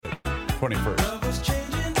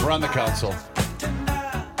21st. We're on the council.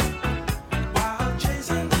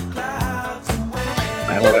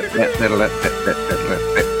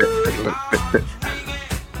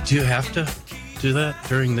 Do you have to do that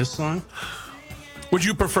during this song? Would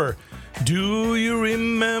you prefer, do you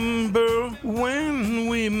remember when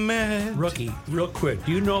we met? Rookie, real quick,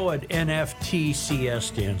 do you know what NFTCS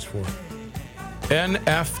stands for?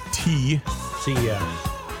 NFT.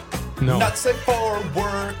 CS. No. Not safe for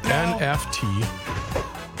work. No. NFT.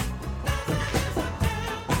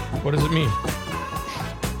 What does it mean?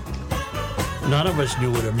 None of us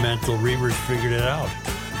knew what it meant till Reavers figured it out.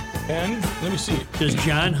 And let me see. Does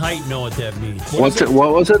John Height know what that means? What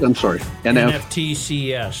was it? I'm sorry.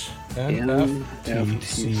 NFTCS.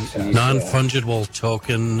 NFTCS. Non-fungible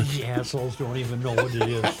token. These assholes don't even know what it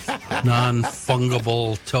is.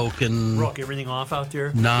 Non-fungible token. Broke everything off out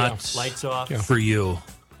there? Not Lights off? for you.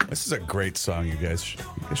 This is a great song, you guys. You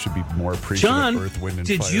guys should be more appreciative John, of Earth, Wind, and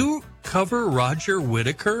did Fire. you cover Roger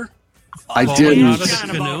Whittaker? I Falling didn't. out of the John,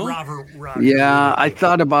 canoe? about Robert Yeah, I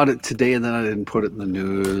thought about it today, and then I didn't put it in the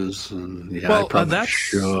news. And I probably that's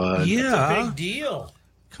should. Yeah. Big deal.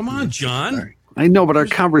 Come on, John. Sorry. I know, but our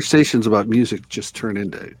conversations about music just turn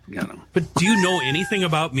into, But do you know anything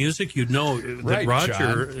about music? You'd know that Right, Roger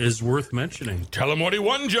John. is worth mentioning. Tell him what he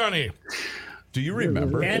won, Johnny. Do you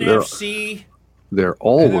remember? NFC. they're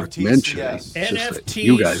all worth NFTCS. mentioning. It's just that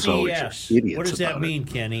you guys always are NFTCS. idiots What does that about it. mean,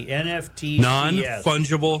 Kenny? NFTCS.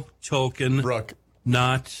 Non-fungible token, Brooke,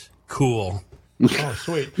 not cool. Oh,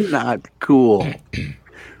 sweet. Not cool.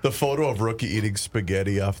 the photo of Rookie eating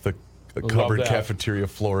spaghetti off the Love cupboard that. cafeteria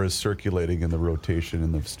floor is circulating in the rotation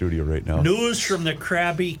in the studio right now. News from the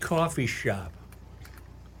Krabby Coffee Shop.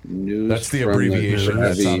 News That's the from abbreviation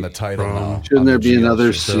that's Krabby. on the title now. Shouldn't on there the be GL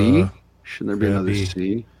another show. C? Shouldn't there be another Krabby.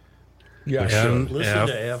 C? Yeah, And sure. Listen F.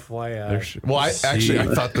 to FYI. There should- Well, I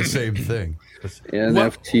thought the same thing.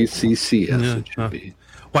 NFTCCS. Yeah, It should be.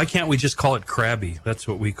 Why can't we just call it Krabby? That's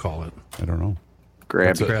what we call it. I don't know. Grab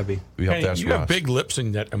That's it. Krabby. We have Hey, to ask you Ross. have big lips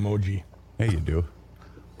in that emoji. Hey, you do.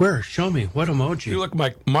 Where? Show me. What emoji? You look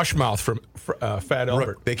like Mushmouth from Fat Albert.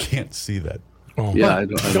 Brooke, they can't see that. Oh. Yeah, I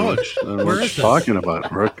don't know Where what is you're it? talking about,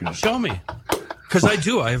 Brooke. Show me. Because I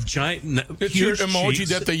do. I have giant, It's your huge emoji cheeks.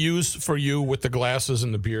 that they use for you with the glasses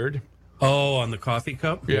and the beard. Oh, on the coffee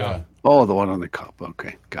cup? Yeah. Oh, the one on the cup.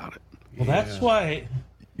 Okay, got it. Well, that's why.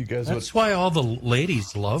 You guys, That's why all the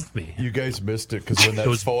ladies love me. you guys missed it because when that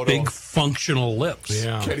Those photo, big functional lips.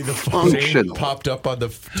 Yeah. Kenny, the photo Functional. popped up on the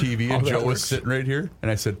TV, and that Joe was works. sitting right here, and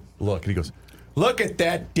I said, "Look," and he goes, "Look at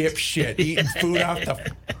that dipshit eating food off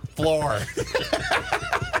the floor."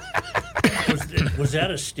 Was that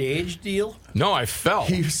a stage deal? No, I fell.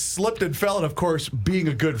 He slipped and fell, and of course, being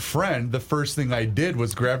a good friend, the first thing I did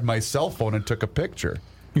was grab my cell phone and took a picture.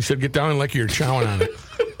 You said get down like you're chowing on it.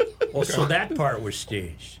 Well, so that part was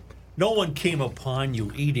staged. No one came upon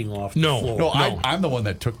you eating off the No. floor. No, No. I'm the one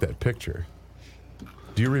that took that picture.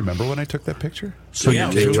 Do you remember when I took that picture? So Yeah,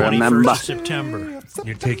 you're, it was taking, 21st of September.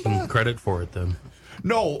 you're taking credit for it then.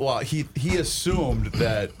 No, well, he assumed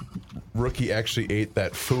that Rookie actually ate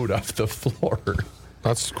that food off the floor.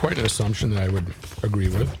 That's quite an assumption that I would agree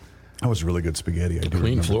with. That was really good spaghetti. I do Clean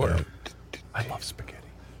remember floor. that. I love spaghetti.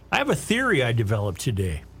 I have a theory I developed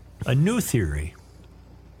today. A new theory.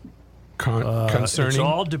 It's Concerning.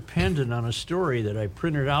 all dependent on a story that I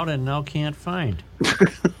printed out and now can't find.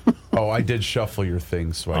 Oh, I did shuffle your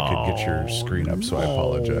thing so I could get your screen up, so I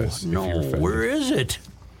apologize if No, you're offended. where is it?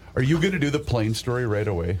 Are you going to do the plane story right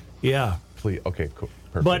away? Yeah. Please. Okay, cool.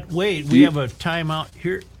 Perfect. But wait, we have a timeout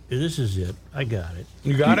here. This is it. I got it.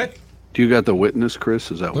 You got it? Do you got the witness,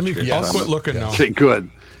 Chris? Is that what Let me. you're Yes. I'll quit looking now. Okay, good.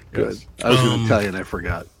 Good. Yes. I was going to tell you and I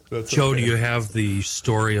forgot. Joe, do you have the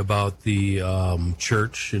story about the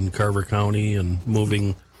church in Carver County and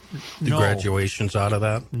moving the No. graduations out of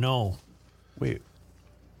that? No. Wait,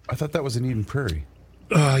 I thought that was in Eden Prairie.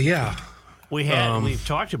 Yeah. We've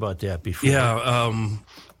talked about that before. Yeah.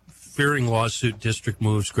 Fearing lawsuit district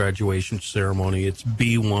moves graduation ceremony. It's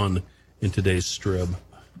B1 in today's Strib.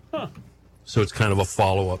 So it's kind of a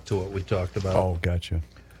follow-up to what we talked about. Oh, gotcha.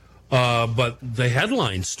 But the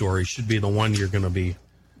headline story should be the one you're going to be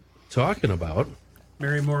talking about.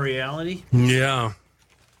 Mary Reality. Yeah.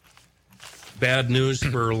 Bad news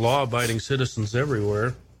for law-abiding citizens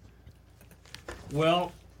everywhere.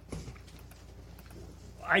 Well,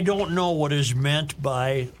 I don't know what is meant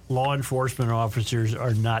by law enforcement officers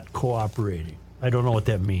are not cooperating. I don't know what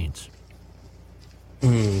that means.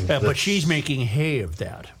 But she's making hay of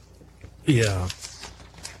that. Yeah.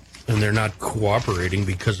 And they're not cooperating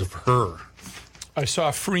because of her. I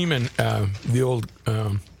saw Freeman, the old,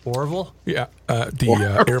 Orville?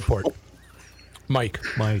 the airport. Mike.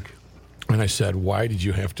 And I said, why did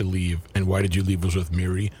you have to leave? And why did you leave us with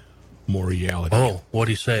Miri Moriality? Oh, what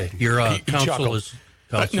do you say? Your He counsel chuckled. is.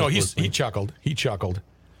 Counsel No, with me. he chuckled. He chuckled.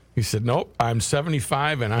 He said, nope, I'm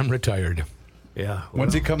 75 and I'm retired. Yeah.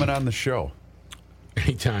 When's he coming on the show?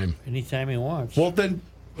 Anytime. Anytime he wants. Well, then,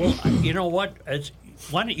 You know what?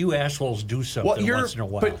 Why don't you assholes do something once in a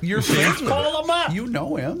while? but you're friends with Call him up. You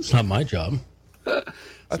know him. It's not my job.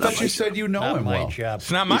 I thought you said you know Not him my well. job. It's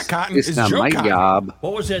not my cotton. It's not your my cotton. job.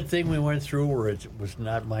 What was that thing we went through where it was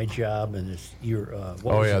not my job and it's your?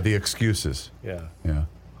 What Oh was yeah, it? the excuses. Yeah. Yeah.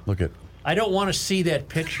 Look at. I don't want to see that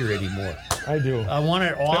picture anymore. I do. I want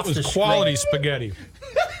it off That the was quality screen. spaghetti.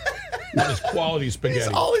 That was quality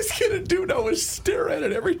spaghetti. All he's gonna do now is stare at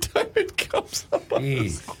it every time it comes up.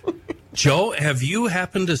 Jeez. Joe, have you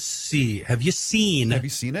happened to see? Have you seen Have you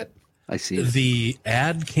seen it? I see it. the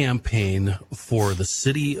ad campaign for the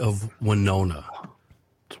city of Winona?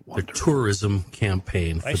 The tourism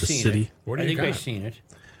campaign for I the seen city. it. What do I you think I've got? seen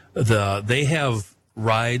it. They have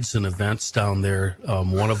rides and events down there.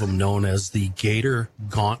 One of them known as the Gator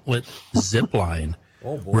Gauntlet Zip Line,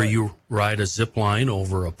 Oh, boy. where you ride a zip line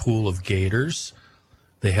over a pool of gators.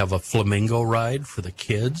 They have a flamingo ride for the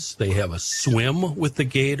kids. They have a swim with the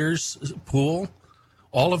gators pool.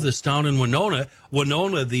 All of this down in Winona.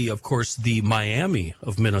 Winona, of course, the Miami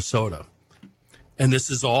of Minnesota. And this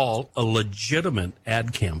is all a legitimate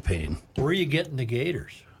ad campaign. Where are you getting the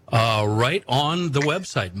gators? Right on the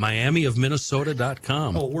website,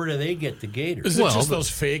 miamiofminnesota.com. Oh, where do they get the gators? Is it Well, just the- those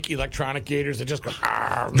fake electronic gators that just go,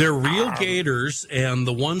 They're real gators, and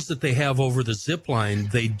the ones that they have over the zip line,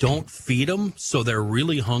 they don't feed them, so they're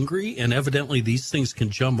really hungry. And evidently, these things can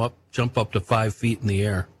jump up to 5 feet in the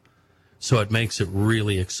air. So it makes it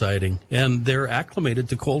really exciting, and they're acclimated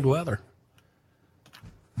to cold weather.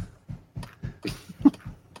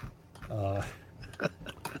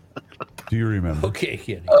 Do you remember? Okay,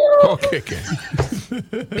 kidding. okay, okay.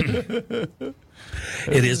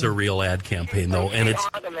 It is a real ad campaign, though, and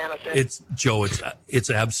it's Joe. It's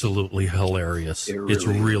absolutely hilarious. It's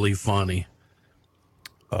really really funny.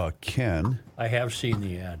 Ken, I have seen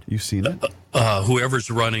the ad. you seen it? Whoever's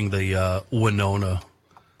running the Winona,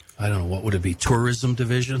 I don't know, what would it be, tourism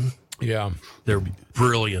division? Yeah. They're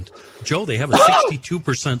brilliant. Joe, they have a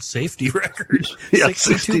 62% safety record. Yeah,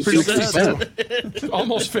 62%.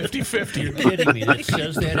 Almost 50-50. You're kidding me. That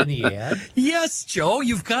says that in the ad? Yes, Joe,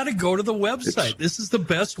 you've got to go to the website. This is the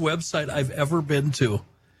best website I've ever been to.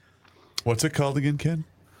 What's it called again, Ken?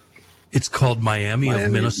 It's called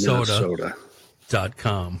miamiofminnesota.com. Minnesota.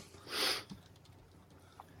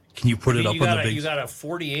 Can you put it up You on got, the big... you got a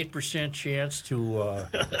 48% chance to, or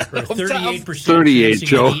 38% 38, chance to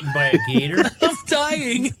Joe. get eaten by a gator. I'm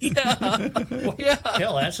dying. Yeah. Yeah.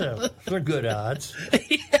 Hell, they're good odds.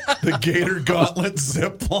 The Gator Gauntlet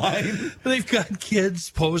zip line. They've got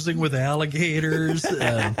kids posing with alligators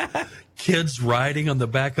and kids riding on the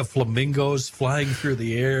back of flamingos flying through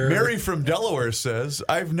the air. Mary from Delaware says,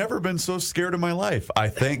 I've never been so scared in my life. I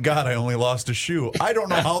thank God I only lost a shoe. I don't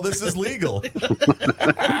know how this is legal.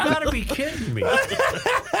 You gotta be kidding me.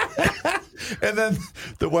 And then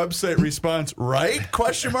the website responds, right?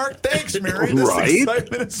 Question mark. Thanks, Mary. This Right?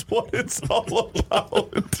 excitement is what it's all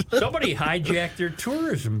about. Somebody hijacked their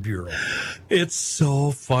tourism bureau. It's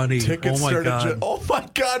so funny. Tickets oh my started. God. Oh my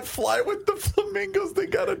God! Fly with the flamingos. They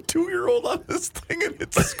got a 2-year-old on this thing, and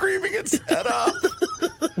it's screaming its head off.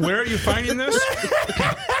 Where are you finding this?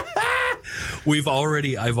 I've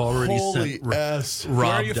already Holy sent S. Rob Where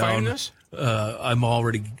are you down. finding this? I'm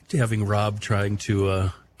already having Rob trying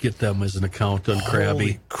to get them as an account on Krabby.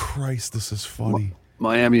 Holy Christ! This is funny.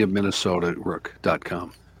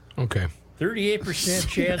 MiamiofMinnesota.com. Okay. 38%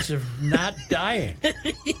 chance of not dying.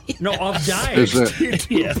 No, of dying. There's a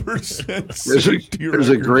 2% there's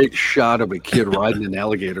a great shot of a kid riding an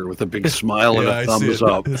alligator with a big smile and Yeah, a I see thumbs it.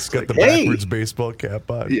 up. It's got the Hey! backwards baseball cap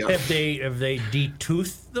on. Yeah. Have they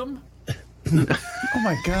detoothed them? Oh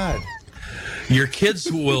my God! Your kids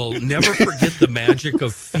will never forget the magic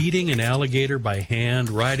of feeding an alligator by hand,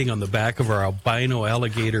 riding on the back of our albino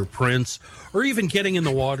alligator Prince, or even getting in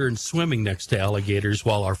the water and swimming next to alligators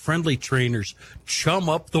while our friendly trainers chum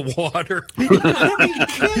up the water. Are you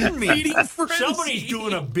kidding me? Feeding frenzy. Somebody's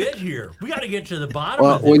doing a bit here. We got to get to the bottom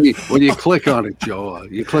Well, of this. when you click on it, Joe,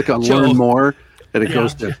 you click on Joe. learn more, and it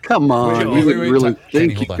goes to come on. Joe, we would wait, really Kenny,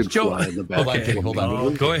 think you hold on. could Joe, fly in the back. Hold on, of Kenny, hold on.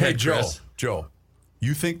 flamingo. Go ahead, Hey, Joe. Chris. Joe,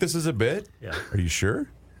 you think this is a bit? Yeah. Are you sure?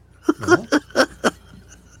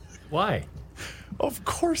 Why? Of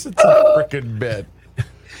course it's a freaking bit.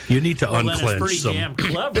 You need to Well, then it's unclench pretty some. damn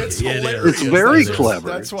clever. It's It hilarious. It's very That's- clever.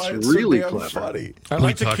 That's why It's it's really so damn clever. funny. I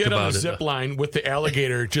like the talked kid on about the it. zip line with the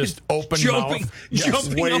alligator just open Jumping, mouth,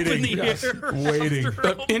 jumping up in the yes, air. waiting.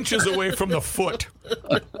 inches away from the foot.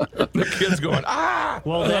 The kid's going, ah!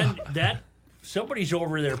 Well, then somebody's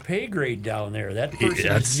over their pay grade down there. That person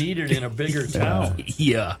That's- is needed in a bigger town.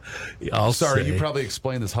 Yeah, I'll Sorry, say. you probably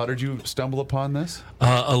explained this. How did you stumble upon this?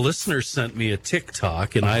 A listener sent me a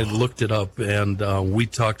TikTok, and I looked it up, and we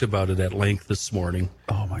talked about it at length this morning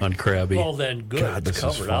on Krabby. Well, then good. God, It's this is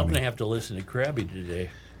covered. I'm funny. going to have to listen to Krabby today.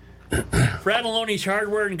 Fratelloni's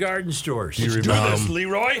Hardware and Garden Stores. Do you remember?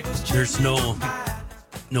 Leroy? There's no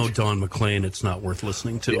Don McLean. It's not worth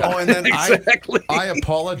listening to. Oh, and then Exactly. I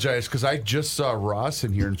apologize because I just saw Ross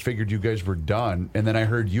in here and figured you guys were done, and then I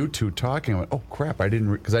heard you two talking. I went, "Oh crap!" I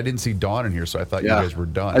didn't see Dawn in here, so I thought Yeah. you guys were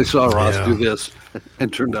done. I saw Ross Yeah. do this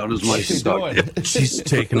and turned out his mic What's he stuck. doing? She's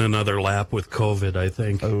taking another lap with COVID, I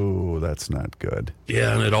think. Oh, that's not good.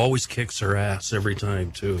 Yeah, and it always kicks her ass every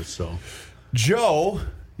time too. So Joe,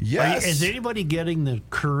 yes. Is anybody getting the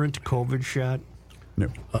current COVID shot? No.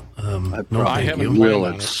 I no, I probably haven't will planned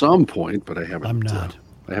on at it. some point, but I haven't. I'm not.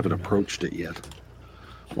 I haven't approached it yet.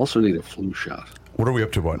 Also need a flu shot. What are we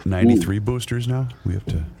up to? About 93 boosters now? We have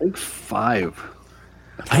to. I think 5.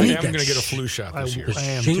 I I need am that going to get a sh- flu shot this year. the I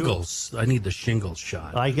am too. shingles. I need the shingles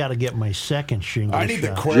shot. I got to get my second shingle I need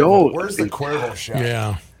the shot. Cuervo. Joe- Where's the Cuervo shot?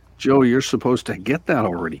 Yeah. Joe, you're supposed to get that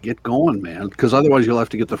already. Get going, man, because otherwise you'll have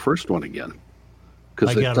to get the first one again. I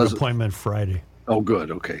Because it got an doesn't. appointment Friday. Oh, good.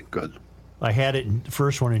 Okay, good. I had it in the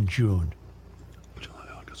first one in June. July,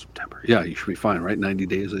 August, September. Yeah, you should be fine, right? 90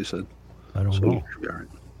 days, they said. I don't So know. you should be all right.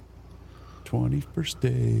 21st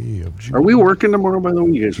day of June. Are we working tomorrow? By the way,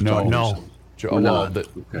 you guys are No. talking. No. Joe, We're well, not. Okay.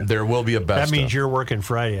 there will be a best. That means you're working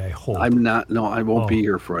Friday, I hope. I'm not. No, I won't be Oh.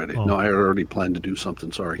 here Friday. No, I already planned to do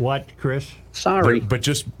something. Sorry. What, Chris? Sorry. But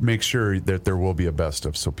just make sure that there will be a best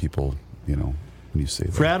of, so people, when you say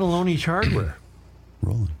that. Fratelloni's Hardware.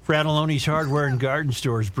 Rolling. Fratelloni's Hardware and Garden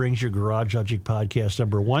Stores brings your Garage Logic podcast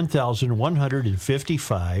number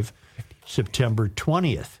 1155, September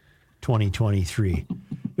 20th, 2023.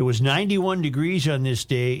 It was 91 degrees on this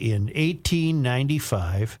day in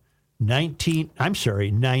 1895.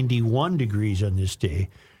 91 degrees on this day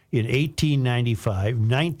in 1895,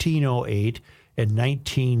 1908, and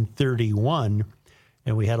 1931.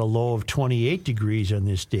 And we had a low of 28 degrees on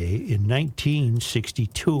this day in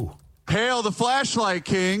 1962. Hail the flashlight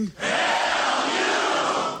king.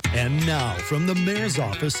 And now, from the mayor's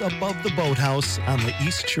office above the boathouse on the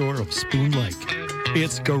east shore of Spoon Lake,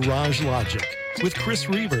 it's Garage Logic with Chris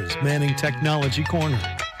Reavers manning Technology Corner,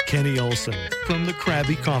 Kenny Olson from the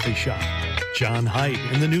Krabby Coffee Shop, John Height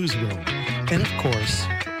in the newsroom, and of course,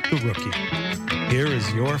 the rookie. Here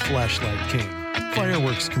is your flashlight king,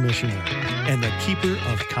 fireworks commissioner, and the keeper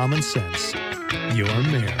of common sense, your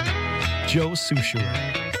mayor, Joe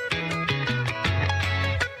Soucheray.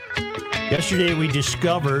 Yesterday we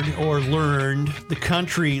discovered or learned, the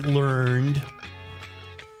country learned,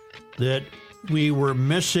 that we were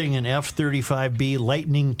missing an F-35B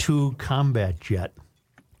Lightning II combat jet.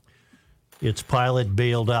 Its pilot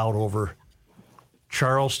bailed out over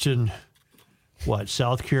Charleston,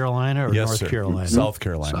 South Carolina or Yes, North sir. Carolina? South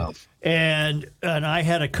Carolina. South. And I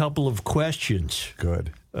had a couple of questions.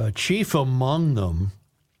 Good. Chief among them,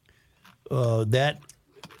 that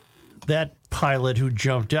pilot who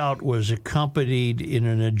jumped out was accompanied in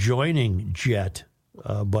an adjoining jet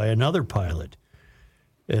by another pilot,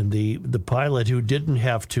 and the pilot who didn't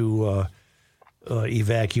have to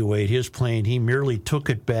evacuate his plane, he merely took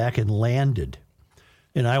it back and landed.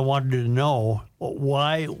 And I wanted to know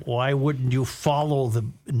why wouldn't you follow the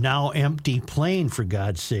now empty plane, for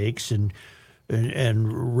God's sakes, and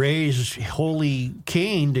raise Holy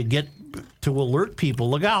Cain to alert people.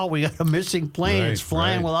 Look out, we got a missing plane. Right, It's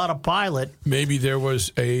flying right. without a pilot. Maybe there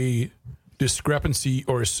was a discrepancy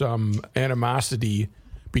or some animosity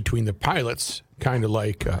between the pilots, kind of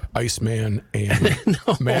like Iceman and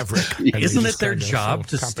Maverick. And they Isn't just it their kinda job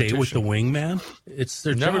to felt stay with the competition. wingman? It's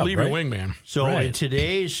their Never job, leave right? your wingman. So in Right.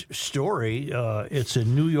 today's story, it's a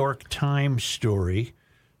New York Times story.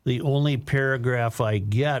 The only paragraph I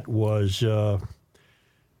get was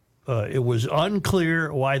it was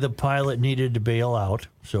unclear why the pilot needed to bail out,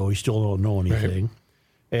 so we still don't know anything.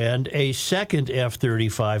 And a second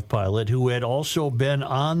F-35 pilot who had also been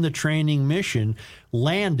on the training mission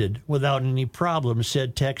landed without any problems,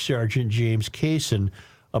 said Tech Sergeant James Kaysen,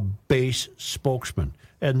 a base spokesman.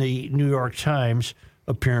 And the New York Times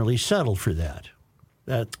apparently settled for that.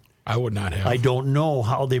 I would not have. I don't know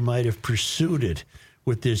how they might have pursued it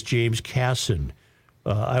with this James Kaysen.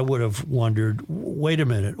 I would have wondered, wait a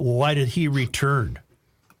minute, why did he return?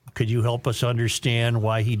 Could you help us understand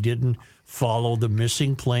why he didn't follow the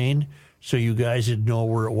missing plane so you guys would know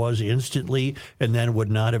where it was instantly and then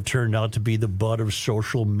would not have turned out to be the butt of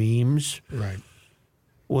social memes? Right.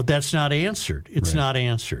 Well, that's not answered. It's not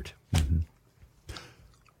answered.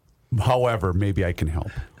 However, maybe I can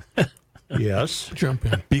help. Yes. Jump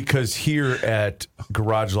in. Because here at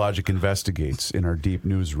Garage Logic Investigates in our deep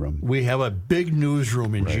newsroom, We have a big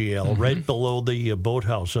newsroom in GL right below the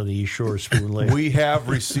boathouse on the East Shore of Spoon Lake. we have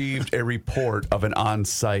received a report of an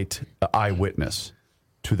on-site eyewitness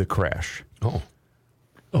to the crash. Oh.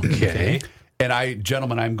 Okay. And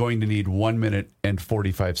gentlemen, I'm going to need 1 minute and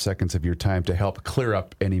 45 seconds of your time to help clear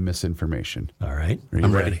up any misinformation. All right. Are you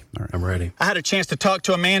I'm ready? ready. All right. I'm ready. I had a chance to talk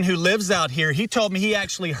to a man who lives out here. He told me he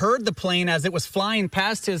actually heard the plane as it was flying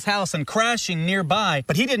past his house and crashing nearby,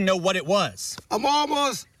 but he didn't know what it was. I'm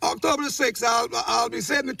almost October the 6th. I'll be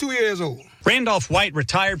 72 years old. Randolph White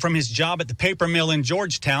retired from his job at the paper mill in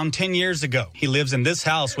Georgetown 10 years ago. He lives in this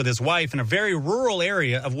house with his wife in a very rural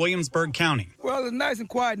area of Williamsburg County. Well, it's nice and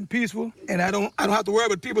quiet and peaceful, and I don't have to worry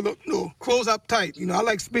about people that close up tight. I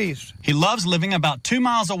like space. He loves living about 2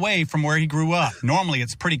 miles away from where he grew up. Normally,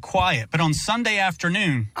 it's pretty quiet, but on Sunday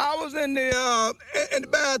afternoon, I was in the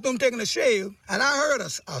bathroom taking a shave, and I heard a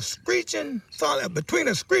screeching, between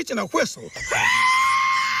a screech and a whistle.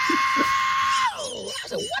 I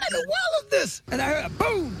said, what in the world is this? And I heard a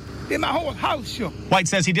boom. Then my whole house shook. White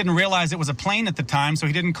says he didn't realize it was a plane at the time, so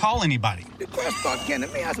he didn't call anybody. The question started getting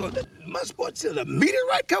to me. I said, well, must a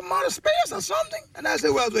meteorite come out of space or something? And I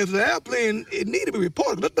said, well, if it's an airplane, it needed to be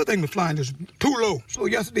reported. That thing was flying just too low. So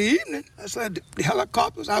yesterday evening, I said, the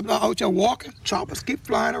helicopters, I was out there walking, choppers keep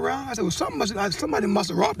flying around. I said, well, somebody must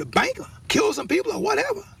have robbed a bank or killed some people or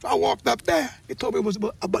whatever. So I walked up there. They told me it was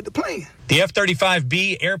about the plane. The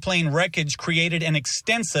F-35B airplane wreckage created an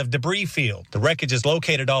extensive debris field. The wreckage is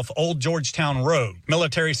located off Old Georgetown Road.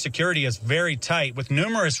 Military security is very tight, with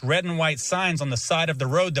numerous red and white signs on the side of the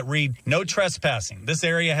road that read, "No trespassing." This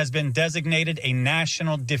area has been designated a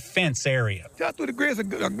national defense area. Just through the grace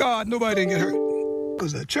of God, nobody didn't get hurt.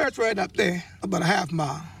 Because the church right up there, about a half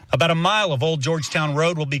mile. About a mile of Old Georgetown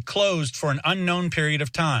Road will be closed for an unknown period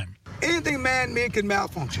of time. Anything man-made can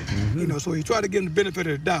malfunction, so you try to give them the benefit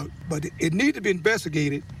of the doubt. But it needs to be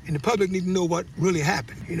investigated, and the public need to know what really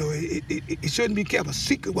happened. It shouldn't be kept a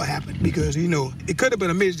secret what happened because, it could have been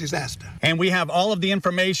a major disaster. And we have all of the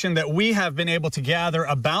information that we have been able to gather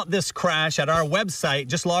about this crash at our website.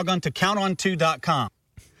 Just log on to counton2.com.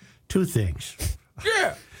 Two things.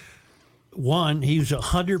 Yeah. One, he was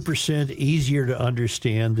 100% easier to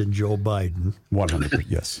understand than Joe Biden. 100%,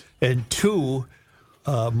 yes. And two,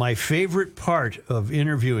 my favorite part of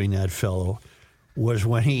interviewing that fellow was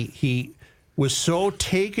when he was so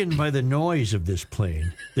taken by the noise of this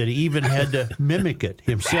plane that he even had to mimic it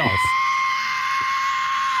himself.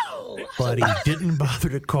 But he didn't bother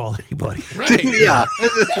to call anybody. Right. Yeah.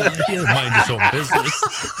 He doesn't mind his own business.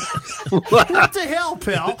 What the hell,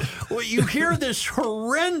 pal? Well, you hear this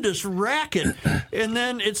horrendous racket, and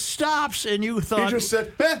then it stops, and you thought... He just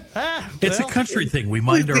said, It's a country thing. We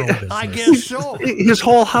mind our own business. I guess so. His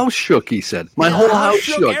whole house shook, he said. My whole house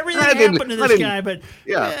shook. Everything I didn't- happened to I this didn't- guy, but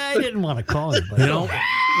Yeah. I didn't want to call anybody.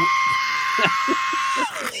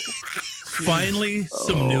 Finally,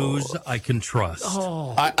 some news I can trust.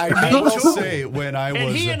 I will say when I And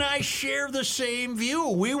was he and I share the same view.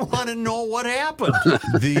 We want to know what happened.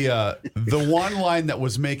 the one line that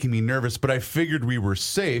was making me nervous, but I figured we were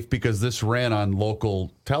safe because this ran on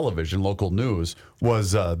local television, local news,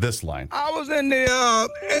 was this line. I was in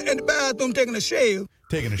the bathroom taking a shave.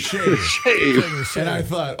 Taking a shave. And I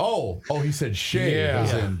thought, oh, he said shave. Yeah.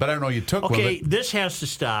 as in, but I don't know, you took one. Okay, But this has to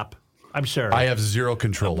stop. I'm sorry. I have zero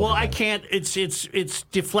control well, over I that. can't. It's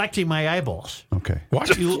deflecting my eyeballs. Okay.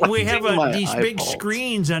 Watch. We have My these big eyeballs.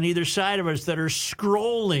 screens on either side of us that are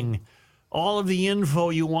scrolling all of the info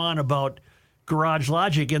you want about Garage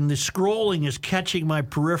Logic, and the scrolling is catching my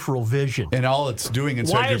peripheral vision. And all it's doing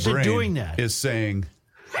inside Why your is it brain doing that? is saying,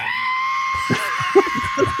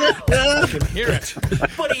 I can hear it.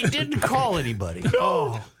 But he didn't call anybody.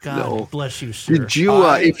 Oh, God No. bless you, sir. Did you,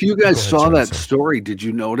 if you guys Go ahead, saw John, that sorry. story, did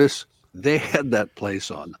you notice they had that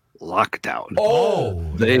place on lockdown? oh,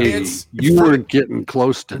 You weren't getting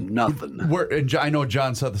close to nothing. I know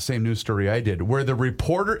John saw the same news story I did, where the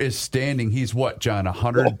reporter is standing, he's what, John,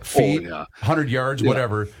 100 feet, yeah. 100 yards,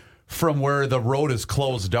 whatever, from where the road is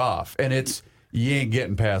closed off. And you ain't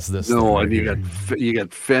getting past this. No, thing right and here. you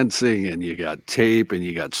got fencing and you got tape and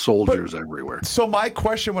you got soldiers everywhere. So my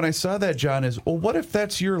question when I saw that, John, is, well, what if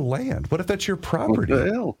that's your land? What if that's your What property?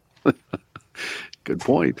 the hell? Good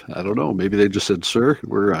point. I don't know. Maybe they just said, "Sir,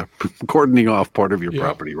 we're cordoning off part of your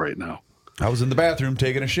property right now." I was in the bathroom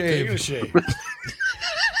taking a shave. Taking a shave.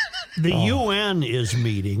 The UN is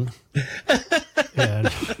meeting. And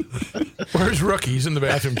Where's Rookie? He's in the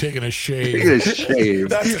bathroom taking a shave. Take a shave.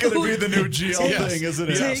 That's going to be the new GL thing, isn't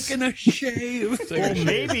it? Taking a shave. well,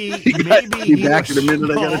 maybe Be back in a minute.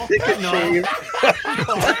 I got to take a shave.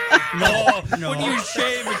 No. When you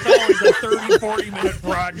shave, it's always a 30, 40-minute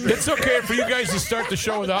project. It's okay for you guys to start the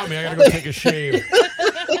show without me. I got to go take a shave.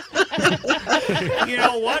 You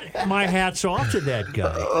know what? My hat's off to that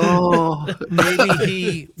guy. Oh, Maybe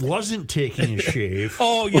he wasn't taking a shave.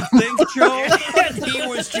 Oh, you think, Joe? And he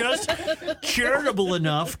was just charitable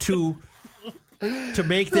enough to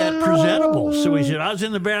make that presentable. So he said, I was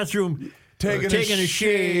in the bathroom taking a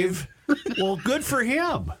shave. Well, good for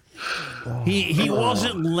him. He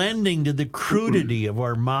wasn't lending to the crudity of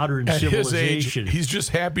our modern At his age, civilization. he's just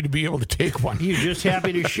happy to be able to take one. He was just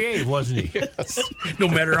happy to shave, wasn't he? No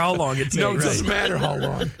matter how long it takes. No, it doesn't matter how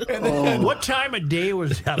long. What time of day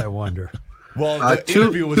was that, I wonder? Well, the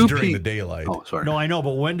interview was during the daylight. Oh, sorry. No, I know,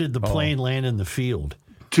 but when did the plane land in the field?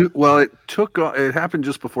 It happened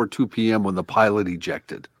just before 2 p.m. when the pilot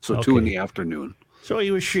ejected. So 2 in the afternoon. So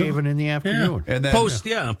he was shaving in the afternoon. And then, Post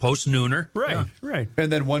nooner. Right, Yeah. right.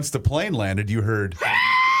 and then once the plane landed, you heard,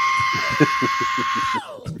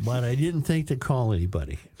 But I didn't think to call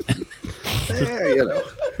anybody. Yeah, you know.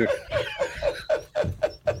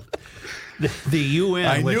 The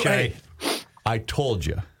UN, I told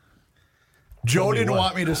you. Joe me didn't what?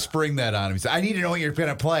 want me to spring that on him. He said, I need to know what you're going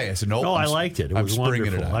to play. I said, nope. No, I liked it. It I'm was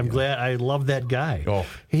springing wonderful. it on I'm you. glad. I love that guy. Oh.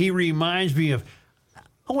 He reminds me of.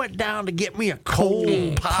 I went down to get me a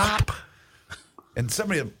cold pop. And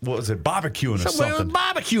somebody, what was it, barbecuing or Somebody was something?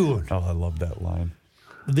 barbecuing. Oh, I love that line.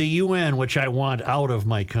 The UN, which I want out of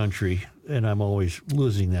my country, and I'm always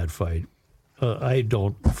losing that fight. I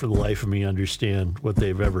don't, for the life of me, understand what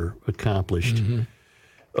they've ever accomplished.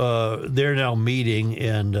 They're now meeting,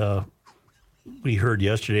 and we heard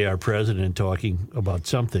yesterday our president talking about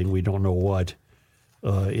something, we don't know what,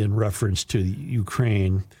 in reference to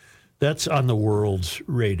Ukraine. That's on the world's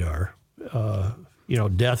radar.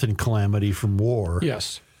 Death and calamity from war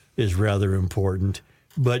Yes. is rather important.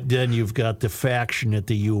 But then you've got the faction at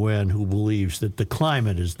the UN who believes that the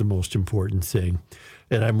climate is the most important thing.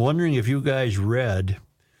 And I'm wondering if you guys read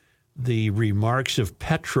the remarks of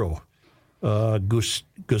Petro,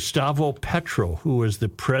 Gustavo Petro, who was the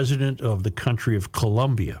president of the country of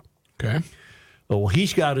Colombia. Okay. Well,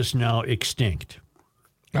 he's got us now extinct.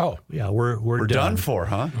 Oh. Yeah, we're Done for,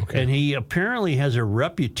 huh? Okay. And he apparently has a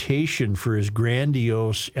reputation for his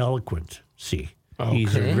grandiose eloquency.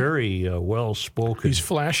 He's Okay. a very well-spoken. He's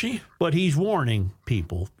flashy. But he's warning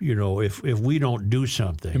people, if we don't do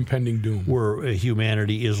something, Impending doom.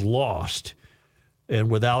 humanity is lost,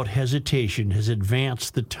 and without hesitation has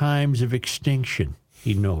advanced the times of extinction,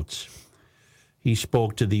 he notes. He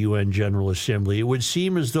spoke to the UN General Assembly. It would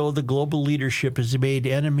seem as though the global leadership has made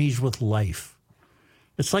enemies with life.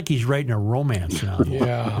 It's like he's writing a romance novel.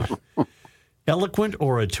 Yeah. Eloquent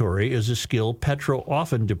oratory is a skill Petro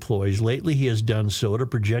often deploys. Lately, he has done so to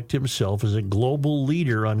project himself as a global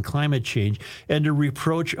leader on climate change and to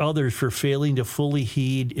reproach others for failing to fully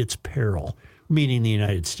heed its peril, meaning the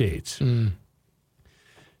United States.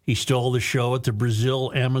 He stole the show at the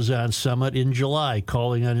Brazil Amazon Summit in July,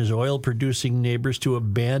 calling on his oil-producing neighbors to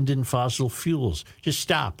abandon fossil fuels. Just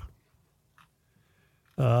stop.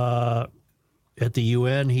 At the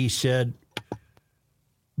UN, he said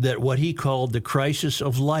that what he called the crisis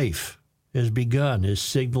of life has begun, is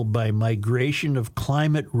signaled by migration of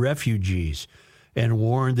climate refugees, and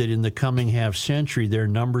warned that in the coming half century, their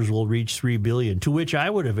numbers will reach 3 billion. To which I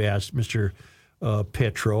would have asked Mr.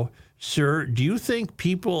 Petro, sir, do you think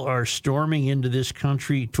people are storming into this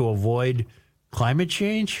country to avoid climate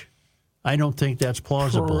change? I don't think that's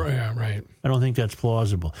plausible. Yeah, right. I don't think that's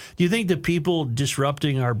plausible. Do you think the people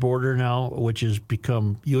disrupting our border now, which has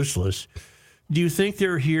become useless, do you think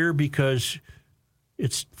they're here because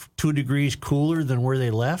it's 2 degrees cooler than where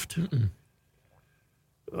they left?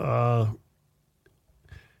 And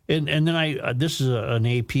then this is an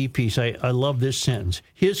AP piece. I love this sentence.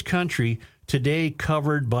 His country today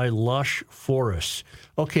covered by lush forests.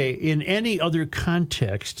 Okay, in any other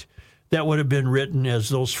context, that would have been written as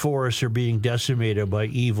those forests are being decimated by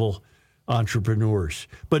evil entrepreneurs.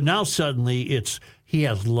 But now suddenly he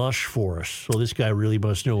has lush forests. So this guy really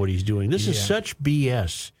must know what he's doing. This is such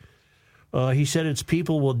BS. He said its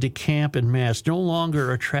people will decamp en masse, no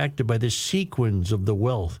longer attracted by the sequins of the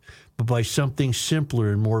wealth, but by something simpler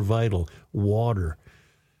and more vital, water.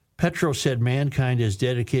 Petro said mankind has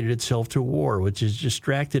dedicated itself to war, which has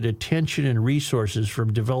distracted attention and resources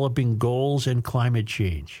from developing goals and climate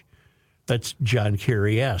change. That's John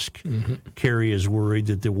Kerry-esque. Kerry is worried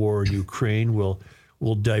that the war in Ukraine will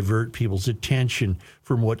divert people's attention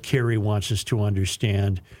from what Kerry wants us to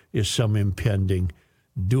understand is some impending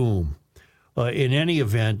doom. In any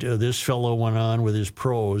event, this fellow went on with his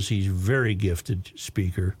prose. He's a very gifted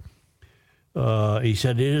speaker. He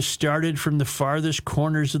said, it has started from the farthest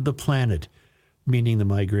corners of the planet, meaning the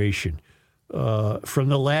migration. From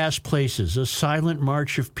the last places, a silent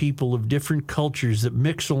march of people of different cultures that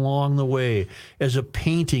mix along the way as a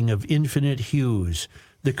painting of infinite hues.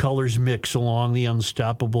 The colors mix along the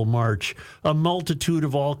unstoppable march. A multitude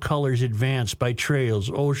of all colors advance by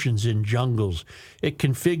trails, oceans, and jungles. It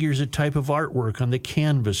configures a type of artwork on the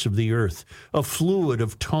canvas of the earth, a fluid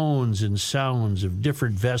of tones and sounds of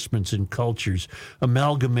different vestments and cultures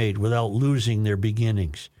amalgamate without losing their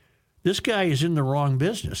beginnings. This guy is in the wrong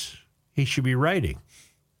business. He should be writing.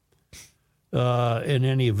 In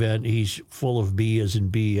any event, he's full of B as in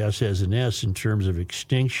B, S as in S in terms of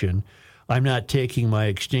extinction. I'm not taking my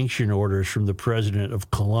extinction orders from the president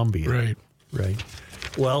of Colombia. Right.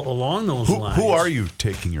 Well, along those lines... Who are you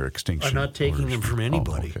taking your extinction I'm not taking them from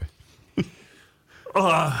anybody. Oh,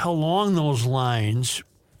 okay. Along those lines,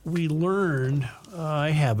 we learned,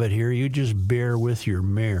 I have it here, you just bear with your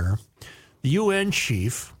mayor. The UN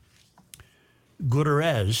chief,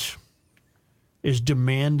 Guterres, is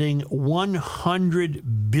demanding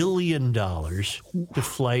 $100 billion to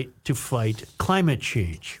fight climate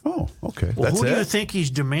change. Oh, okay. Well, That's who it? do you think he's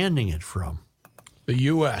demanding it from? The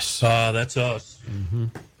U.S. That's us.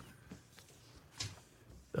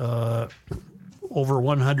 Over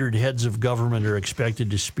 100 heads of government are expected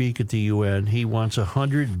to speak at the UN. He wants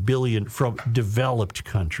 $100 billion from developed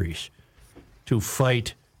countries to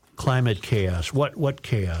fight climate chaos. What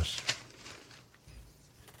chaos?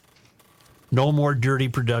 No more dirty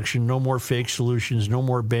production, no more fake solutions, no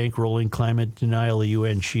more bankrolling, climate denial, the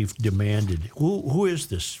UN chief demanded. Who is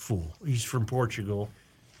this fool? He's from Portugal.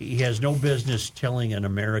 He has no business telling an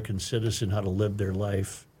American citizen how to live their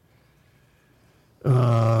life.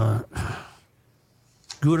 Guterres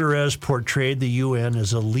portrayed the UN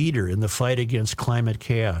as a leader in the fight against climate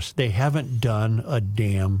chaos. They haven't done a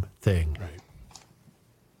damn thing. Right.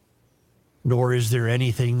 Nor is there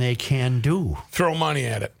anything they can do. Throw money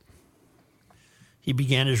at it. He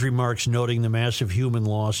began his remarks noting the massive human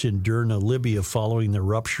loss in Derna, Libya, following the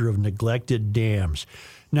rupture of neglected dams.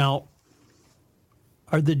 Now,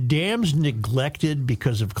 are the dams neglected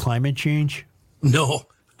because of climate change? No.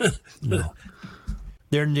 No.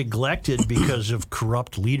 They're neglected because of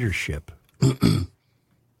corrupt leadership. The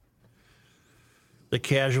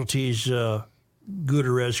casualties,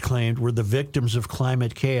 Guterres claimed, were the victims of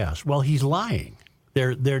climate chaos. Well, he's lying.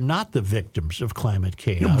 They're not the victims of climate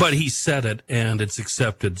chaos. But he said it, and it's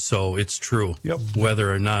accepted, so it's true. Yep.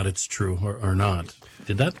 Whether or not it's true or not.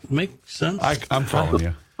 Did that make sense? I'm following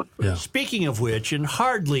you. Yeah. Speaking of which, and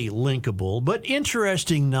hardly linkable, but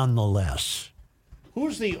interesting nonetheless,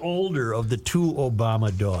 who's the older of the two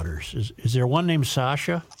Obama daughters? Is there one named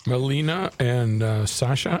Sasha? Melina and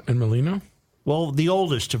Sasha and Melina? Well, the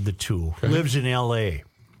oldest of the two lives in L.A.,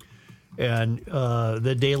 and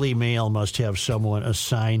the Daily Mail must have someone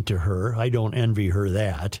assigned to her. I don't envy her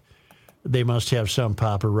that. They must have some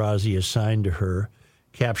paparazzi assigned to her,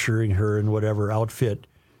 capturing her in whatever outfit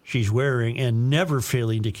she's wearing and never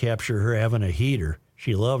failing to capture her having a heater.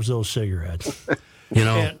 She loves those cigarettes.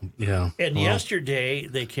 And yesterday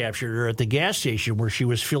they captured her at the gas station where she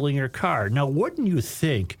was filling her car. Now, wouldn't you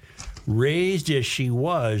think, raised as she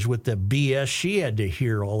was with the BS she had to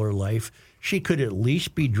hear all her life, she could at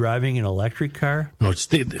least be driving an electric car? No, it's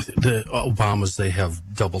the Obamas. They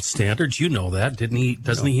have double standards. You know that, didn't he?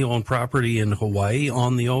 Doesn't he own property in Hawaii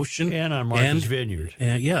on the ocean And on Martha's Vineyard.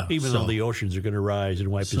 Yeah, Even though the oceans are going to rise and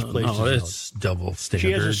wipe his places no, out. it's double standards.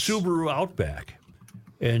 She has a Subaru Outback,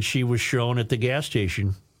 and she was shown at the gas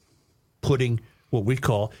station putting what we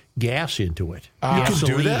call gas into it. You can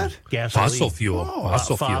do that? Gasoline. Fossil fuel.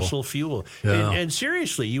 Fossil fuel. Yeah. And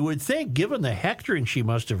seriously, you would think, given the hectoring she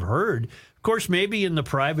must have heard, of course, maybe in the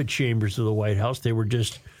private chambers of the White House, they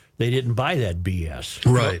didn't buy that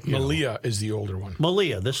BS. Right. Malia is the older one.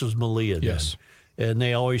 Malia. This was Malia then. Yes. And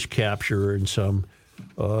they always capture her in some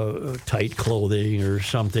tight clothing or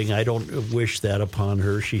something. I don't wish that upon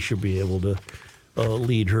her. She should be able to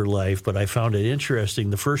lead her life. But I found it interesting.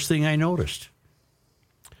 The first thing I noticed,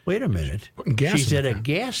 wait a minute, Putting gas she's in at the a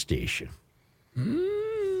gas station.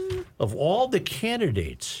 Of all the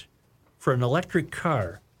candidates for an electric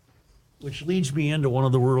car, which leads me into one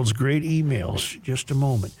of the world's great emails, just a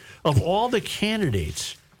moment. Of all the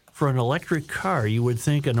candidates for an electric car, you would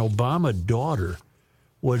think an Obama daughter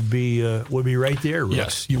would be right there. Russ.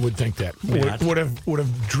 Yes, you would think that. Matt. Would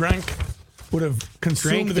have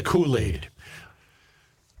consumed the Kool-Aid.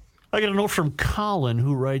 I got a note from Colin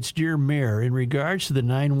who writes, Dear Mayor, in regards to the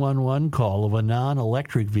 911 call of a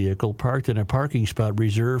non-electric vehicle parked in a parking spot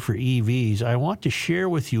reserved for EVs, I want to share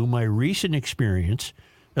with you my recent experience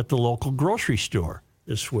at the local grocery store.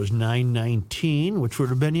 This was 9/19, which would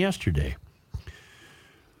have been yesterday.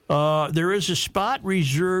 There is a spot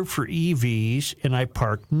reserved for EVs, and I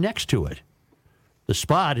parked next to it. The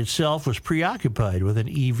spot itself was preoccupied with an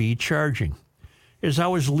EV charging. As I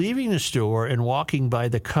was leaving the store and walking by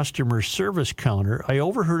the customer service counter, I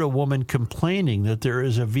overheard a woman complaining that there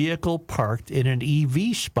is a vehicle parked in an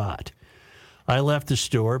EV spot. I left the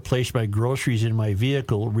store, placed my groceries in my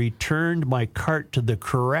vehicle, returned my cart to the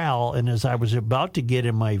corral, and as I was about to get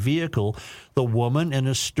in my vehicle, the woman and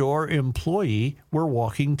a store employee were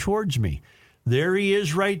walking towards me. There he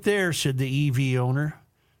is right there, said the EV owner.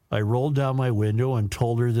 I rolled down my window and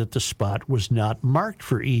told her that the spot was not marked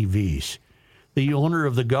for EVs. The owner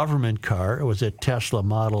of the government car, it was a Tesla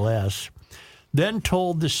Model S, then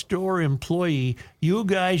told the store employee, you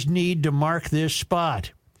guys need to mark this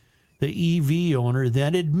spot. The EV owner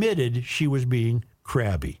then admitted she was being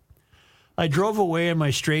crabby. I drove away in my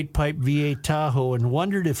straight-pipe V8 Tahoe and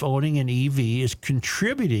wondered if owning an EV is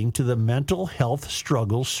contributing to the mental health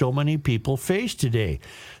struggles so many people face today.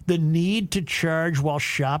 The need to charge while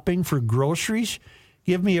shopping for groceries?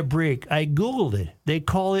 Give me a break. I Googled it. They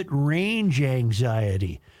call it range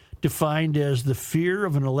anxiety, defined as the fear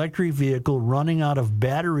of an electric vehicle running out of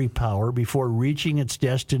battery power before reaching its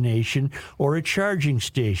destination or a charging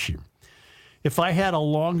station. If I had a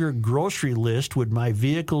longer grocery list, would my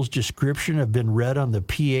vehicle's description have been read on the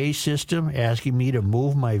PA system asking me to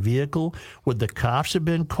move my vehicle? Would the cops have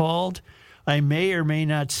been called? I may or may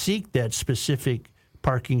not seek that specific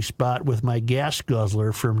parking spot with my gas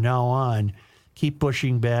guzzler from now on. Keep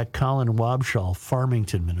pushing back. Colin Wabshall,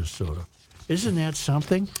 Farmington, Minnesota. Isn't that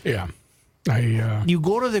something? Yeah. You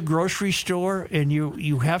go to the grocery store and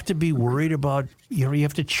you have to be worried about, you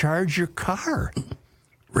have to charge your car.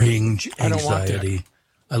 Range I don't want that. anxiety.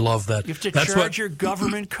 I love that. You have to That's charge your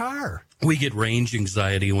government car. We get range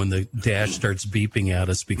anxiety when the dash starts beeping at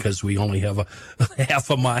us because we only have a half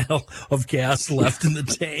a mile of gas left in the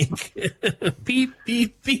tank. Beep,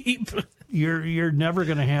 beep, beep. You're never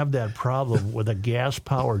going to have that problem with a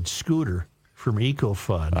gas-powered scooter from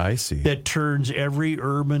EcoFun. I see. That turns every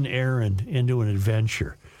urban errand into an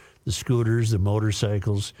adventure. The scooters, the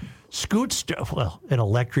motorcycles, and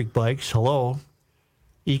electric bikes. Hello.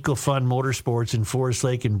 EcoFun Motorsports in Forest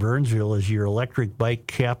Lake and Burnsville is your electric bike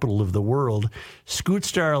capital of the world.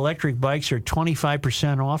 Scootstar electric bikes are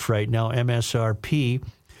 25% off right now, MSRP.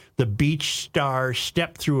 The Beach Star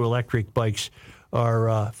step-through electric bikes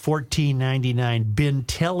are $14.99.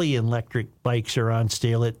 Bintelli electric bikes are on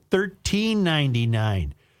sale at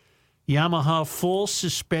 $13.99. Yamaha full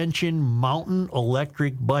suspension mountain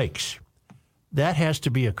electric bikes. That has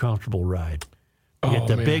to be a comfortable ride. You get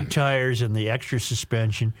the big tires and the extra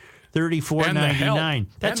suspension, $34.99.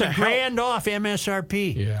 That's a grand off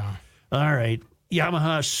MSRP. Yeah. All right.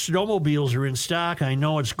 Yamaha snowmobiles are in stock. I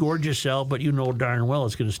know it's gorgeous out, but you know darn well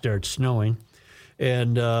it's going to start snowing.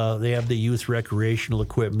 And they have the youth recreational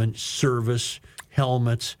equipment, service,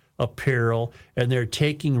 helmets, apparel, and they're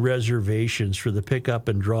taking reservations for the pickup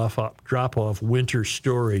and drop-off winter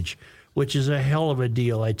storage, which is a hell of a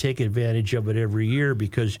deal. I take advantage of it every year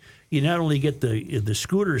because you not only get the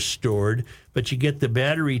scooters stored, but you get the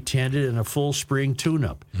battery tented and a full spring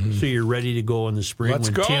tune-up. So you're ready to go in the spring. Let's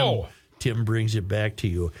go. Tim brings it back to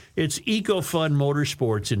you. It's EcoFun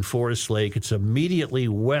Motorsports in Forest Lake. It's immediately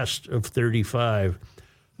west of 35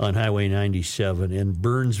 on Highway 97. In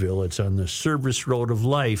Burnsville, it's on the Service Road of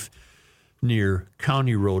Life near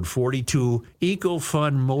County Road 42,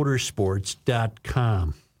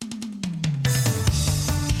 EcoFunMotorsports.com.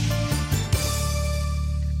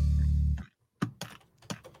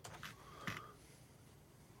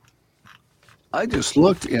 I just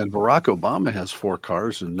looked, and Barack Obama has 4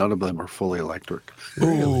 cars, and none of them are fully electric.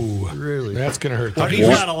 Ooh, Really? that's going to hurt. But he's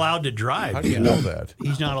not allowed to drive. How do you know that?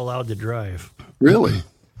 He's not allowed to drive. Really?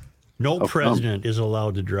 No president is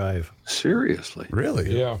allowed to drive. Seriously?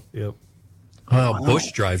 Really? Yeah. Yep. Well,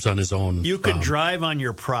 Bush drives on his own. You can drive on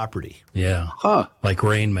your property. Yeah. Huh. Like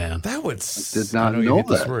Rain Man. That would. Did not you know hate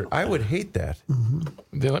this that. word. I would hate that.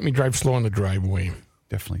 They let me drive slow in the driveway.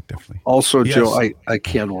 Definitely. Also, Yes. Joe, I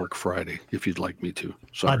can work Friday if you'd like me to.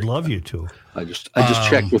 Sorry. I'd love you to. I just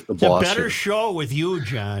checked with the It's a boss. better here. show with you,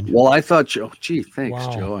 John. Well, I thought, Joe. Gee, thanks,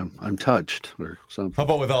 Wow. Joe. I'm touched or something. How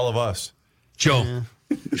about with all of us? Joe,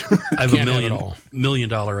 I have Can't a have it all. million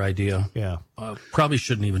dollar idea. Yeah. Probably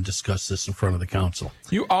shouldn't even discuss this in front of the council.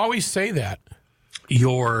 You always say that.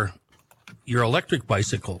 Your electric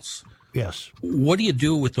bicycles. Yes. What do you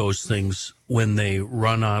do with those things when they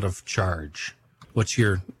run out of charge? What's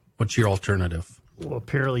your alternative? Well,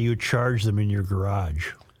 apparently you charge them in your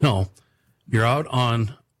garage. No, you're out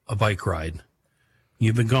on a bike ride.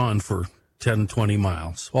 You've been gone for 10, 20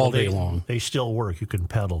 miles all day long. They still work. You can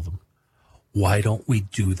pedal them. Why don't we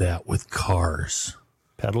do that with cars?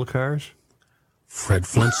 Pedal cars? Fred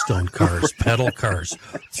Flintstone cars, pedal cars.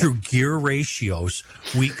 Through gear ratios,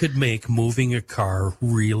 we could make moving a car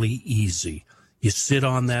really easy. You sit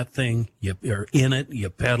on that thing, you're in it, you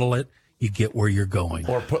pedal it, you get where you're going.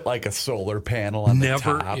 Or put like a solar panel on the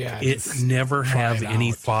top. Yeah, Never have it any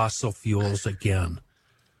out. fossil fuels again.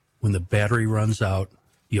 When the battery runs out,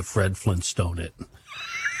 you Fred Flintstone it.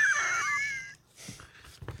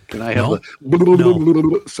 Can I have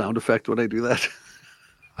the sound effect when I do that?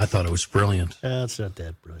 I thought it was brilliant. That's not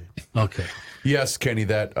that brilliant. Okay. Yes, Kenny,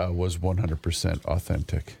 that was 100%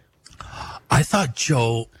 authentic. I thought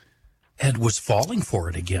Joe was falling for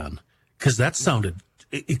it again because that sounded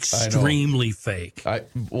extremely fake. And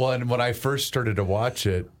when I first started to watch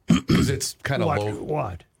it, because it's kind of low.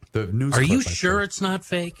 What? The news. Are you clip I sure played. it's not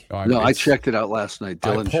fake? No, I checked it out last night.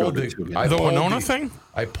 Dylan showed it to me. The Winona thing?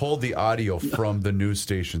 I pulled the audio from the news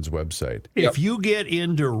station's website. If you get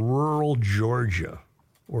into rural Georgia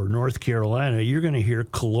or North Carolina, you're going to hear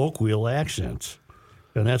colloquial accents.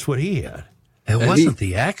 And that's what he had. It wasn't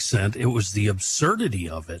the accent, it was the absurdity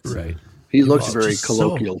of it. Right. He looked was very just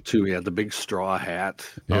colloquial too. He had the big straw hat.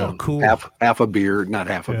 Oh, cool. Half a beard, not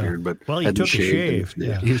half a beard, but Well, he hadn't took a shaved. shave.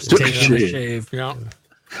 Yeah. He was Took a taking a shave. shave. Yeah.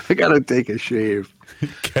 I gotta take a shave.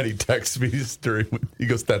 Kenny texts me during. He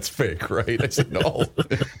goes, "That's fake, right?" I said, "No."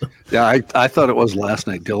 Yeah, I thought it was last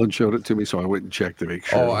night. Dylan showed it to me, so I went and checked to make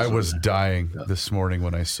sure. Oh, I was dying this morning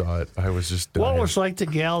when I saw it. I was just dying. Well, it was like the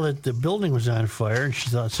gal that the building was on fire and she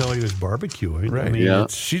thought somebody was barbecuing. Right. I mean, Yeah.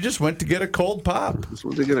 She just went to get a cold pop. This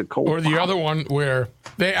was to get a cold. Or the other one where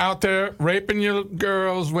they out there raping your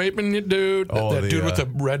girls, raping your dude. Oh, that the, dude with the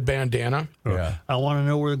red bandana. Yeah. I want to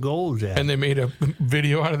know where the gold's at. And they made a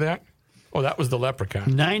video out of that. Oh, that was the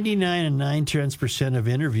leprechaun. 99 9/10% of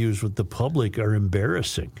interviews with the public are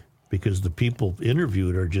embarrassing because the people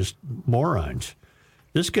interviewed are just morons.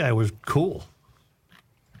 This guy was cool.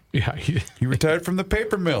 Yeah. He retired from the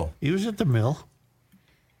paper mill. He was at the mill.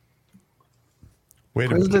 Wait a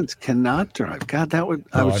minute. Presidents cannot drive. God, that would.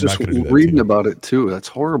 I No, was I'm just not gonna do that reading to you. about it too. That's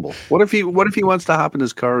horrible. What if he wants to hop in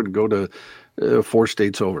his car and go to 4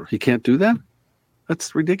 states over? He can't do that.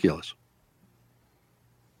 That's ridiculous.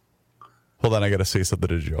 Hold on, I got to say something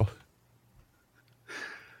to Joe.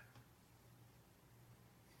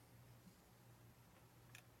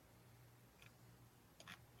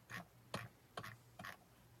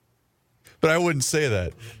 But I wouldn't say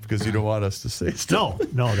that because you don't want us to say stuff.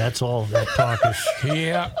 No, that's all. That talk is.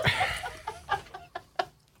 Yeah.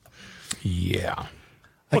 Yeah.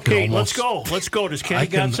 Okay, almost- let's go. Does Kenny I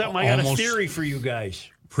got can something? I got a almost- theory for you guys.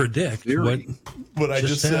 Predict Theory. What I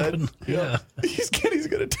just said. happened. Yeah. He's going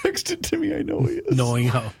to text it to me. I know he is. Knowing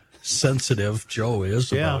how sensitive Joe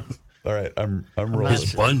is Yeah. about All right, I'm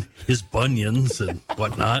rolling. his bunions and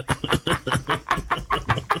whatnot.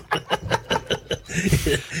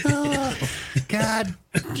 God.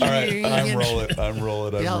 All right, I'm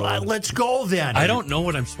rolling. Let's go then. I don't know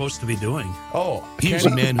what I'm supposed to be doing. Oh, Here's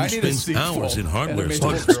Kenny, a man who I need a spends seat hours full in hardware and a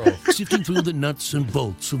stores, maple girl. sifting through the nuts and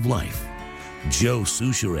bolts of life. Joe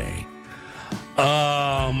Souchere.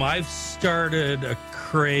 I've started a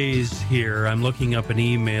craze here. I'm looking up an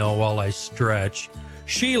email while I stretch.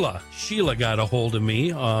 Sheila got a hold of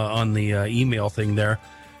me on the email thing there.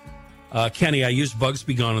 Kenny, I used Bugs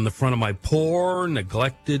Be Gone on the front of my poor,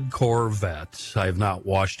 neglected Corvette. I have not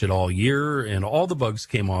washed it all year, and all the bugs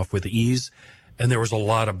came off with ease, and there was a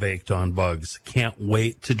lot of baked-on bugs. Can't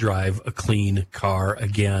wait to drive a clean car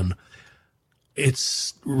again.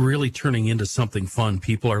 It's really turning into something fun.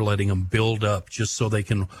 People are letting them build up just so they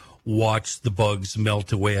can watch the bugs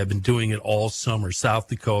melt away. I've been doing it all summer. South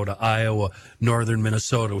Dakota, Iowa, northern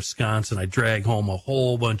Minnesota, Wisconsin. I drag home a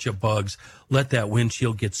whole bunch of bugs, let that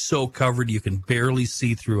windshield get so covered you can barely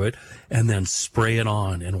see through it, and then spray it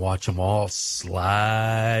on and watch them all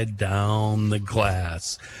slide down the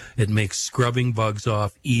glass. It makes scrubbing bugs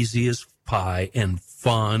off easy as pie and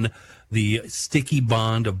fun. The sticky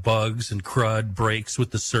bond of bugs and crud breaks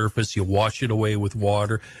with the surface. You wash it away with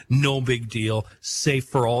water. No big deal. Safe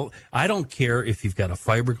for all. I don't care if you've got a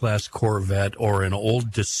fiberglass Corvette or an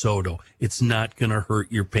old DeSoto. It's not going to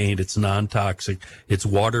hurt your paint. It's non-toxic. It's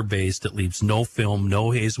water-based. It leaves no film,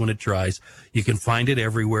 no haze when it dries. You can find it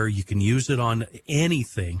everywhere. You can use it on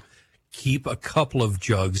anything. Keep a couple of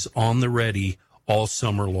jugs on the ready all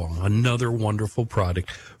summer long. Another wonderful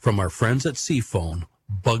product from our friends at Seaphone.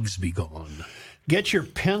 Bugs be gone. Get your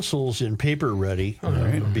pencils and paper ready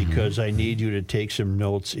because I need you to take some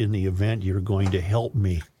notes in the event you're going to help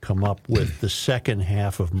me come up with the second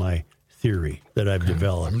half of my theory that I've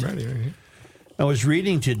developed. I'm ready. Right? I was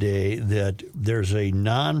reading today that there's a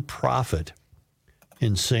nonprofit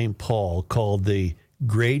in St. Paul called the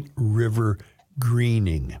Great River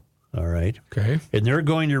Greening. All right. Okay. And they're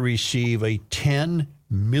going to receive a $10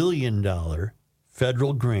 million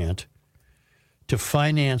federal grant to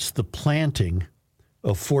finance the planting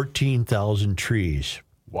of 14,000 trees.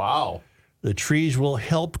 Wow. The trees will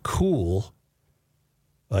help cool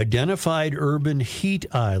identified urban heat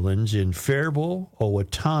islands in Faribault,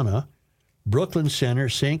 Owatonna, Brooklyn Center,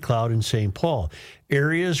 St. Cloud, and St. Paul,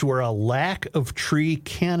 areas where a lack of tree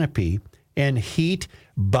canopy and heat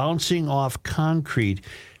bouncing off concrete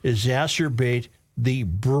exacerbate the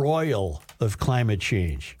broil of climate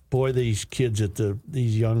change. Boy, these kids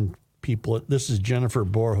these young people. This is Jennifer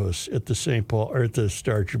Borges at the St. Paul or at the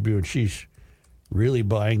Star Tribune. She's really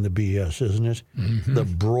buying the BS, isn't it? Mm-hmm. The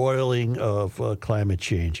broiling of climate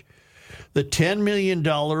change. The $10 million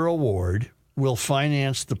award will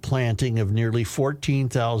finance the planting of nearly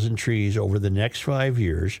 14,000 trees over the next 5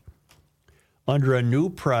 years under a new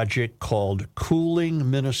project called Cooling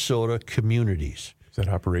Minnesota Communities. Is that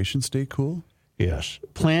Operation Stay Cool? Yes.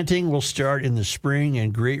 Planting will start in the spring,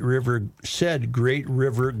 and Great River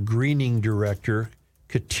Greening Director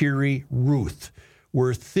Kateri Ruth.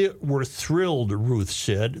 We're thrilled, Ruth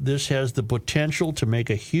said. This has the potential to make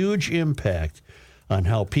a huge impact on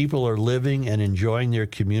how people are living and enjoying their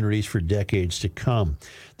communities for decades to come.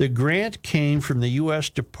 The grant came from the U.S.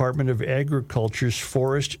 Department of Agriculture's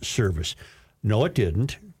Forest Service. No, it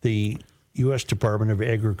didn't. The U.S. Department of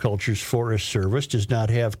Agriculture's Forest Service does not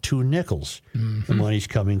have 2 nickels. Mm-hmm. The money's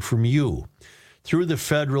coming from you. Through the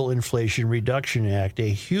Federal Inflation Reduction Act, a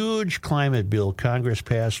huge climate bill Congress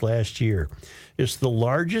passed last year. It's the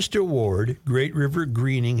largest award Great River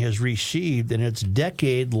Greening has received in its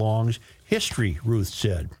decade-long history, Ruth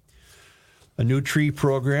said. A new tree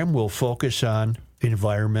program will focus on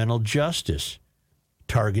environmental justice,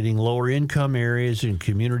 targeting lower-income areas and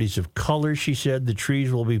communities of color. She said the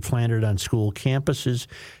trees will be planted on school campuses,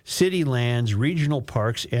 city lands, regional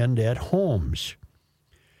parks, and at homes.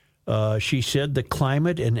 She said the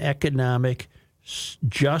climate and economic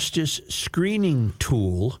justice screening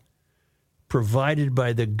tool provided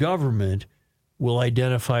by the government will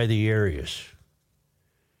identify the areas.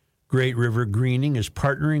 Great River Greening is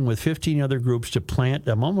partnering with 15 other groups to plant,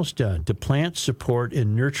 I'm almost done, to plant, support,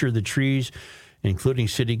 and nurture the trees, including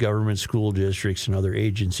city government, school districts, and other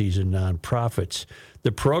agencies and nonprofits.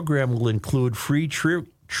 The program will include free tree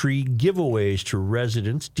giveaways to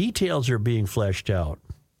residents. Details are being fleshed out.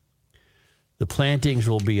 The plantings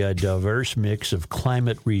will be a diverse mix of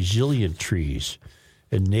climate-resilient trees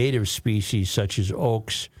and native species such as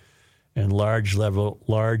oaks and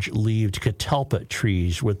large-leaved catalpa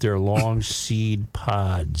trees with their long seed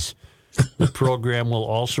pods. The program will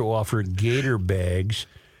also offer gator bags,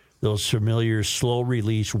 those familiar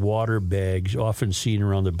slow-release water bags often seen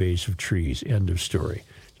around the base of trees. End of story.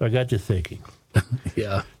 So I got to thinking.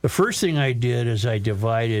 Yeah. The first thing I did is I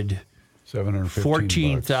divided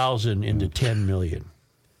 14,000 into 10 million.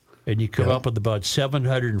 And you come up with about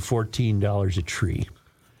 $714 a tree.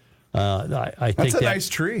 I think that's a nice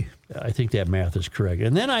tree. I think that math is correct.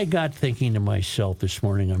 And then I got thinking to myself this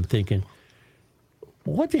morning, I'm thinking,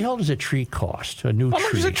 what the hell does a tree cost? A new tree. How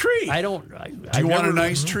much is a tree? I don't. Do you want a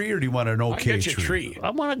nice tree or do you want an okay tree?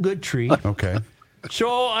 I want a good tree. Okay.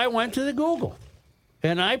 So I went to the Google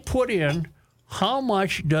and I put in how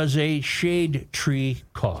much does a shade tree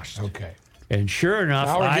cost? Okay. And sure enough,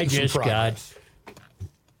 I just got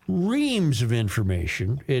reams of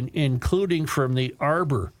information, including from the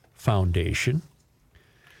Arbor Foundation.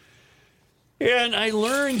 And I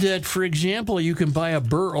learned that, for example, you can buy a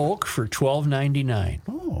bur oak for $12.99.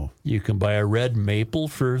 Oh. You can buy a red maple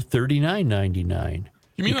for $39.99.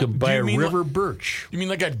 You can buy a river birch. You mean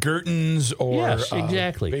like at Gerton's or yes,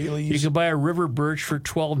 exactly. Bailey's? You can buy a river birch for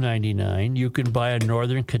 $12.99. You can buy a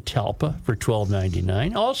northern catalpa for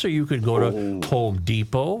 $12.99. Also, you could go to Home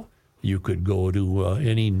Depot. You could go to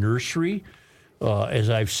any nursery. As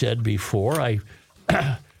I've said before,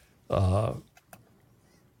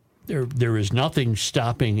 there is nothing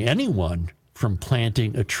stopping anyone from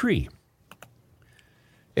planting a tree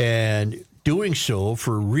and doing so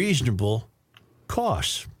for reasonable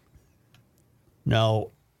costs. Now,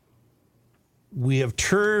 we have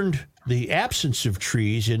turned the absence of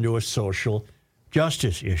trees into a social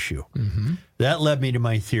justice issue. Mm-hmm. That led me to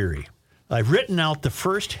my theory. I've written out the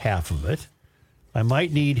first half of it. I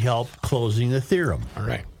might need help closing the theorem. All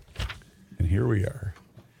right. And here we are.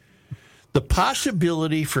 The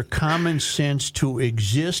possibility for common sense to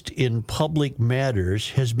exist in public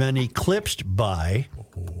matters has been eclipsed by...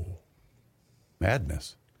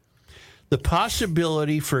 Madness. The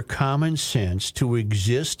possibility for common sense to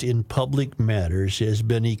exist in public matters has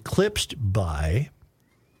been eclipsed by...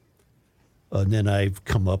 And then I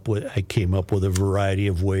came up with a variety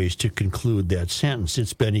of ways to conclude that sentence.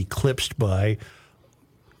 It's been eclipsed by,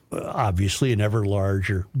 obviously, an ever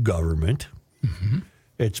larger government. Mm-hmm.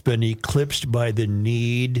 It's been eclipsed by the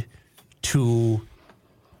need to,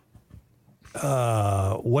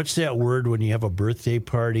 what's that word when you have a birthday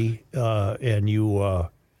party and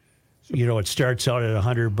it starts out at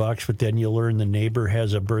 $100, but then you learn the neighbor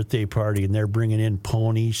has a birthday party and they're bringing in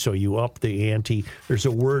ponies, so you up the ante. There's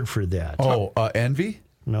a word for that. Oh, envy?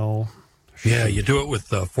 No. Yeah, you do it with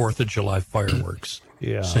 4th of July fireworks.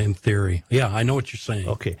 Yeah. Same theory. Yeah, I know what you're saying.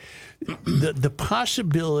 Okay. The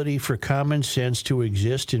possibility for common sense to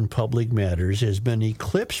exist in public matters has been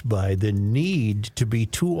eclipsed by the need to be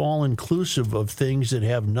too all-inclusive of things that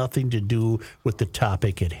have nothing to do with the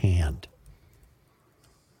topic at hand.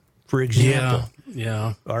 For example,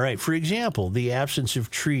 yeah. All right. For example, the absence of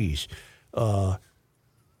trees. Plant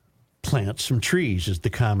some trees is the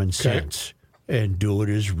common sense, and do it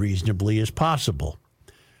as reasonably as possible.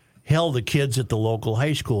 Hell, the kids at the local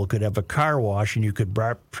high school could have a car wash, and you could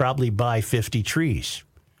probably buy 50 trees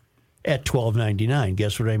at $12.99.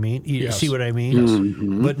 Guess what I mean? You see what I mean?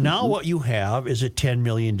 Mm-hmm. But now what you have is a $10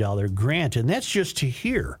 million grant, and that's just to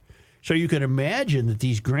here. So you can imagine that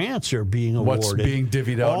these grants are being awarded What's being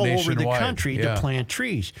divvied out all nationwide. over the country to plant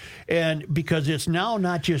trees. And because it's now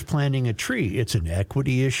not just planting a tree, it's an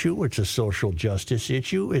equity issue, it's a social justice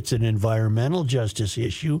issue, it's an environmental justice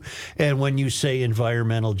issue. And when you say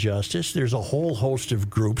environmental justice, there's a whole host of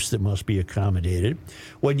groups that must be accommodated.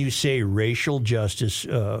 When you say racial justice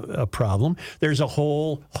a problem, there's a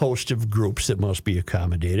whole host of groups that must be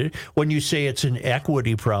accommodated. When you say it's an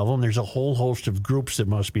equity problem, there's a whole host of groups that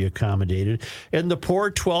must be accommodated. And the poor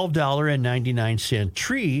 $12.99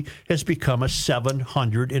 tree has become a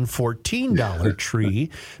 $714 tree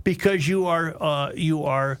because you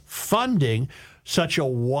are funding such a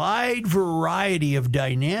wide variety of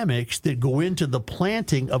dynamics that go into the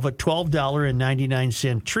planting of a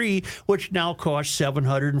 $12.99 tree, which now costs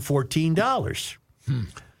 $714.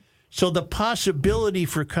 So the possibility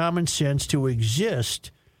for common sense to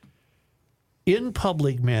exist in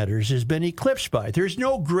public matters has been eclipsed by. There's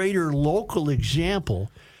no greater local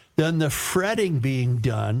example than the fretting being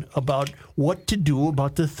done about what to do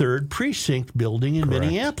about the 3rd precinct building in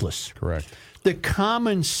Minneapolis. Correct. The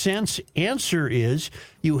common sense answer is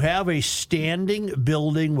you have a standing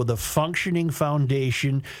building with a functioning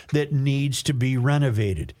foundation that needs to be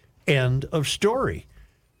renovated. End of story.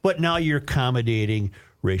 But now you're accommodating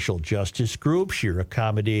racial justice groups, you're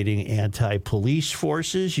accommodating anti-police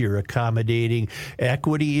forces, you're accommodating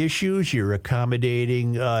equity issues, you're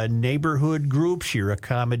accommodating neighborhood groups, you're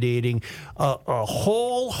accommodating a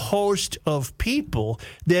whole host of people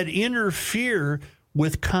that interfere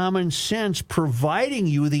with common sense, providing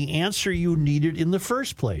you the answer you needed in the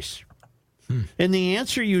first place. And the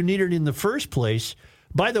answer you needed in the first place,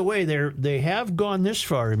 by the way, they have gone this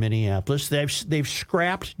far in Minneapolis. They've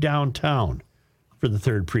scrapped downtown for the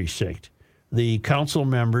 3rd precinct. The council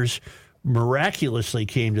members miraculously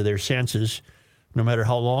came to their senses, no matter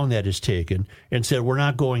how long that has taken, and said, we're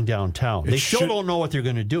not going downtown. They still don't know what they're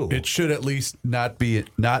going to do. It should at least not in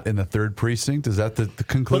the 3rd precinct. Is that the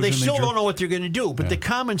conclusion? Well, they still don't know what they're going to do. But the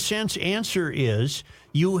common sense answer is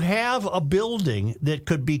you have a building that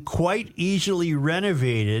could be quite easily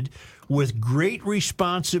renovated with great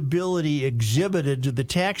responsibility exhibited to the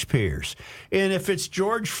taxpayers. And if it's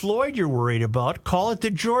George Floyd you're worried about, call it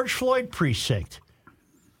the George Floyd precinct.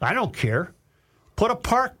 I don't care. Put a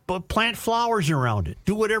park, plant flowers around it.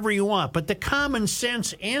 Do whatever you want. But the common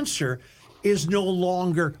sense answer is no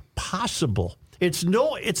longer possible. It's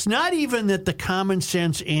not even that the common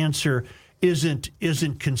sense answer isn't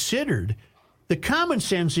considered. The common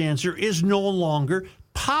sense answer is no longer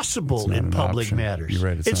possible in public matters. You're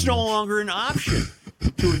right, it's no longer an option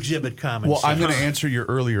to exhibit common sense. Well, I'm going to answer your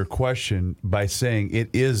earlier question by saying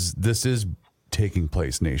this is taking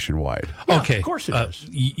place nationwide. Okay. Of course it is.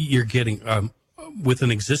 You're getting with an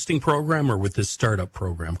existing program or with this startup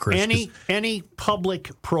program, Chris? Any public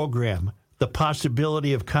program, the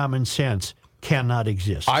possibility of common sense cannot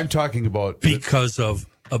exist. I'm talking about Because of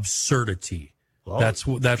absurdity. Well, that's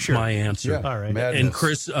my answer. Yeah, All right. madness. And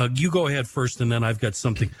Chris, you go ahead first, and then I've got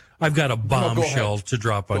something. I've got a bombshell to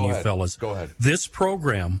drop on Go you ahead. fellas. Go ahead. This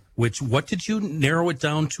program, what did you narrow it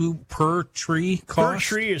down to per tree cost? Per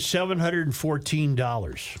tree is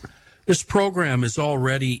 $714. This program is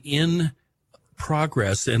already in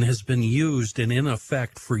progress and has been used and in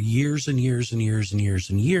effect for years and years and years and years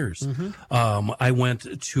and years. I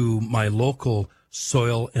went to my local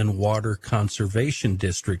soil and water conservation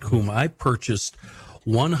district, whom I purchased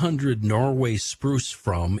 100 Norway spruce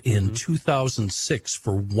from in 2006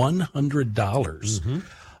 for $100.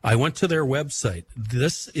 I went to their website.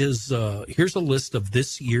 This is here's a list of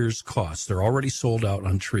this year's costs. They're already sold out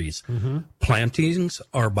on trees. Plantings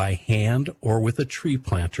are by hand or with a tree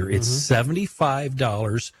planter. It's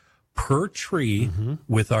 $75 per tree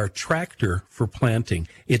with our tractor for planting.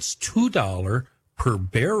 It's $2 per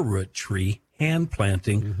bare root tree hand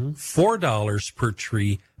planting, $4 per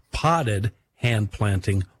tree potted hand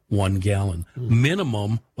planting, 1 gallon,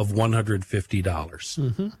 minimum of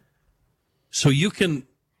 $150. So you can.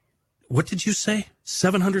 What did you say?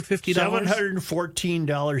 $750?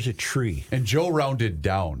 $714 a tree. And Joe rounded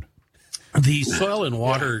down. The Soil and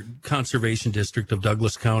Water Conservation District of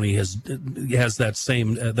Douglas County has that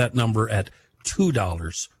same that number at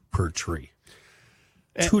 $2 per tree.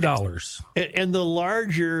 $2. And the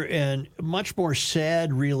larger and much more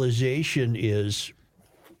sad realization is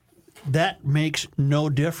that makes no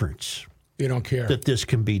difference They don't care. that this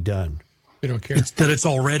can be done. They don't care. It's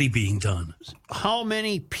already being done. How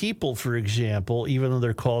many people, for example, even though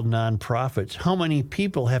they're called nonprofits, how many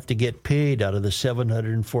people have to get paid out of the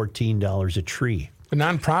 $714 a tree? A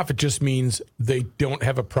nonprofit just means they don't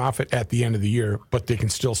have a profit at the end of the year, but they can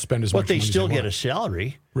still spend as much But they money still as they get a want.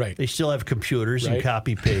 salary. Right. They still have computers and Right.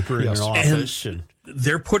 copy paper in Yes. their office. And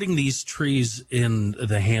They're putting these trees in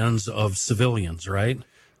the hands of civilians, right?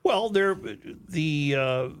 well, these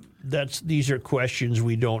are questions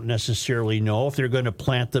we don't necessarily know. If they're going to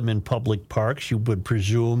plant them in public parks, you would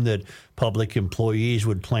presume that public employees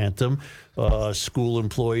would plant them. School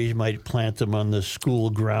employees might plant them on the school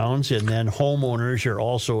grounds, and then homeowners are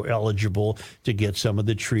also eligible to get some of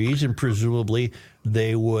the trees, and presumably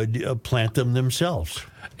they would plant them themselves.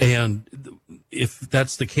 And if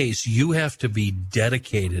that's the case, you have to be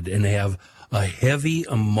dedicated and have a heavy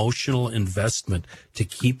emotional investment to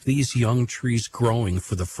keep these young trees growing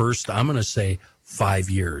for the first, I'm going to say, 5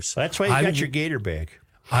 years. That's why you got your gator bag.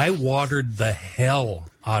 I watered the hell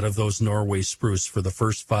out of those Norway spruce for the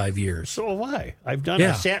first 5 years. So have I. I've done.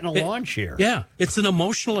 I sat in a lawn chair. Yeah, it's an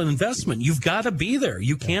emotional investment. You've got to be there.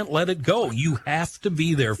 You can't let it go. You have to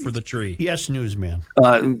be there for the tree. Yes, newsman.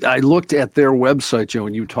 I looked at their website, Joe,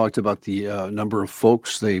 and you talked about the number of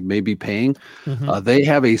folks they may be paying. They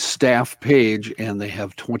have a staff page, and they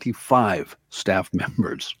have 25 staff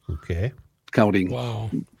members, Okay. counting Wow.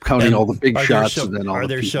 all the big Are there shots. some, And then all are the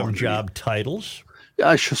there people some underneath. job titles?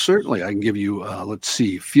 Certainly. I can give you, let's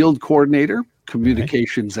see, field coordinator,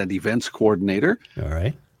 communications and events coordinator, All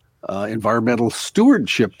right. environmental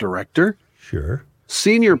stewardship director, Sure.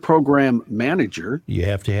 senior program manager, You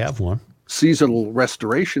have to have one, seasonal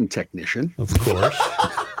restoration technician. of course.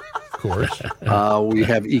 Of course. We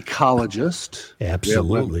have ecologist.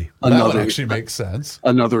 Absolutely. That Another, would actually make sense.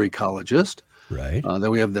 another ecologist. Right. Then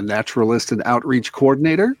we have the naturalist and outreach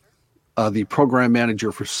coordinator, the program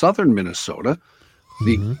manager for Southern Minnesota,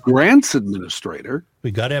 the grants administrator, We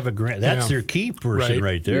got to have a grant. That's Yeah. their key person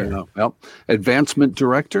right there. advancement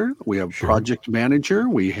director. We have project manager.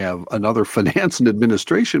 We have another finance and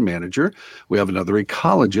administration manager. We have another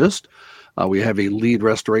ecologist. We have a lead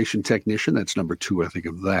restoration technician. That's number 2, I think,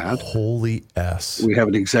 of that. Holy S. We have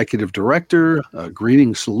an executive director, a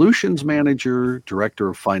greening solutions manager, director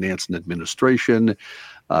of finance and administration,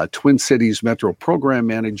 Twin Cities Metro program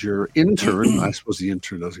manager, intern. I suppose the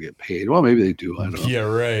intern doesn't get paid. Well, maybe they do. I don't know. Yeah,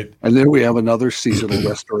 right. And then we have another seasonal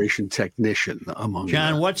restoration technician among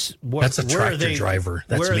John, them. That's a where are tractor they, driver.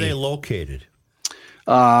 That's where are me. they located?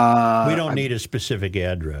 We don't need a specific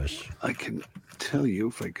address. I can tell you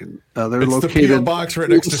if I can. They're It's located. the P.O. box right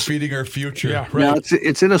next to Feeding Our Future. Yeah, Yeah, right.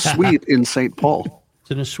 it's in a suite in St. Paul. It's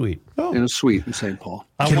in a suite. In a suite in St. Paul.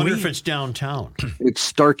 I wonder if it's downtown. It's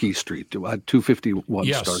Starkey Street, 251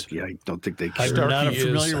 Yes. Starkey. I don't think they care. I'm not Starkey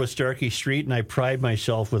familiar is- with Starkey Street, and I pride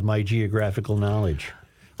myself with my geographical knowledge.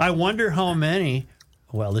 I wonder how many.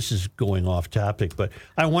 Well, this is going off topic, but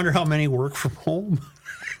I wonder how many work from home.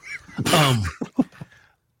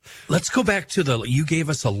 Let's go back to you gave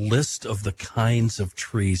us a list of the kinds of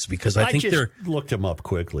trees because I think just looked them up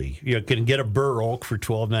quickly. You can get a bur oak for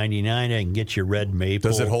 $12.99. I can get your red maple.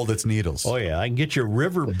 Does it hold its needles? Oh yeah, I can get your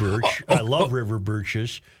river birch. I love river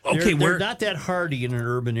birches. They're not that hardy in an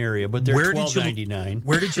urban area, but they're $12.99.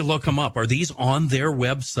 Where did you look them up? Are these on their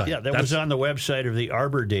website? Yeah, that was on the website of the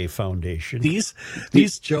Arbor Day Foundation. These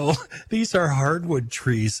Joe, these are hardwood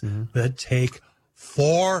trees that take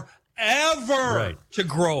forever to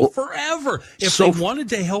grow. Forever. If they wanted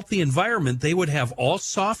to help the environment, they would have all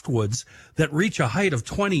softwoods that reach a height of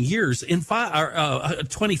 20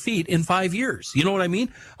 feet in 5 years. You know what I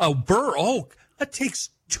mean? A bur oak, that takes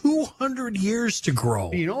 200 years to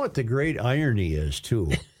grow. You know what the great irony is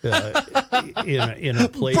too, in a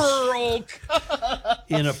place bur oak.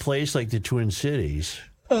 in a place like the Twin Cities,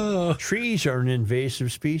 trees are an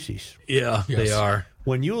invasive species. Yeah, they are.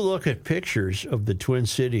 When you look at pictures of the Twin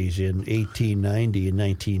Cities in 1890 and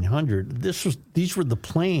 1900, these were the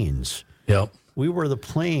plains. Yep. We were the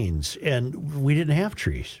plains, and we didn't have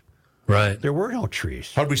trees. Right. There were no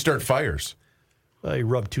trees. How'd we start fires? You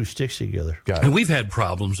rub two sticks together. And we've had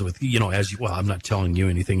problems with, I'm not telling you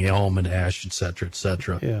anything, elm and ash, et cetera, et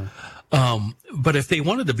cetera. Yeah. But if they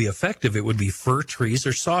wanted to be effective, it would be fir trees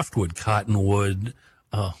or softwood, cottonwood,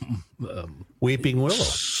 weeping willow,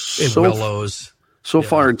 willows. So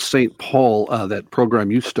far in St. Paul, that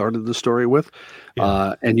program you started the story with,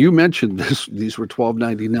 and you mentioned these were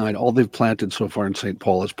 $12.99. All they've planted so far in St.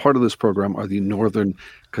 Paul as part of this program are the northern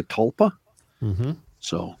catalpa. Mm-hmm.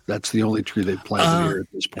 So that's the only tree they've planted here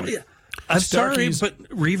at this point. Yeah. I'm sorry, but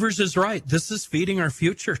Reavers is right. This is feeding our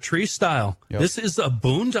future tree style. Yep. This is a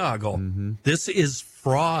boondoggle. Mm-hmm. This is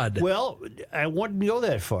fraud. Well, I wouldn't go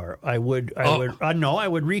that far. I would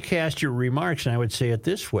recast your remarks and I would say it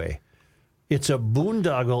this way. It's a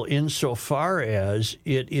boondoggle insofar as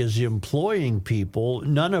it is employing people,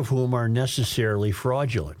 none of whom are necessarily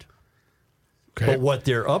fraudulent. Okay. But what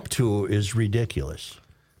they're up to is ridiculous.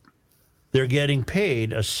 They're getting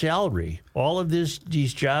paid a salary. All of these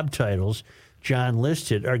job titles John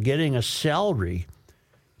listed are getting a salary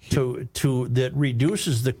that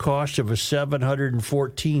reduces the cost of a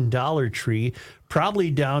 $714 tree probably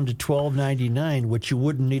down to $12.99, which you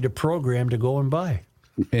wouldn't need a program to go and buy.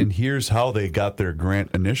 And here's how they got their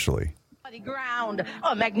grant initially. Ground,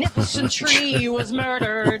 a magnificent tree was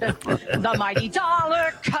murdered. The mighty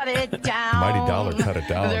dollar cut it down. Mighty dollar cut it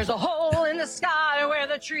down. There's a hole in the sky where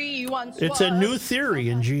the tree once was. It's a new theory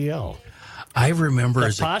in GL. I remember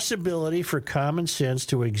the possibility for common sense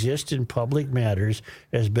to exist in public matters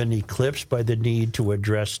has been eclipsed by the need to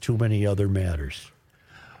address too many other matters.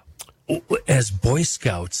 As Boy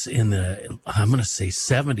Scouts in the, I'm going to say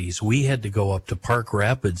 70s, we had to go up to Park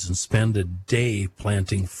Rapids and spend a day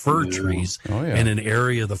planting fir trees in an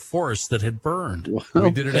area of the forest that had burned.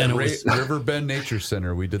 We did it at Riverbend Nature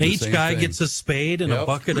Center. We did the same Each guy thing. gets a spade and a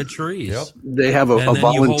bucket of trees. Yep. They have a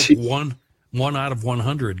volunteer. You hope one out of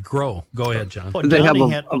 100 grow. Go ahead, John. They have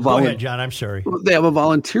go ahead, John. I'm sorry. They have a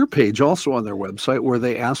volunteer page also on their website where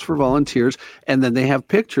they ask for volunteers, and then they have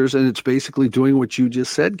pictures, and it's basically doing what you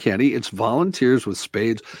just said, Kenny. It's volunteers with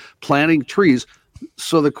spades planting trees.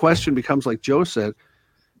 So the question becomes, like Joe said,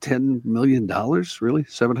 $10 million, really?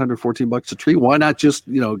 $714 a tree? Why not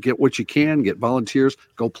just, get what you can, get volunteers,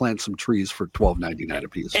 go plant some trees for $12.99 a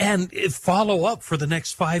piece? And follow up for the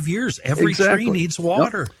next 5 years. Every tree needs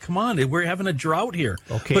water. Yep. Come on, we're having a drought here.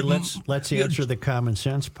 Okay, let's answer the common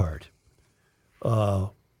sense part.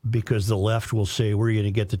 Because the left will say we're going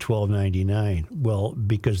to get the $12.99. Well,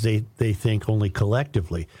 because they think only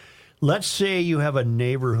collectively. Let's say you have a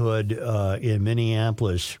neighborhood in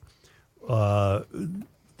Minneapolis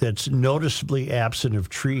that's noticeably absent of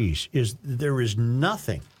trees. There is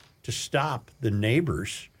nothing to stop the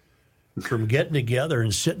neighbors from getting together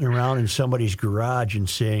and sitting around in somebody's garage and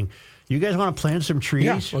saying, "You guys want to plant some trees?"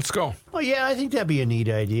 Yeah, let's go. Oh yeah, I think that'd be a neat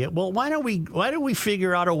idea. Well, why don't we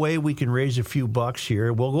figure out a way we can raise a few bucks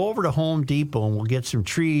here? We'll go over to Home Depot and we'll get some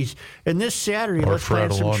trees. And this Saturday, let's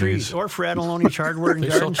plant some trees. Or Fratelloni's Hardware and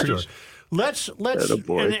Garden Store. Let's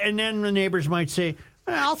and then the neighbors might say,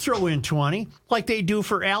 I'll throw in 20, like they do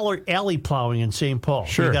for alley plowing in St. Paul.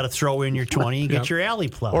 Sure. You got to throw in your 20, you get your alley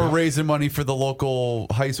plowed. Or raising money for the local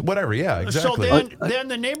whatever. Yeah, exactly. So then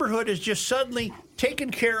the neighborhood is just suddenly taken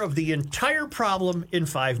care of the entire problem in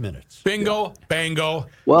 5 minutes. Bingo, bango,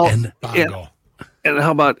 and bongo. And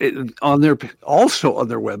how about on their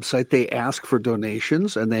website, they ask for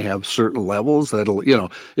donations, and they have certain levels that'll,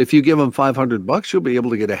 if you give them $500, you'll be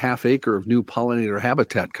able to get a half acre of new pollinator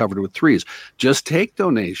habitat covered with trees. Just take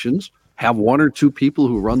donations, have one or two people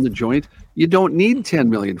who run the joint. You don't need $10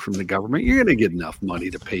 million from the government. You're going to get enough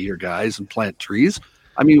money to pay your guys and plant trees.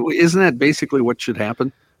 I mean, isn't that basically what should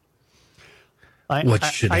happen? I What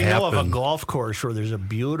should know of a happen? golf course where there's a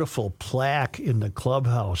beautiful plaque in the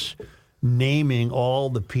clubhouse naming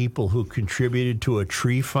all the people who contributed to a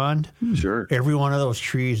tree fund. Sure. Every one of those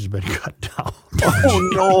trees has been cut down.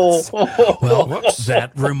 Oh, no. Well,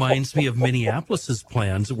 that reminds me of Minneapolis's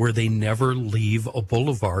plans where they never leave a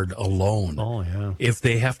boulevard alone. Oh, yeah. If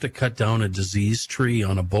they have to cut down a diseased tree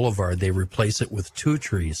on a boulevard, they replace it with 2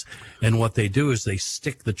 trees. And what they do is they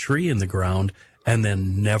stick the tree in the ground and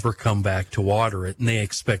then never come back to water it. And they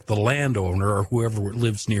expect the landowner or whoever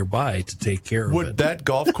lives nearby to take care of Would it. that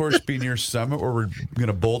golf course be near Summit where we're going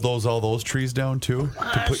to bulldoze all those trees down too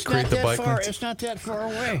to create the bike lanes? It's not that far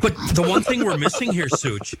away. But the one thing we're missing here,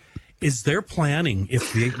 Such, is they're planning,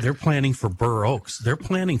 they're planning for Burr Oaks, they're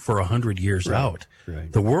planning for 100 years out.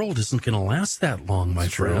 right. The world isn't going to last that long, my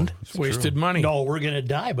friend. It's wasted money. No, we're going to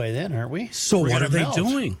die by then, aren't we? So We're what gonna are they melt.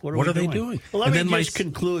 doing? What are they doing? Well, let And me then my just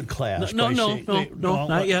conclude, class. No, by no, saying- no, no,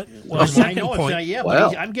 not yet. Well, My I second know point- it's not yet, Well.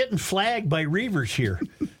 but I'm getting flagged by Reavers here.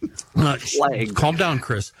 Calm down,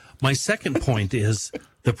 Chris. My second point is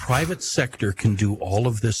the private sector can do all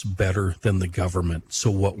of this better than the government. So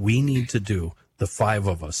what we need to do, the 5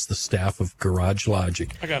 of us, the staff of Garage Logic,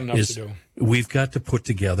 I got enough is to do. we've got to put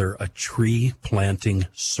together a tree planting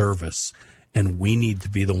service, and we need to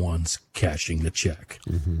be the ones cashing the check.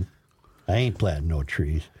 I ain't planting no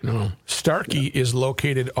trees. No. Starkey is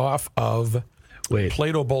located off of Wait.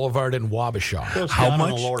 Plato Boulevard in Wabasha. Goes How down in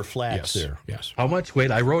much? the lower flats Yes. there. Yes. How much? Wait,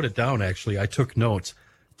 I wrote it down, actually. I took notes.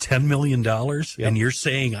 $10 million? And you're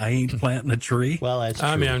saying I ain't planting a tree? Well, that's true.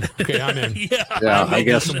 I'm in. Okay, I'm in. Yeah, I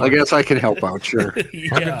guess I can help out. Sure.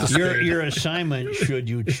 Yeah. Your assignment, should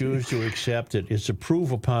you choose to accept it, is to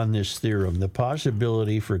prove upon this theorem the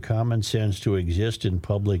possibility for common sense to exist in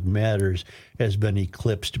public matters has been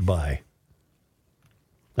eclipsed by.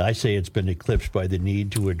 I say it's been eclipsed by the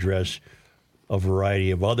need to address a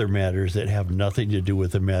variety of other matters that have nothing to do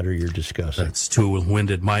with the matter you're discussing. That's too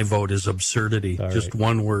winded. My vote is absurdity. Just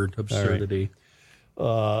one word, absurdity.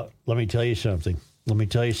 Let me tell you something. What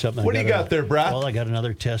do you got there, Brad? Well, I got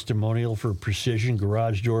another testimonial for Precision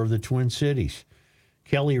Garage Door of the Twin Cities.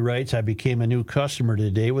 Kelly writes, I became a new customer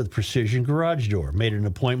today with Precision Garage Door. Made an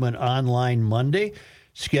appointment online Monday.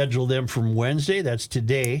 Scheduled them from Wednesday, that's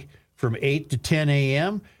today, from 8 to 10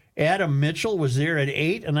 a.m. Adam Mitchell was there at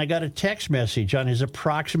 8, and I got a text message on his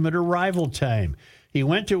approximate arrival time. He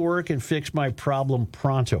went to work and fixed my problem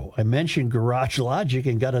pronto. I mentioned Garage Logic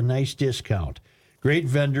and got a nice discount. Great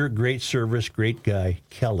vendor, great service, great guy,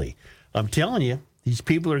 Kelly. I'm telling you, these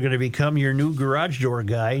people are going to become your new garage door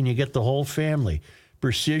guy, and you get the whole family.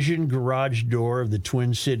 Precision Garage Door of the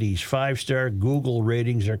Twin Cities. 5-star Google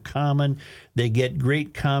ratings are common. They get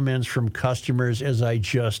great comments from customers, as I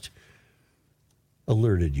just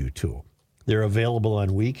alerted you to. They're available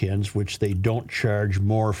on weekends, which they don't charge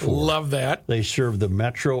more for. Love that. They serve the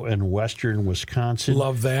metro and western Wisconsin.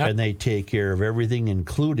 Love that. And they take care of everything,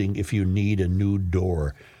 including if you need a new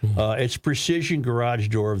door. It's Precision Garage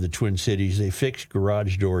Door of the Twin Cities. They fix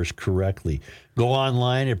garage doors correctly. Go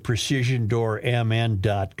online at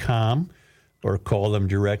precisiondoormn.com or call them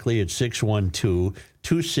directly at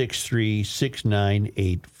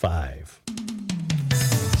 612-263-6985.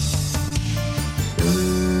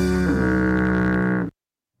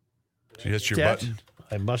 Yes, your That- button.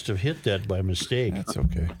 I must have hit that by mistake. That's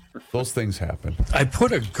okay. Those things happen. I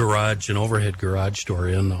put an overhead garage door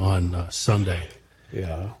in on Sunday.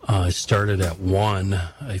 Yeah. I started at 1.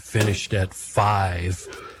 I finished at 5.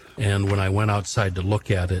 And when I went outside to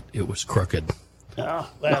look at it, it was crooked. Oh,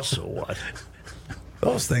 well, so what?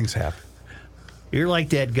 Those things happen. You're like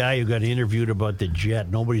that guy who got interviewed about the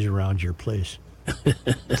jet. Nobody's around your place.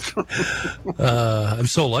 I'm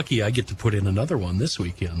so lucky I get to put in another one this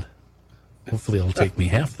weekend. Hopefully it'll take me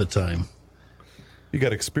half the time. You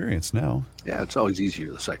got experience now. Yeah, it's always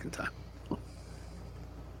easier the second time.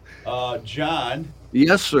 John,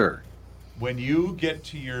 Yes, sir. when you get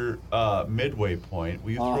to your midway point, will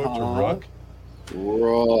you throw it to Rook?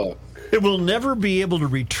 Rook. It will never be able to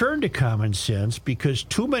return to common sense because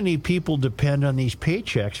too many people depend on these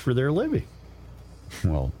paychecks for their living.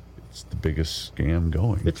 Well, it's the biggest scam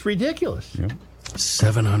going. It's ridiculous. Yeah.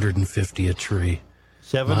 $750 a tree.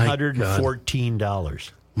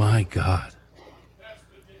 $714. My God.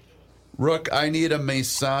 Rook, I need a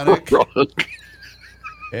Masonic Rook.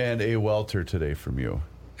 and a welter today from you.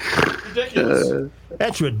 Ridiculous.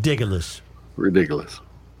 That's ridiculous. Ridiculous.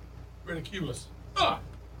 Ridiculous. Did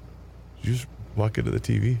you just walk into the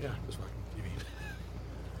TV? Yeah, just watching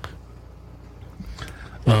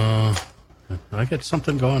TV. I got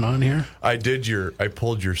something going on here. I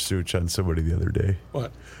pulled your suit on somebody the other day.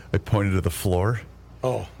 What? I pointed to the floor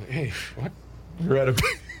Oh, hey, what? We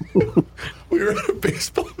were at a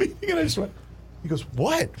baseball meeting, and I just went. He goes,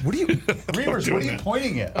 what? What are you, Reavers, what are you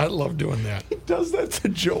pointing at? I love doing that. He does that to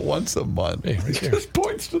Joe once a month. Hey, right He there. just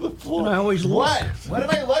points to the floor. I always look. What am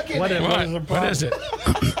I looking at? What is it?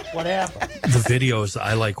 What happened? The videos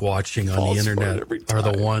I like watching on Falls the for it internet every are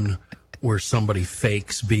the time. one where somebody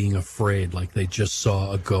fakes being afraid, like they just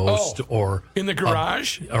saw a ghost or In the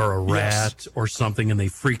garage? or a rat or something, and they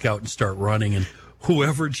freak out and start running, and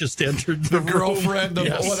whoever just entered the room, Girlfriend, the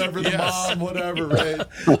Yes, whatever, the yes. mom, whatever, right?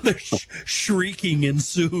 the shrieking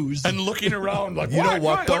ensues. And looking around like, You know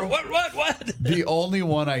what, though? What? The only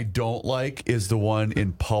one I don't like is the one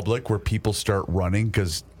in public where people start running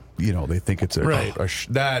because they think it's a, Right.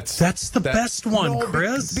 that's the best one, no,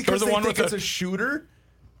 Chris. Because Or the they one think with it's a shooter.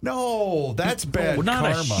 No, that's bad not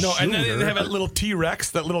a karma. No, and then Shooter. they have that little T-Rex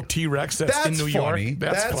that's That's in New funny. York.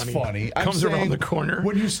 That's funny. I'm Comes around saying the corner.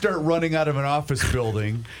 when you start running out of an office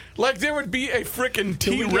building. Like there would be a freaking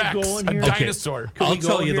we get T-Rex, going a here? Okay. dinosaur. I'll we go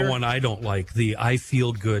tell you here? the one I don't like, the I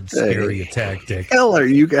feel good scary tactic. Hell are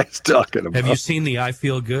you guys talking about? Have you seen the I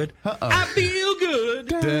feel good? I feel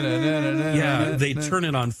good. Yeah, they turn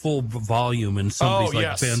it on full volume and somebody's like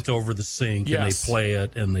yes. bent over the sink and Yes. they play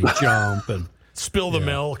it and they jump and Spill the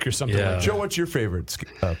milk or something Yeah. like Joe, what's your favorite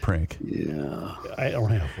prank? Yeah. I don't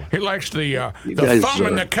have one. that. He likes the guys thumb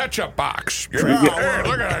in are- the ketchup box. Yeah. Hey,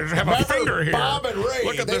 look at I have a finger here. Bob and Ray,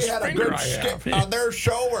 Look at they this had a finger good I have. skit on their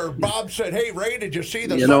show where Bob said, "Hey, Ray, did you see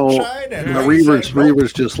the You know, sunshine?" And Ray Reavers said,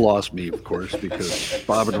 "Nope." just lost me, of course, because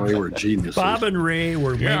Bob and Ray were geniuses. Bob and Ray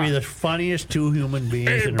were Yeah. maybe the funniest two human beings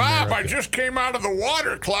Hey, in Bob, America. I just came out of the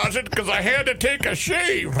water closet because I had to take a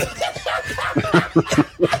shave.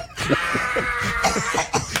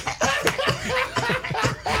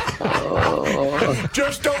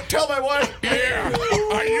 Just don't tell my wife. Yeah,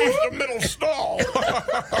 I used the middle stall.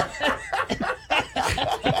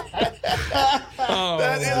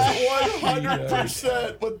 That is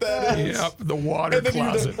 100% what that is. Yep, the water And then you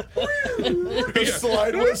closet. The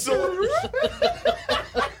slide whistle.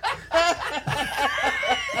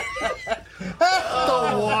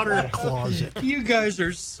 the water closet. you guys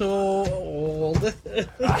are so old.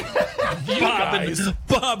 guys.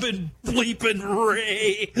 Bob and bleeping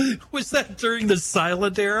Ray. Was that during the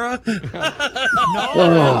silent era?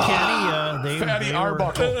 No, Kenny, Fatty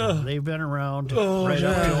Arbuckle. they've been around right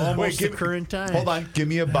up to almost Wait, the give- current time. Hold on. Give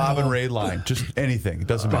me a Bob and Ray line. Just anything. It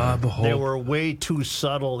doesn't matter. Bob They Hope. were way too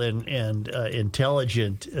subtle and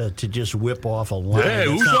intelligent to just whip off a line. Hey, That's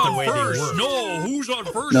who's not the on way they first? work. No, who's on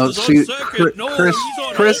first? No, is see, on second. No, Chris- he's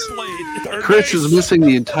on Chris- home plate. Chris is missing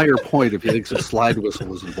the entire point if he thinks a slide whistle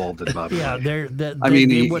was involved in Bob. and Yeah, Ray. they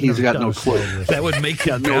mean, wouldn't he's have got done no a clue. slide whistle. That would make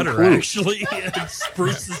it no better, clue. actually. It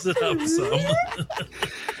spruces it up some.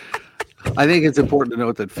 I think it's important to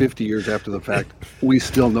note that 50 years after the fact, we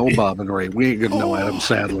still know Bob and Ray. We ain't gonna know Adam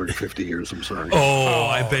Sandler in 50 years. I'm sorry. Oh,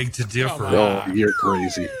 I beg to differ. Oh, you're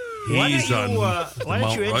crazy. He's why on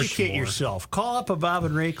don't you Mount educate Rushmore. yourself? Call up a Bob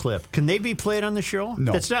and Ray clip. Can they be played on the show?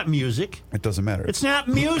 No. That's not music. It doesn't matter. It's not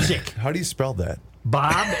music. How do you spell that?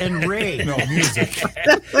 Bob and Ray. No, music.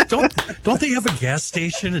 Don't they have a gas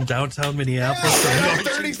station in downtown Minneapolis?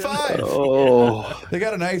 35. Oh, They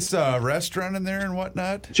got a nice restaurant in there and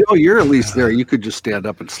whatnot. Joe, you're at least there. You could just stand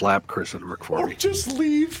up and slap Chris and work for Or me. just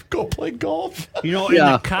leave. Go play golf. You know, in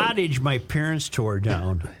Yeah. the cottage my parents tore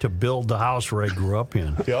down to build the house where I grew up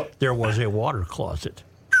in, Yep. there was a water closet.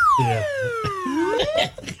 Yeah.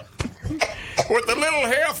 With the little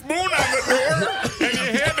half moon on the door, and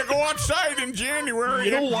you had to go outside in January.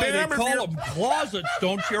 You know and why they damn if call you're- them closets,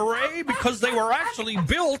 don't you, Ray? Because they were actually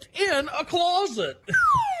built in a closet.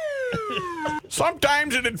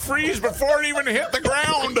 Sometimes it'd freeze before it even hit the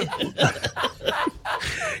ground.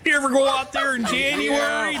 You ever go out there in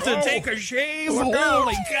January Yeah. to Oh, take a shave? look out.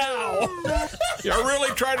 Holy cow. You really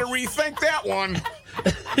try to rethink that one.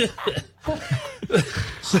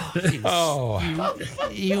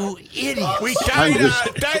 You idiot. We tied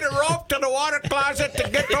a rope to the water closet to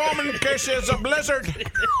get home in case there's a blizzard.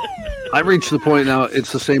 I've reached the point now.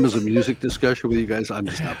 It's the same as a music discussion with you guys. I'm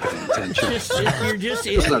just not paying attention. You're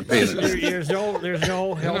just not paying attention. there's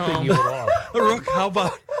no helping you at all. Rook, how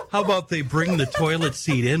about they bring the toilet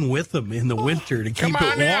seat in with them in the winter to Come keep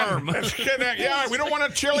on it warm? in. Let's get that. Yeah, we don't want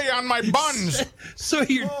a chili on my buns. So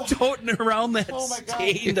you're toting around that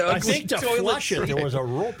stained, ugly I think to toilet flush it, seat. there was a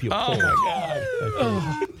rope you Oh pulled. my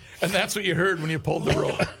God! And that's what you heard when you pulled the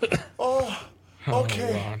rope.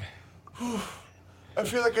 Okay. I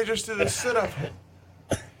feel like I just did a sit-up.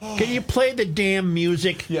 Can you play the damn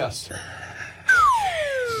music? Yes.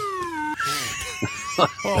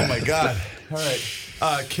 Oh my God! All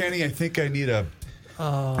right, Kenny. I think I need a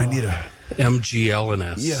I need a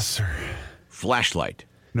MGL&S. yes, sir. Flashlight.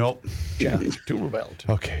 Nope. Yeah, tool belt.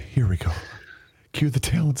 Okay, here we go. Cue the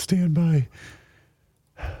talent standby.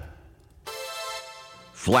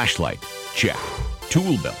 Flashlight. Check.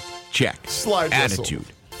 Tool belt. Check. Slide whistle. Attitude.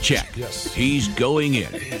 Check. Yes. He's going in.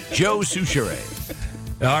 Joe Souchere.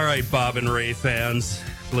 All right, Bob and Ray fans,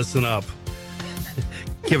 listen up.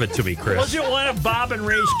 Give it to me, Chris. Was it one of Bob and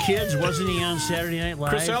Ray's kids? Wasn't he on Saturday Night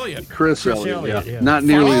Live? Chris Elliott. Chris Elliott, Elliott, yeah. yeah. Not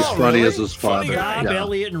nearly as Oh, funny really? as his father. Funny guy. Bob Yeah.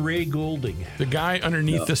 Elliott and Ray Goulding. The guy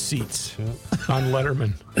underneath the seats on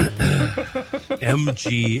Letterman.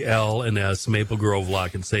 MGL&S,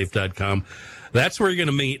 MapleGroveLockandSafe.com. That's where you're going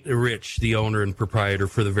to meet Rich, the owner and proprietor,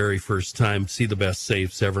 for the very first time. See the best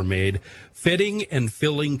safes ever made. Fitting and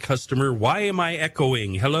filling customer. Why am I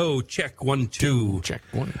echoing? Hello, check 1 2. Check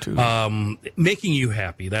 1 2. Making you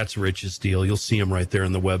happy. That's Rich's deal. You'll see him right there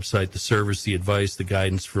on the website. The service, the advice, the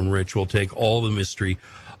guidance from Rich will take all the mystery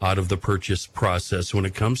out of the purchase process. When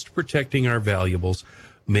it comes to protecting our valuables,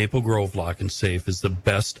 Maple Grove Lock and Safe is the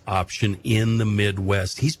best option in the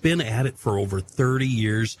Midwest. He's been at it for over 30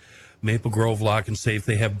 years. Maple Grove Lock and Safe,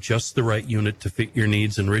 they have just the right unit to fit your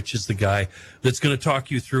needs, and Rich is the guy that's going to talk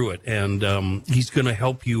you through it, and he's going to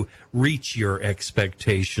help you reach your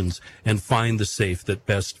expectations and find the safe that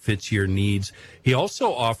best fits your needs. He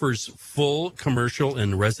also offers full commercial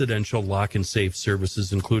and residential lock and safe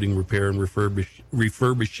services, including repair and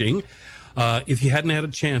refurbishing. If you hadn't had a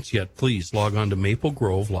chance yet, please log on to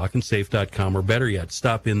MapleGroveLockandSafe.com, or better yet,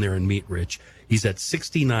 stop in there and meet Rich. He's at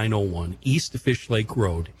 6901 East Fish Lake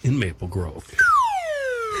Road in Maple Grove.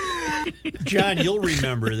 John, you'll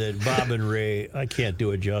remember that Bob and Ray, I can't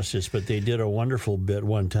do it justice, but they did a wonderful bit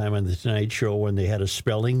one time on The Tonight Show when they had a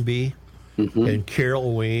spelling bee. Mm-hmm. And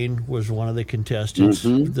Carol Wayne was one of the contestants.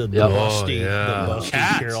 The busty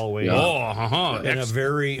Cat. Carol Wayne. Oh, And a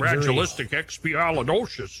very, Fragilistic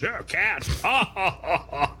expialidocious. Yeah, cat.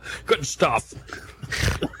 Good stuff.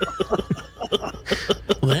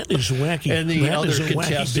 That is wacky. And the That other is a wacky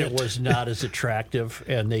contestant bit. was not as attractive,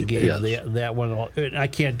 and they gave that one. And I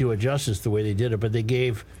can't do it justice the way they did it, but they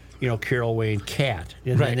gave Carol Wayne cat,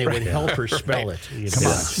 and then they would help her spell it. Come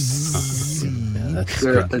on.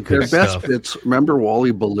 Their best stuff. bits. Remember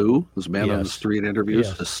Wally Ballou, was Man on the Yes. Street interviews?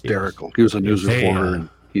 Yes. Hysterical. He was a news Hey, reporter, and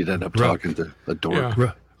he'd end up talking to a dork.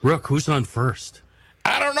 Yeah. Rook, who's on first?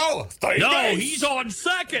 I don't know. No, he's on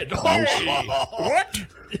second. What?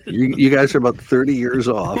 You guys are about 30 years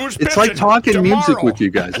off. Who's It's like pitching talking music tomorrow? with you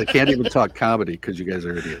guys. I can't even talk comedy because you guys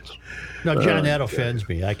are idiots. No, John, that offends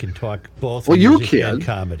me. I can talk both Well, you music can. and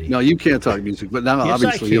comedy. No, you can't talk music. But now, Yes, I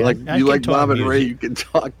obviously, you can. I like can talk Bob and Ray. music. You can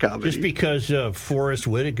talk comedy. Just because Forrest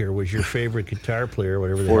Whitaker was your favorite guitar player,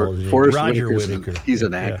 whatever the hell his name is. Forrest Roger Whitaker's Whitaker. He's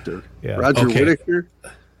an Yeah. actor. Yeah. Roger Okay. Whitaker.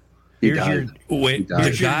 He Here's died. Wait,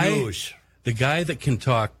 died. the guy, news. the guy that can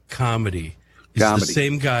talk comedy is Comedy. the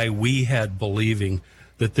same guy we had believing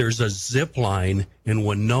that there's a zip line in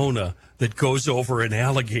Winona that goes over an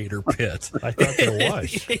alligator pit. I thought there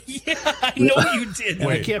was. Yeah, I know you did. And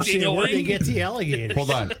I kept saying, where'd they Ding-a-ling. get the alligators?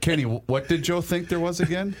 Hold on. Kenny, what did Joe think there was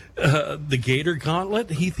again? The gator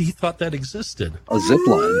gauntlet? He thought that existed. A zip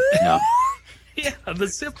line. Yeah. Yeah, the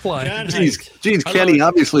zip line. John, Geez, Kenny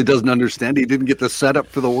obviously doesn't understand. He didn't get the setup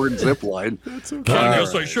for the word zip line. I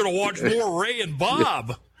guess I should have watched more Ray and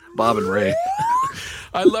Bob. Bob and Ray.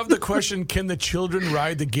 I love the question, can the children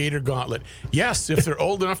ride the gator gauntlet? Yes, if they're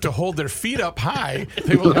old enough to hold their feet up high,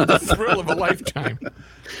 they will have the thrill of a lifetime.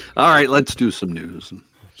 All right, let's do some news and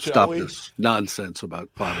stop we? this nonsense about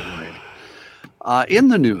Bob and Ray. In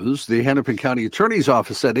the news, the Hennepin County Attorney's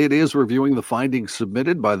Office said it is reviewing the findings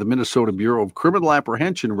submitted by the Minnesota Bureau of Criminal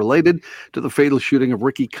Apprehension related to the fatal shooting of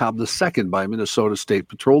Ricky Cobb II by a Minnesota State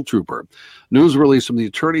Patrol trooper. News release from the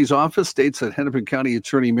Attorney's Office states that Hennepin County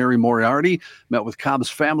Attorney Mary Moriarty met with Cobb's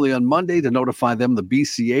family on Monday to notify them the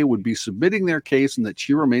BCA would be submitting their case and that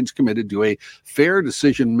she remains committed to a fair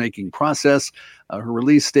decision-making process. Her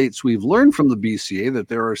release states, we've learned from the BCA that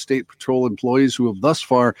there are state patrol employees who have thus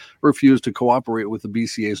far refused to cooperate with the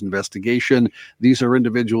BCA's investigation. These are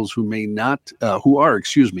individuals who who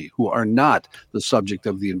are not the subject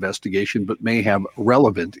of the investigation, but may have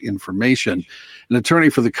relevant information. An attorney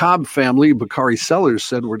for the Cobb family, Bakari Sellers,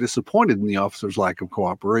 said, we're disappointed in the officer's lack of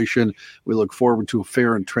cooperation. We look forward to a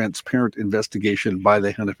fair and transparent investigation by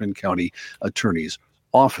the Hennepin County Attorney's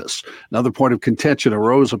office. Another point of contention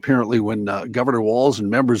arose apparently when Governor Walz and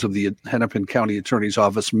members of the Hennepin County Attorney's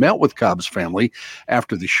Office met with Cobb's family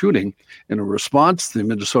after the shooting. In a response, the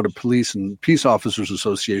Minnesota Police and Peace Officers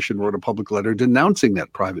Association wrote a public letter denouncing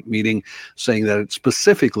that private meeting, saying that it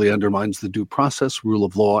specifically undermines the due process, rule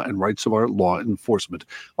of law, and rights of our law enforcement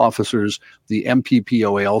officers. The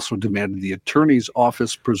MPPOA also demanded the Attorney's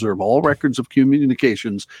Office preserve all records of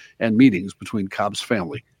communications and meetings between Cobb's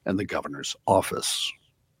family and the governor's office.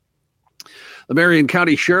 The Marion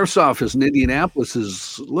County Sheriff's Office in Indianapolis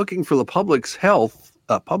is looking for the public's help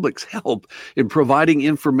in providing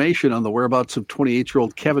information on the whereabouts of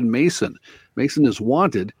 28-year-old Kevin Mason. Mason is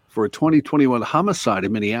wanted for a 2021 homicide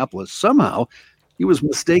in Minneapolis. Somehow, he was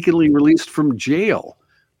mistakenly released from jail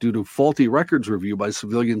due to faulty records review by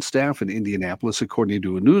civilian staff in Indianapolis, according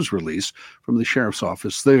to a news release from the sheriff's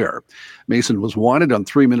office there. Mason was wanted on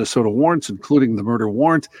 3 Minnesota warrants, including the murder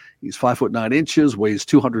warrant. He's 5'9", weighs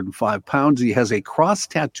 205 pounds. He has a cross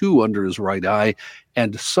tattoo under his right eye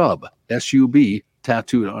and sub, S-U-B,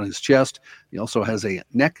 tattooed on his chest. He also has a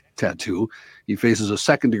neck tattoo. He faces a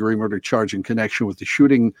second-degree murder charge in connection with the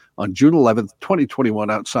shooting on June 11th, 2021,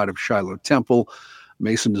 outside of Shiloh Temple.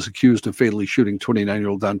 Mason is accused of fatally shooting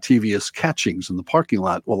 29-year-old Dontavius Catchings in the parking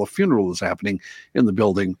lot while a funeral is happening in the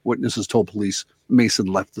building. Witnesses told police Mason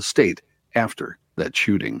left the state after that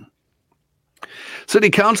shooting. City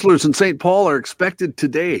councilors in St. Paul are expected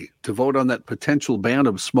today to vote on that potential ban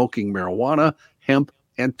of smoking marijuana, hemp,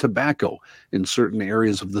 and tobacco in certain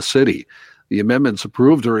areas of the city. The amendments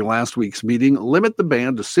approved during last week's meeting limit the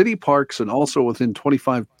ban to city parks and also within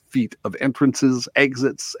 25 feet of entrances,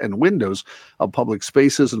 exits, and windows of public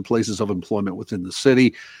spaces and places of employment within the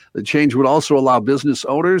city. The change would also allow business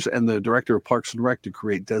owners and the director of Parks and Rec to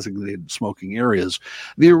create designated smoking areas.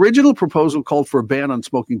 The original proposal called for a ban on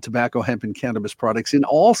smoking tobacco, hemp, and cannabis products in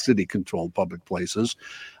all city-controlled public places.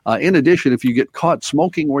 In addition, if you get caught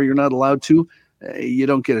smoking where you're not allowed to, you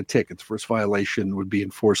don't get a ticket. The first violation would be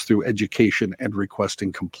enforced through education and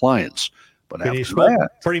requesting compliance. But Can you after smoke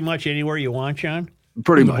that, pretty much anywhere you want, John?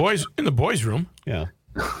 pretty In much the boys' room. Yeah.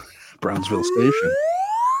 Brownsville Station.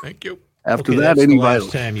 Thank you. After Okay, that, that's any the last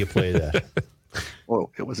violation. time you play that. Well,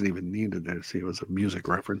 it wasn't even needed there. See, it was a music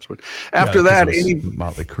reference. But after that, any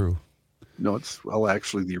Motley Crue. no,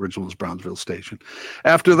 actually the original is Brownsville Station.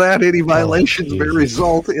 After that, any violations may Jesus.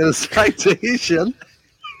 result in a citation.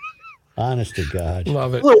 Honest to God.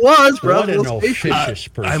 Love it. Well, it was What an Brownsville Station. officious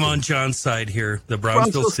person. I'm on John's side here. The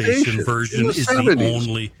Brownsville Brownsville Station Station version in the is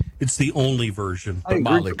 70s. it's the only version. I agree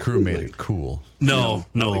Motley Crue made completely. it cool. No,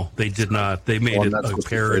 they did not. They made Oh, I'm it not a supposed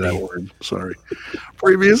to say that parody. word. Sorry.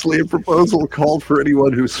 Previously, a proposal called for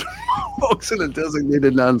anyone who smokes in a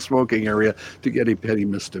designated non-smoking area to get a petty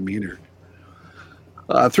misdemeanor.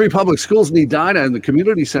 3 public schools in Edina and the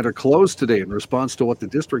community center closed today in response to what the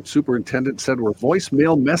district superintendent said were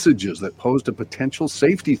voicemail messages that posed a potential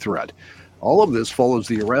safety threat. All of this follows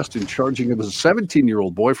the arrest and charging of a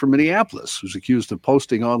 17-year-old boy from Minneapolis who's accused of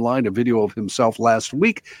posting online a video of himself last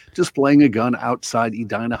week displaying a gun outside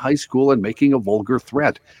Edina High School and making a vulgar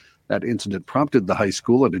threat. That incident prompted the high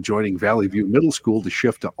school and adjoining Valley View Middle School to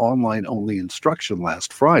shift to online-only instruction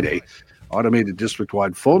last Friday. Automated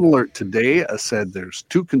district-wide phone alert today said there's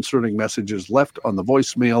 2 concerning messages left on the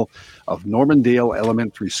voicemail of Normandale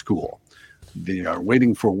Elementary School. They are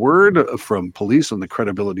waiting for word from police on the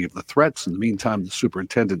credibility of the threats. In the meantime, the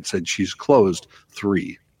superintendent said she's closed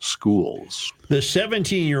 3 schools. The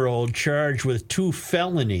 17-year-old charged with 2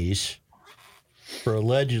 felonies for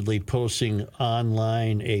allegedly posting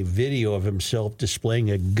online a video of himself displaying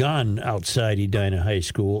a gun outside Edina High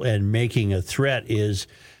School and making a threat is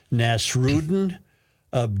Nasruddin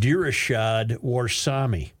Abdirashad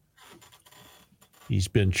Warsami. He's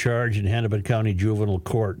been charged in Hennepin County Juvenile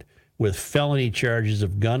Court with felony charges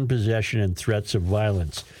of gun possession and threats of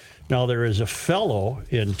violence. Now, there is a fellow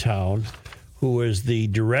in town who is the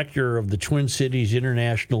director of the Twin Cities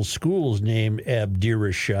International Schools named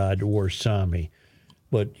Abdirashad Warsami.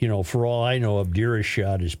 But, for all I know,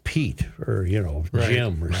 Abdirashad is Pete or,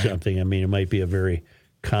 Jim or something. I mean, it might be a very...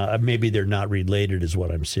 maybe they're not related is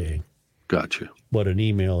what I'm saying. Gotcha. But an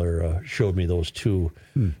emailer showed me those 2,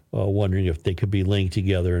 wondering if they could be linked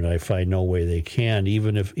together, and I find no way they can.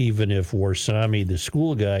 Even if Warsami, the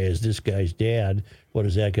school guy, is this guy's dad, what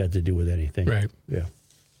does that got to do with anything? Right. Yeah.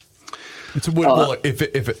 Well,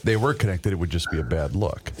 if they were connected, it would just be a bad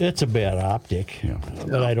look. That's a bad optic. Yeah.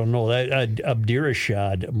 But I don't know.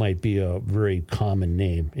 Abdirashad might be a very common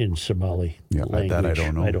name in Somali language. That I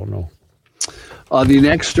don't know. I don't know. The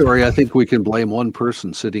next story, I think we can blame one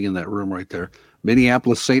person sitting in that room right there.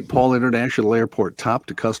 Minneapolis-St. Paul International Airport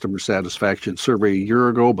topped a customer satisfaction survey a year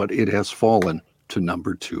ago, but it has fallen to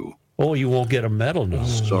number 2. Oh, you won't get a medal now.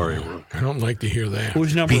 Sorry, Rook. I don't like to hear that.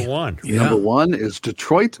 Who's number 1? Number 1 is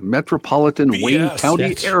Detroit Metropolitan Wayne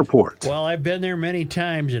County Airport. Well, I've been there many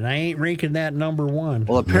times, and I ain't ranking that number 1.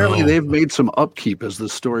 Well, apparently they've made some upkeep, as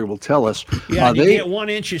this story will tell us. Yeah, you get 1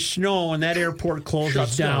 inch of snow, and that airport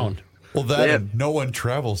closes down. Well, no one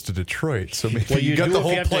travels to Detroit, so maybe you got the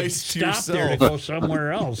whole place to yourself. Stop there to go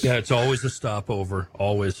somewhere else. Yeah, it's always a stopover.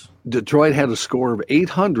 Always. Detroit had a score of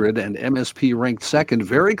 800, and MSP ranked second,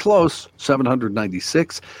 very close,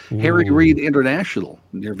 796. Harry Reid International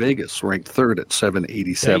near Vegas ranked third at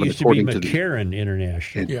 787. That used according to be to McCarran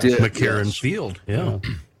International. It did. McCarran Field. Yeah.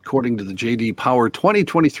 According to the J.D. Power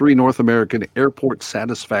 2023 North American Airport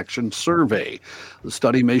Satisfaction Survey. The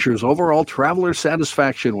study measures overall traveler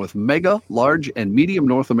satisfaction with mega, large, and medium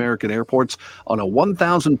North American airports on a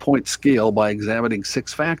 1,000-point scale by examining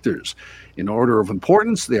 6 factors. In order of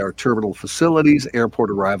importance, they are terminal facilities, airport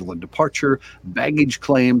arrival and departure, baggage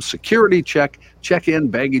claims, security check, check-in,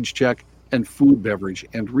 baggage check, and food, beverage,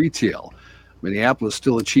 and retail. Minneapolis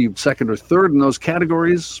still achieved second or third in those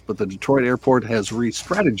categories, but the Detroit airport has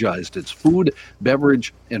re-strategized its food,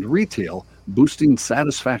 beverage, and retail, boosting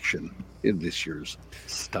satisfaction in this year's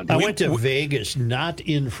study. I went to Vegas not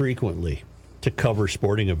infrequently to cover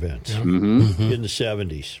sporting events Mm-hmm. in the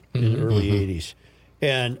 70s, in the early 80s.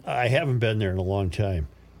 And I haven't been there in a long time.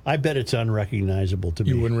 I bet it's unrecognizable to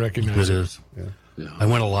me. You wouldn't recognize It it. is. I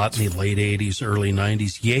went a lot in the late 80s, early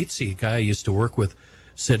 90s. Yatesy, a guy I used to work with,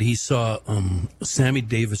 said he saw Sammy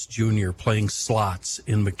Davis Jr. playing slots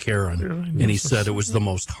in McCarran, and he said it was the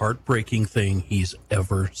most heartbreaking thing he's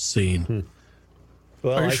ever seen.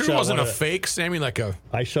 Well, Are you I sure saw it wasn't a one of- fake, Sammy? Like a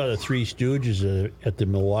I saw the Three Stooges at the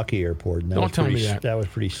Milwaukee airport. And that Don't was tell me pretty- that. That was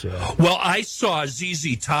pretty sad. Well, I saw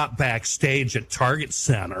ZZ Top backstage at Target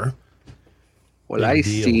Center. What I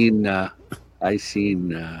seen, I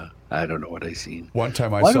don't know what I seen. One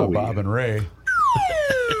time I Why saw don't we- Bob and Ray.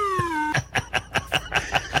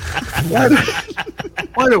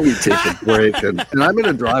 Why don't we take a break? And I'm going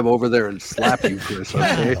to drive over there and slap you, Chris,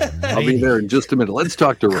 okay? I'll be there in just a minute. Let's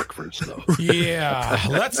talk to Rook first, though. yeah.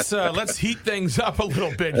 Let's heat things up a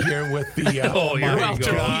little bit here with the here we go.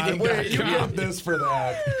 Wait, you get this for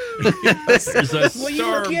that. Will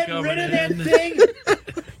you get rid of that thing?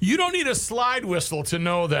 You don't need a slide whistle to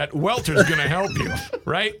know that Welter's going to help you,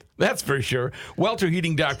 right? That's for sure.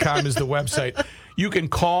 WelterHeating.com is the website. You can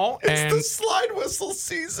call and It's the slide whistle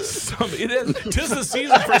season. it is. 'Tis the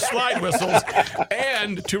season for slide whistles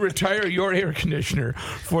and to retire your air conditioner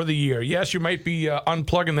for the year. Yes, you might be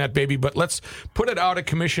unplugging that baby, but let's put it out of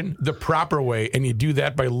commission the proper way, and you do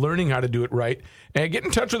that by learning how to do it right. And get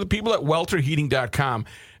in touch with the people at WelterHeating.com.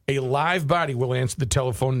 A live body will answer the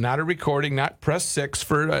telephone, not a recording, not press 6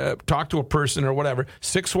 for talk to a person or whatever.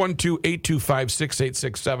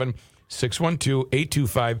 612-825-6867.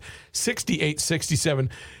 612-825-6867.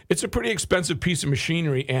 It's a pretty expensive piece of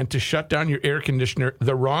machinery, and to shut down your air conditioner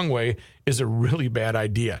the wrong way is a really bad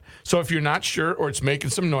idea. So if you're not sure or it's making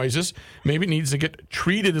some noises, maybe it needs to get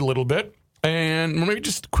treated a little bit, and maybe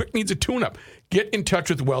just quick needs a tune-up, get in touch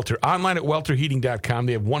with Welter. Online at welterheating.com.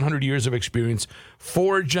 They have 100 years of experience,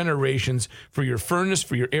 4 generations for your furnace,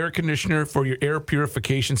 for your air conditioner, for your air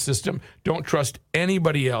purification system. Don't trust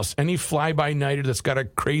anybody else, any fly-by-nighter that's got a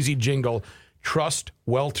crazy jingle. Trust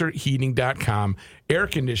welterheating.com. Air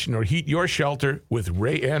condition or heat your shelter with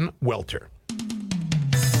Ray N. Welter.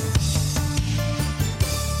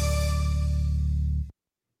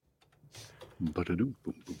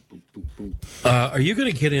 Are you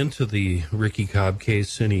going to get into the Ricky Cobb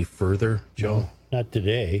case any further, Joe? Not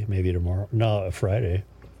today, maybe tomorrow. No, Friday.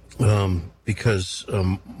 Because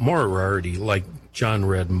Maura Rarity, like John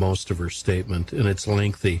read most of her statement, and it's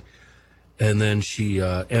lengthy. And then she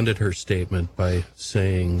ended her statement by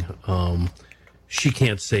saying she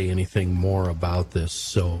can't say anything more about this.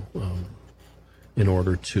 So in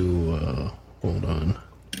order to, hold on.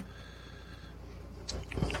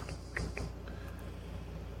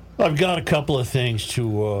 I've got a couple of things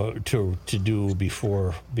to do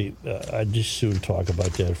before. I'd just soon talk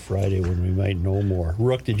about that Friday when we might know more.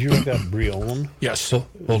 Rook, did you look up Brione? Yes. So,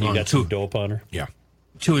 hold You on. got some dope on her? Yeah.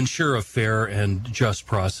 To ensure a fair and just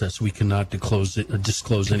process, we cannot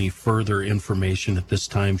disclose any further information at this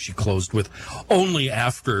time. She closed with only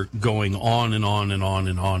after going on and on and on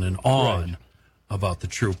and on and on Right. about the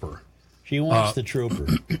trooper. She wants the trooper.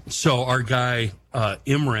 So our guy,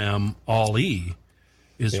 Imran Ali,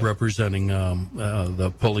 is representing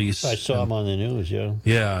the police. I saw him on the news, yeah.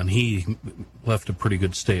 Yeah, and he left a pretty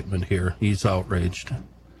good statement here. He's outraged.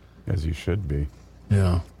 As you should be.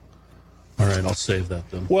 Yeah. All right, I'll save that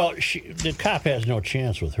then. Well, the cop has no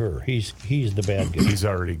chance with her. He's the bad guy. He's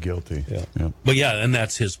already guilty. Yeah. But yeah, and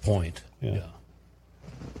that's his point. Yeah.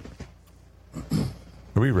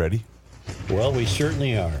 Are we ready? Well, we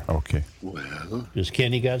certainly are. Okay. Well, Does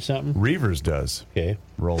Kenny got something? Reavers does. Okay.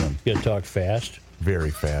 Rolling. You gotta talk fast.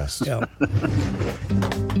 Very fast. Yeah.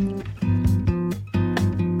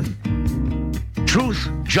 Truth,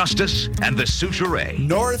 justice, and the Souchere.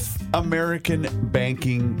 North American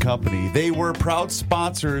Banking Company. They were proud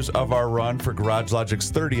sponsors of our run for Garage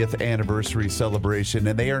Logic's 30th anniversary celebration,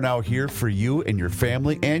 and they are now here for you and your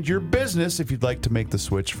family and your business if you'd like to make the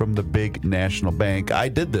switch from the big national bank. I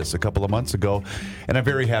did this a couple of months ago, and I'm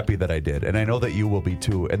very happy that I did, and I know that you will be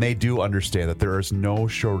too. And they do understand that there is no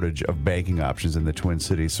shortage of banking options in the Twin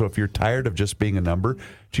Cities. So if you're tired of just being a number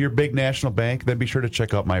to your big national bank, then be sure to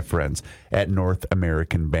check out my friends at North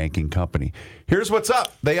American Banking Company. Here's what's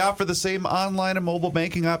up. They offer the same online and mobile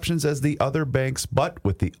banking options as the other banks, but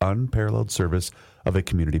with the unparalleled service of a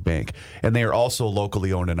community bank. And they are also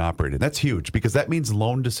locally owned and operated. That's huge because that means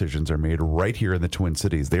loan decisions are made right here in the Twin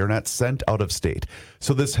Cities. They are not sent out of state.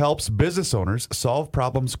 So this helps business owners solve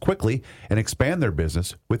problems quickly and expand their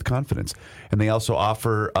business with confidence. And they also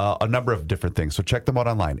offer a number of different things. So check them out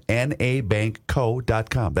online,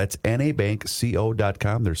 nabankco.com. That's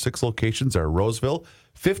nabankco.com. Their 6 locations are Roseville,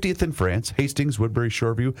 50th in France, Hastings, Woodbury,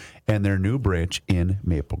 Shoreview, and their new branch in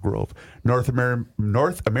Maple Grove. North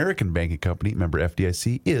American Banking Company, member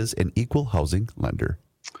FDIC, is an equal housing lender.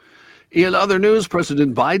 In other news,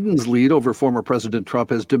 President Biden's lead over former President Trump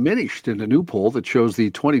has diminished in a new poll that shows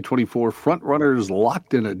the 2024 frontrunners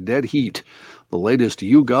locked in a dead heat. The latest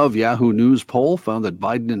YouGov Yahoo News poll found that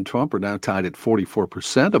Biden and Trump are now tied at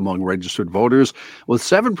 44% among registered voters, with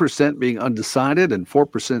 7% being undecided and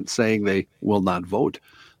 4% saying they will not vote.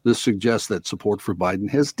 This suggests that support for Biden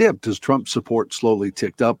has dipped as Trump's support slowly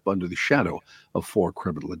ticked up under the shadow of 4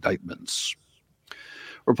 criminal indictments.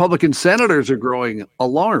 Republican senators are growing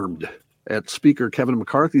alarmed at Speaker Kevin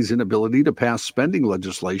McCarthy's inability to pass spending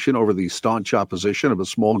legislation over the staunch opposition of a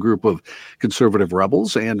small group of conservative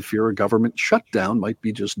rebels and fear a government shutdown might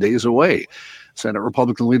be just days away. Senate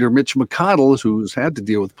Republican leader Mitch McConnell, who's had to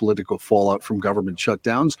deal with political fallout from government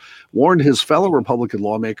shutdowns, warned his fellow Republican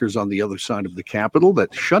lawmakers on the other side of the Capitol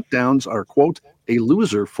that shutdowns are, quote, a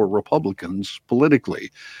loser for Republicans politically.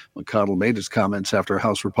 McConnell made his comments after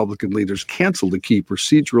House Republican leaders canceled a key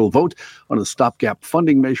procedural vote on a stopgap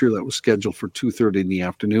funding measure that was scheduled for 2:30 in the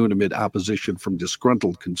afternoon amid opposition from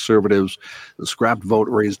disgruntled conservatives. The scrapped vote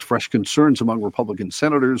raised fresh concerns among Republican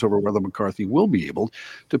senators over whether McCarthy will be able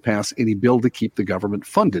to pass any bill to keep the government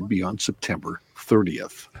funded beyond September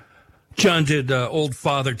 30th. John, did old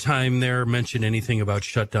Father Time there mention anything about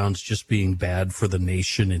shutdowns just being bad for the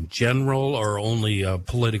nation in general, or only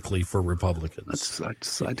politically for Republicans?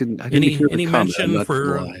 I didn't hear the any comment. mention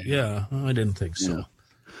for? Yeah, I didn't think so. Yeah.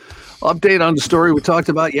 Update on the story we talked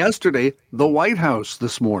about yesterday. The White House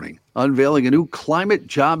this morning unveiling a new climate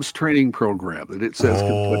jobs training program that it says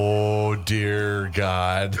oh dear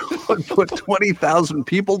God, could put 20,000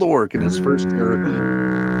 people to work in its first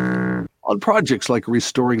year on projects like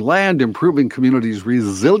restoring land, improving communities'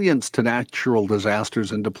 resilience to natural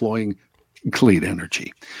disasters, and deploying clean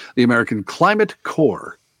energy. The American Climate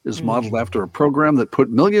Corps is modeled after a program that put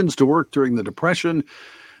millions to work during the Depression.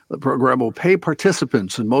 The program will pay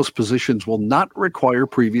participants, and most positions will not require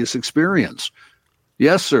previous experience.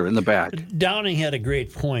 Yes, sir, in the back. Downing had a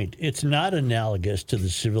great point. It's not analogous to the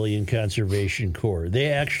Civilian Conservation Corps. They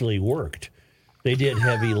actually worked. They did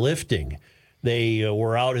heavy lifting. They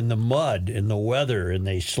were out in the mud and the weather, and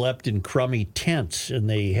they slept in crummy tents, and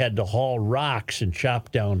they had to haul rocks and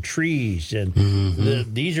chop down trees. And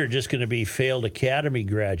these are just going to be failed academy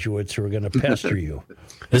graduates who are going to pester you.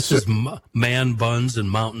 This is man buns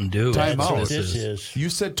and Mountain Dew. Time out. This is. You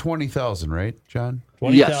said 20,000, right, John?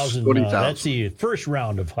 20,000. Yes, 20,000. That's the first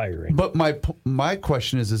round of hiring. But my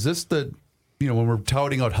question is this the, when we're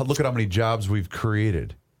touting out, look at how many jobs we've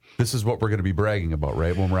created. This is what we're going to be bragging about,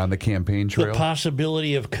 right, when we're on the campaign trail? The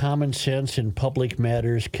possibility of common sense in public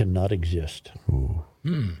matters cannot exist. Ooh.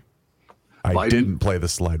 I didn't play the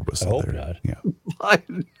slide whistle. I hope there. not. Yeah.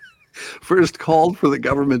 Biden first called for the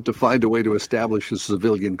government to find a way to establish a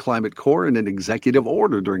civilian climate corps in an executive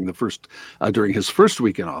order during his first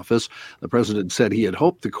week in office. The president said he had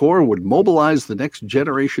hoped the corps would mobilize the next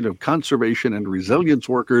generation of conservation and resilience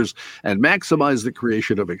workers and maximize the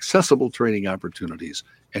creation of accessible training opportunities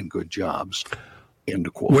and good jobs.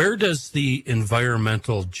 End quote. Where does the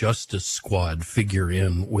Environmental Justice Squad figure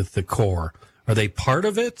in with the Corps? Are they part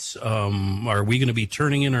of it? Are we going to be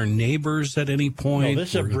turning in our neighbors at any point? No,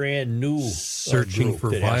 this is a brand new searching group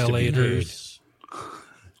for that has to be violators.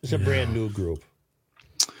 It's a brand new group.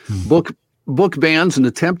 Book bans and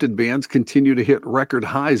attempted bans continue to hit record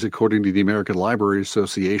highs, according to the American Library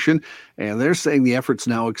Association, and they're saying the efforts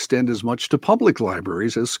now extend as much to public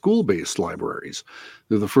libraries as school-based libraries.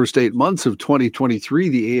 Through the first 8 months of 2023,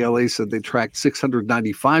 the ALA said they tracked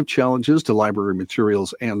 695 challenges to library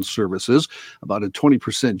materials and services, about a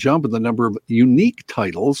 20% jump in the number of unique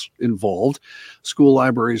titles involved. School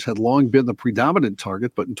libraries had long been the predominant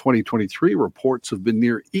target, but in 2023, reports have been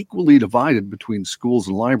near equally divided between schools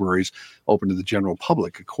and libraries open to the general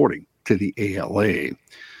public, according to the ALA.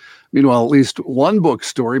 Meanwhile, at least one book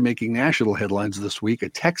story making national headlines this week. A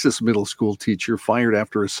Texas middle school teacher fired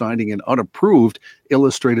after assigning an unapproved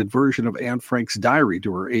illustrated version of Anne Frank's diary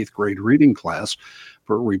to her 8th grade reading class.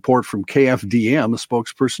 Per a report from KFDM, a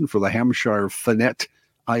spokesperson for the Hampshire Fannett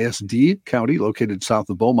ISD County, located south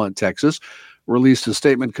of Beaumont, Texas, released a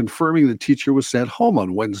statement confirming the teacher was sent home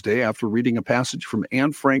on Wednesday after reading a passage from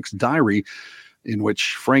Anne Frank's diary in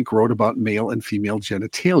which Frank wrote about male and female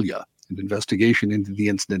genitalia. An investigation into the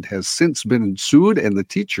incident has since been ensued, and the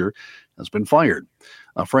teacher has been fired.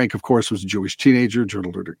 Frank, of course, was a Jewish teenager,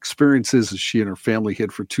 journaled her experiences as she and her family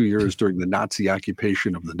hid for 2 years during the Nazi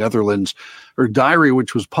occupation of the Netherlands. Her diary,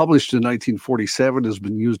 which was published in 1947, has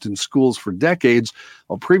been used in schools for decades,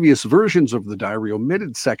 while previous versions of the diary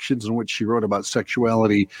omitted sections in which she wrote about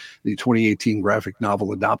sexuality. The 2018 graphic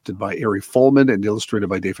novel, adopted by Ari Folman and illustrated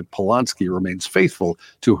by David Polanski, remains faithful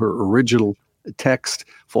to her original text.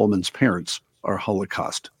 Folman's parents are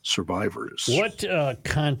Holocaust survivors. What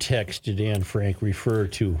context did Anne Frank refer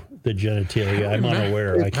to the genitalia? I'm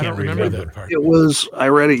unaware. I can't remember that part. It was, I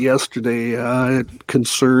read it yesterday. It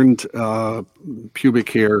concerned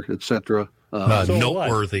pubic hair, etc.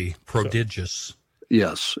 Noteworthy, prodigious.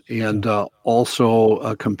 Yes, and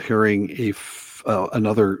also comparing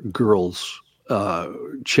another girl's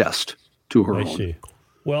chest to her own. I see.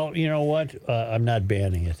 Well, you know what? I'm not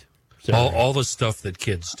banning it. All the stuff that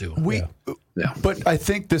kids do. But I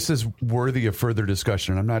think this is worthy of further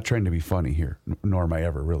discussion. I'm not trying to be funny here, nor am I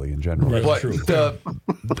ever really in general. That's but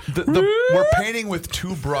true. we're painting with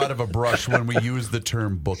too broad of a brush when we use the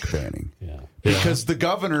term book banning. Yeah. Because the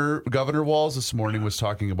Governor Walz this morning was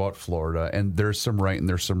talking about Florida, and there's some right and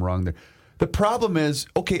there's some wrong there. The problem is,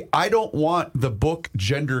 okay, I don't want the book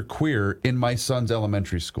Gender Queer in my son's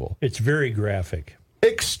elementary school. It's very graphic.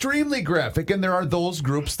 Extremely graphic, and there are those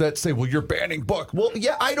groups that say, well, you're banning book. Well,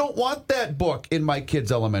 yeah, I don't want that book in my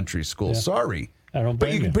kid's elementary school. Yeah. Sorry. I don't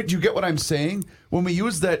blame you. But you get what I'm saying? When we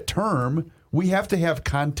use that term, we have to have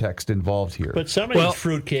context involved here. But some of these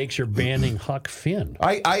fruitcakes are banning Huck Finn.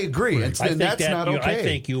 I agree, and that's not okay. I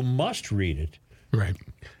think you must read it. Right.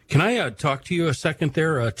 Can I talk to you a second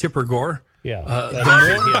there, Tipper Gore? Yeah.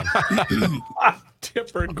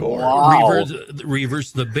 Tipper Gore. Wow.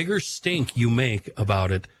 Reavers, the bigger stink you make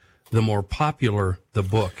about it, the more popular the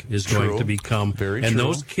book is going to become. Very and true.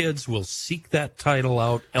 those kids will seek that title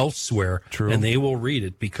out elsewhere, True. and they will read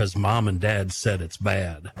it because mom and dad said it's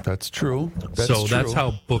bad. That's true. That's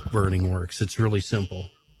how book burning works. It's really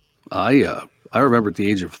simple. I remember at the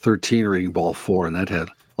age of 13 reading Ball 4, and that had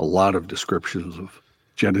a lot of descriptions of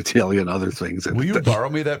genitalia and other things. Will you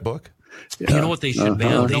borrow me that book? Yeah. You know what they should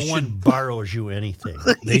ban? No one borrows you anything.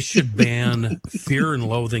 They should ban Fear and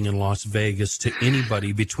Loathing in Las Vegas to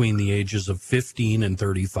anybody between the ages of 15 and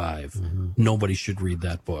 35. Mm-hmm. Nobody should read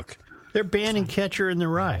that book. They're banning Catcher in the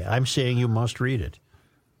Rye. I'm saying you must read it.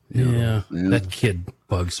 Yeah. That kid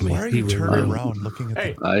bugs me. Why are you turning around looking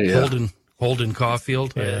at Holden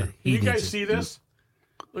Caulfield? Yeah. You guys see this?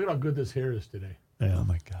 Look at how good this hair is today. Yeah. Oh,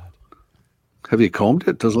 my God. Have you combed it?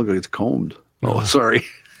 It doesn't look like it's combed. Oh, sorry.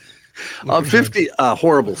 50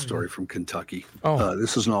 horrible story from Kentucky.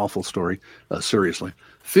 This is an awful story. Seriously,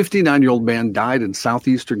 59-year-old man died in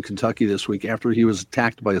southeastern Kentucky this week after he was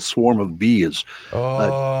attacked by a swarm of bees.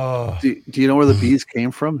 Do you know where the bees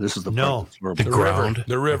came from? This is the ground.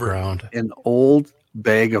 The river. An old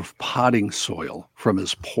bag of potting soil from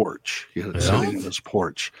his porch. He had it sitting in his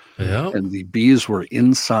porch. Yeah. And the bees were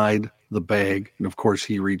inside the bag. And of course,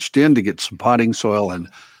 he reached in to get some potting soil, and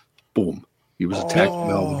boom. He was attacked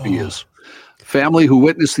by all the bees. Family who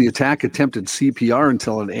witnessed the attack attempted CPR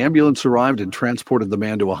until an ambulance arrived and transported the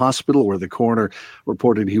man to a hospital, where the coroner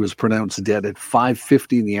reported he was pronounced dead at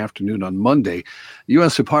 5:50 in the afternoon on Monday. The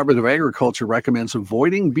U.S. Department of Agriculture recommends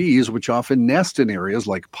avoiding bees, which often nest in areas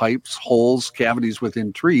like pipes, holes, cavities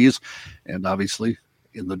within trees, and obviously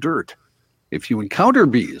in the dirt. If you encounter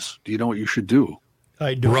bees, do you know what you should do?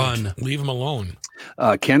 I don't. Run. Leave them alone.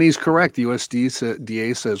 Kenny's correct. The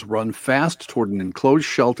USDA says run fast toward an enclosed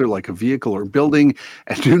shelter like a vehicle or building,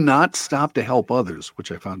 and do not stop to help others,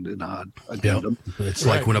 which I found an odd addendum. It's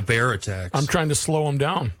like when a bear attacks. I'm trying to slow them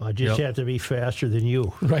down. I just have to be faster than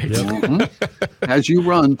you. Right. As you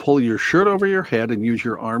run, pull your shirt over your head and use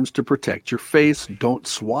your arms to protect your face. Don't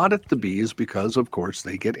swat at the bees because, of course,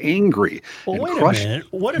 they get angry. Well, and wait crush- a minute.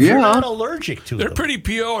 What if you're not allergic to They're them? pretty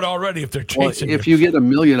PO'd already if they're Well, chasing if you. you get 1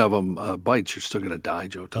 million of them bites, you're still going to die,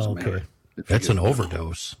 Joe. It doesn't matter. That's an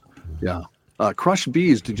overdose. Yeah. Crushed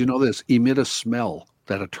bees, did you know this? Emit a smell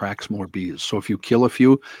that attracts more bees. So if you kill a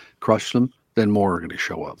few, crush them, then more are going to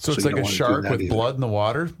show up. So it's you like don't a wanna do shark that with either. blood in the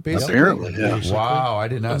water, basically? Apparently, yeah. Wow, I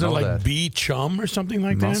did not Is it know like that. bee chum or something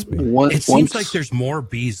like that? It seems like there's more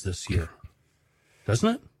bees this year,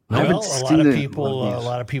 doesn't it? Well, a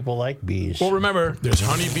lot of people like bees. Well, remember, there's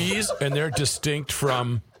honeybees, and they're distinct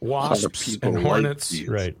from wasps people and like hornets. bees.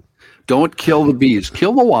 Right. Don't kill the bees.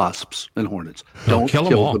 Kill the wasps and hornets. Don't kill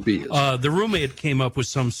them kill all. the bees. The roommate came up with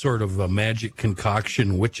some sort of a magic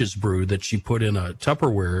concoction witch's brew that she put in a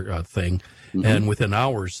Tupperware thing, and within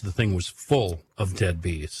hours the thing was full of dead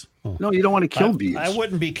bees. No, you don't want to kill bees. I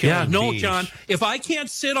wouldn't be killing bees. John. If I can't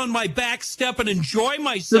sit on my back step and enjoy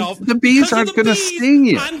myself, The bees because of aren't the gonna bees, sting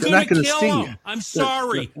you. I'm They're going not to gonna kill sting them. you. I'm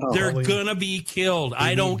sorry. They're going to be killed.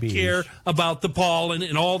 I don't care about the pollen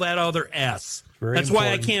and all that other S. That's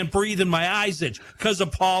why I can't breathe and my eyes itch because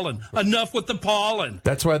of pollen. Enough with the pollen.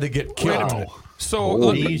 That's why they get Wait a killed. minute. So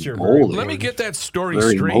let me get that story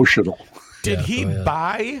Very straight. emotional. Did he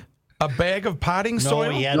buy a bag of potting soil?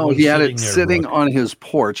 he had No, one he had it there, sitting Brooke. on his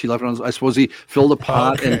porch. He left it on. I suppose he filled a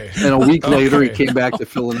pot, Okay. and a week later he Okay. came back to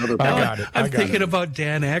fill another pot. I got it. I'm thinking about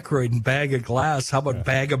Dan Aykroyd and Bag of Glass. How about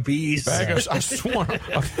Bag of Bees? Bag of a swarm.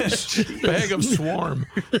 Bag of swarm.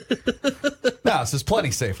 No, this is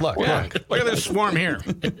plenty safe. Look, Yeah. Look at this swarm here.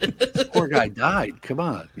 Poor guy died. Come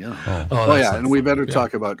on. Yeah. Oh, Yeah. And we better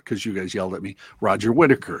talk about, because you guys yelled at me, Roger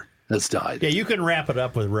Whittaker has died. Yeah, you can wrap it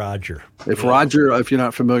up with Roger. If Roger, if you're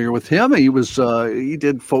not familiar with him, he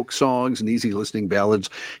did folk songs and easy listening ballads.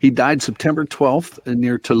 He died September 12th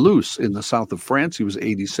near Toulouse in the south of France. He was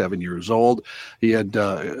 87 years old. He had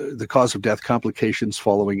the cause of death complications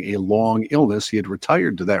following a long illness. He had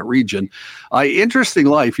retired to that region. Interesting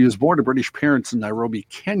life. He was born to British parents in Nairobi,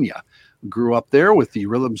 Kenya. Grew up there with the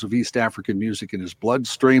rhythms of East African music in his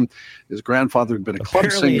bloodstream. His grandfather had been a club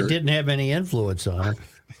Apparently, singer. it didn't have any influence on him.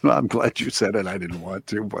 Well, I'm glad you said it. I didn't want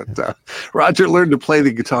to, but Roger learned to play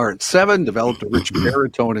the guitar at 7, developed a rich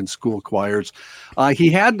baritone in school choirs. He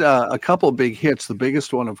had a couple big hits. The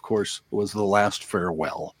biggest one, of course, was The Last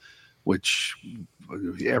Farewell, which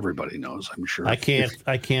everybody knows, I'm sure. I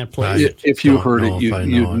can't play it. If you heard know it, if I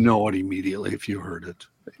you'd know it. know it immediately if you heard it.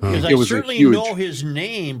 Because It I was a certainly huge- know his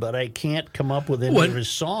name, but I can't come up with any What? of his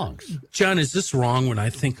songs. John, is this wrong? When I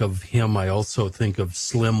think of him, I also think of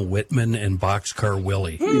Slim Whitman and Boxcar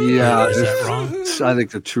Willie. Yeah, Is that wrong? I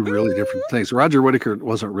think they're two really different things. Roger Whittaker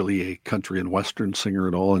wasn't really a country and western singer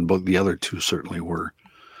at all, and both the other two certainly were.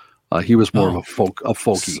 He was more of a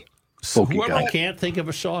folky I guy. can't think of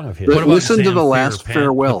a song of his. But What about listen to Sam The Fear, Last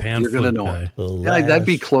Farewell. the pan You're going to flute know guy? it. Yeah, that'd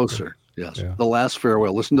be closer. Yes, The Last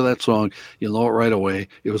Farewell. Listen to that song. You'll know it right away.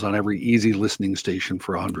 It was on every easy listening station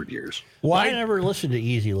for 100 years. Why I never listened to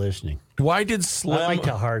easy listening? Why did I like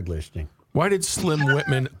to hard listening. Why did Slim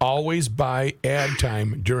Whitman always buy ad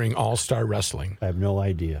time during All-Star Wrestling? I have no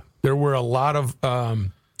idea. There were a lot of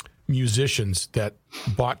musicians that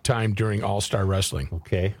bought time during All-Star Wrestling.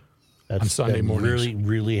 Okay, On Sunday I'm mornings. really,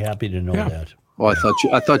 really happy to know Yeah. that. Oh,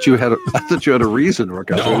 I thought you had a reason,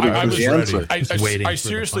 Rick. I was waiting I for was the answer. ready. I waiting for the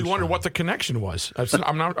seriously wondered what the connection was. I wasn't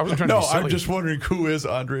trying No, to be silly. I'm just wondering who is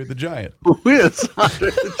Andre the Giant. Who is?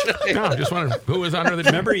 No, I'm just wondering who was under the.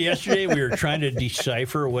 Remember yesterday we were trying to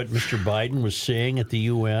decipher what Mr. Biden was saying at the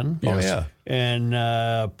UN? Oh, yeah.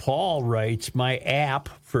 And Paul writes, my app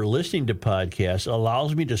for listening to podcasts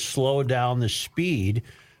allows me to slow down the speed.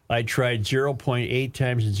 I tried 0.8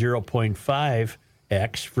 times and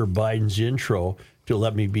 0.5x for Biden's intro to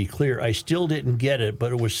let me be clear. I still didn't get it,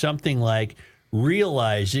 but it was something like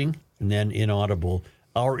realizing, and then inaudible,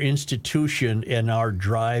 our institution and our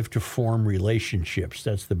drive to form relationships.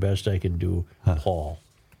 That's the best I can do, Paul.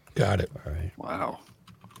 Got it. All right. Wow.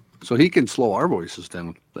 So he can slow our voices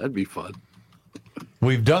down. That'd be fun.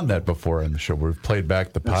 We've done that before on the show. We've played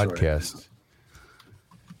back the That's right. podcast.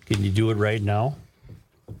 Can you do it right now?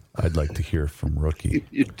 I'd like to hear from Rookie.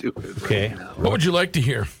 You do it. Okay. What would you like to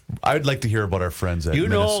hear? I'd like to hear about our friends at You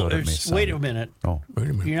know, Minnesota it's- wait a minute. Oh, Wait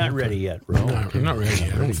a minute. You're not ready yet, No, bro. I'm not ready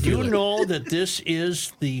yet. I don't Do feel you it. know that this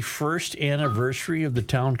is the first anniversary of the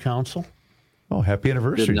town council? Oh, happy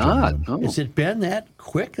anniversary! Did not. gentlemen. Oh. Has it been that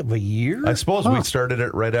quick of a year? I suppose we started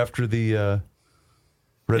it right after the And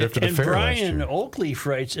fair Brian last year. Oakleaf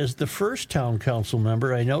writes, as the first town council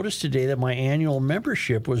member, I noticed today that my annual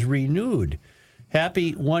membership was renewed.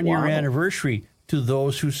 Happy one-year anniversary to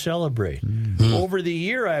those who celebrate. Over the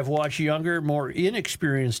year, I've watched younger, more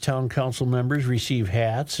inexperienced town council members receive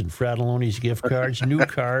hats and Fratelloni's gift cards, new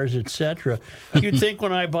cars, etc. You'd think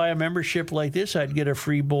when I buy a membership like this, I'd get a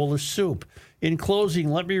free bowl of soup. In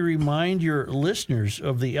closing, let me remind your listeners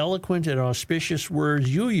of the eloquent and auspicious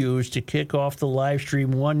words you used to kick off the live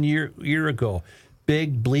stream 1 year ago.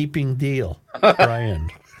 Big bleeping deal, Brian.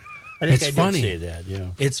 I think It's I did funny. say that. Yeah.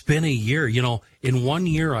 It's been a year. In 1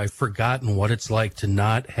 year, I've forgotten what it's like to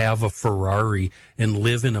not have a Ferrari and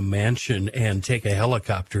live in a mansion and take a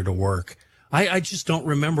helicopter to work. I just don't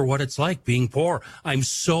remember what it's like being poor. I'm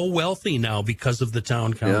so wealthy now because of the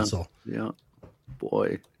town council. Yeah.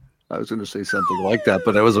 Boy, I was going to say something like that,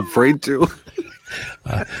 but I was afraid to.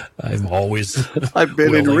 I'm always I've been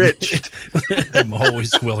willing- enriched. I'm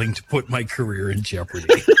always willing to put my career in jeopardy.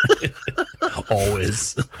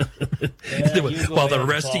 Always. While the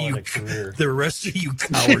rest of you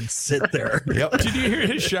cowards sit there. Yep. Did you hear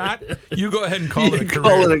his shot? You go ahead and call it a career.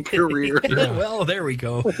 Call it a career. Yeah, well, there we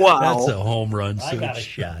go. Wow. That's a home run. I got a Such.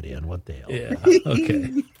 shot in. What the hell? Yeah.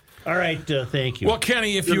 Okay. All right. Thank you. Well,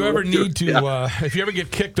 Kenny, if you ever need to, if you ever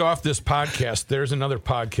get kicked off this podcast, there's another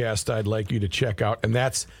podcast I'd like you to check out, and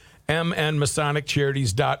that's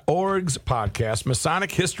mnmasoniccharities.org's podcast,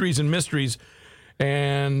 Masonic Histories and Mysteries,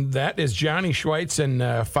 and that is Johnny Schweitz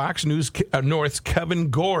and Fox News North's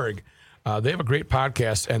Kevin Gorg. They have a great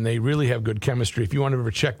podcast, and they really have good chemistry. If you want to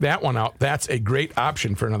ever check that one out, that's a great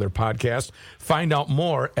option for another podcast. Find out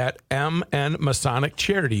more at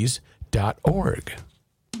mnmasoniccharities.org.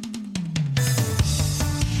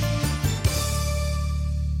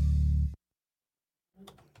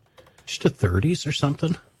 To 30s or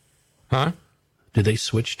something? Huh? Did they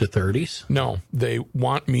switch to 30s? No, they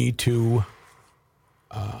want me to.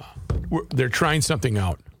 They're trying something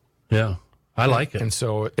out, Yeah. I like it. and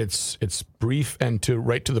so it's brief and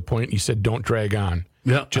right to the point. You said don't drag on.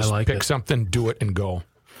 Yeah, Just I like pick it. something, do it, and go.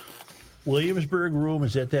 Williamsburg room,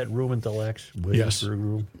 is that room at the Lex? Williamsburg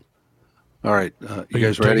room? All right. Are You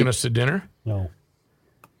guys ready? taking us to dinner? No.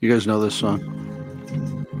 You guys know this song?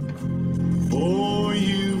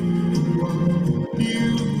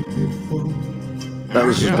 That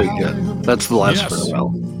was his big hit. That's the last Yes.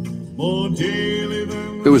 farewell.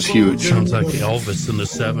 It was huge. Sounds like Elvis in the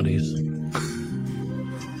 70s. In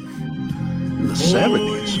the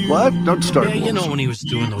 70s. What? Don't start. Yeah, you know when he was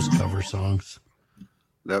doing those cover songs.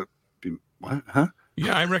 That be what? Huh?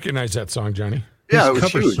 Yeah, I recognize that song, Johnny. Yeah, it His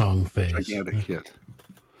was cover huge. song phase. Gigantic hit.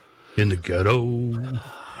 In the ghetto.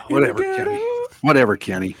 Whatever, Kenny. Whatever,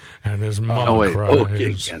 Kenny. And his mom Oh wait. cries.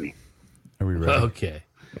 Okay, Kenny. Are we ready? Okay.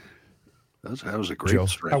 That was a great Joe.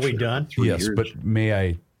 stretch. Are we there. done? 3 Yes, years. but may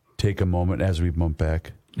I take a moment as we bump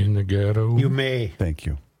back? In the ghetto. You may. Thank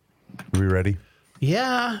you. Are we ready?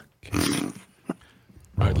 Yeah. All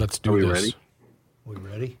right, let's do Are we this. ready? We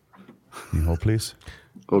ready? Can you hold, please?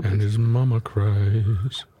 Okay. And his mama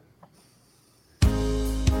cries.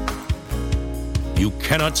 You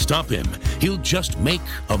cannot stop him. He'll just make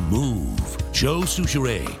a move. Joe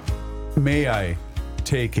Souchere. May I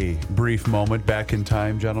take a brief moment back in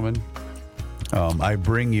time, gentlemen? I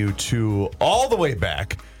bring you to all the way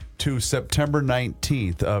back to September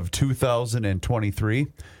 19th of 2023.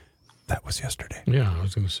 That was yesterday. Yeah, I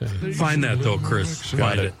was going to say. Find that though, Chris.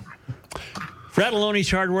 Find it. Fratelloni's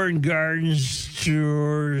Hardware and Garden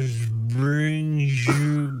Stores brings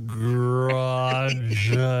you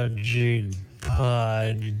Garage Logic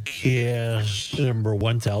Podcast number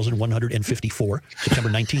 1154, September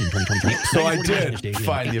 19, 2023. So I did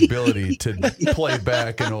find the ability to play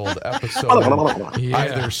back an old episode, and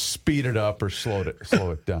either speed it up or slow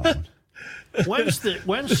it down. When's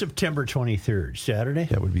September 23rd? Saturday?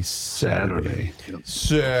 That would be Saturday.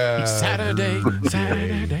 Saturday.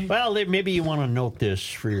 Well, maybe you want to note this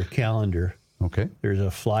for your calendar. Okay. There's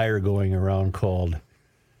a flyer going around called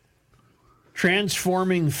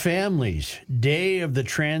Transforming Families, Day of the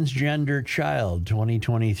Transgender Child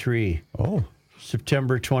 2023. Oh.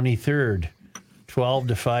 September 23rd, 12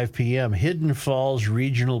 to 5 p.m., Hidden Falls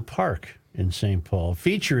Regional Park in St. Paul,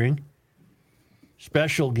 featuring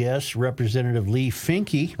special guests Representative Lee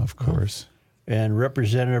Finke. Of course. And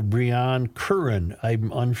Representative Breon Curran.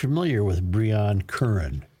 I'm unfamiliar with Breon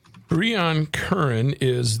Curran. Breon Curran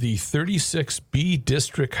is the 36B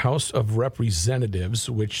District House of Representatives,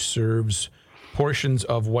 which serves portions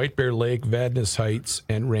of White Bear Lake, Vadnais Heights,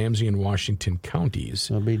 and Ramsey and Washington counties.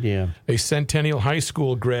 I'll be damned. A Centennial High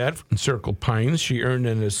School grad from Circle Pines, she earned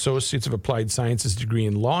an Associates of Applied Sciences degree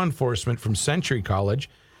in law enforcement from Century College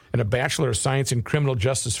and a Bachelor of Science in Criminal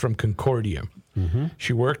Justice from Concordia.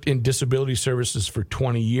 She worked in disability services for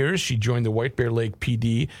 20 years. She joined the White Bear Lake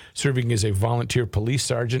PD, serving as a volunteer police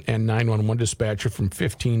sergeant and 911 dispatcher from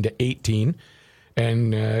 15 to 18.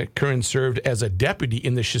 And Curran served as a deputy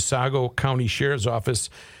in the Chisago County Sheriff's Office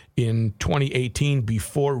in 2018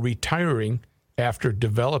 before retiring after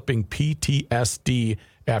developing PTSD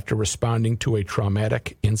after responding to a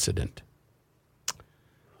traumatic incident.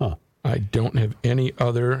 I don't have any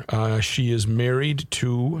other. She is married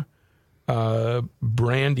to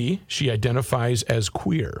Brandy. She identifies as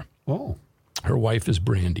queer. Oh. Her wife is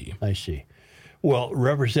Brandy. I see. Well,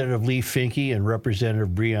 Representative Lee Finke and Representative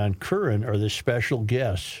Breon Curran are the special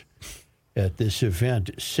guests at this event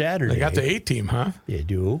Saturday. They got the A-team, huh? They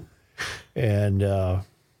do. And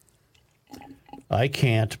I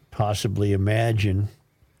can't possibly imagine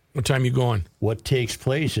what time you going? What takes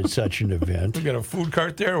place at such an event. You got a food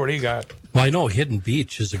cart there? What do you got? Well, I know Hidden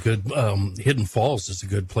Beach is a good, Hidden Falls is a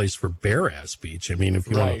good place for Bear Ass Beach. I mean, if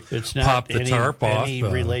you want to pop the tarp off. Any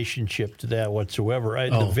relationship to that whatsoever.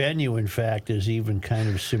 The venue, in fact, is even kind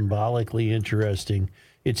of symbolically interesting.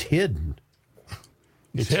 It's hidden.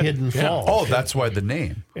 It's Hidden Falls. Oh, that's why the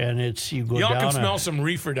name. And it's you go Y'all down. Can smell some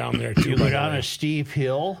reefer down there too. You go down a steep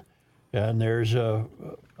hill, and there's a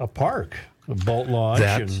park. A boat launch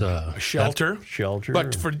and a shelter.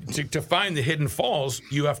 But to find the Hidden Falls,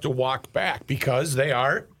 you have to walk back because they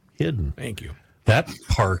are hidden. Thank you. That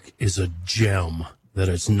park is a gem that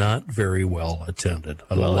is not very well attended.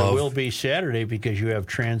 It will be Saturday because you have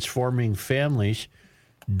Transforming Families,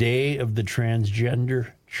 Day of the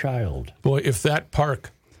Transgender Child. Boy, if that park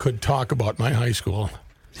could talk about my high school.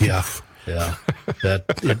 Yeah. Yeah,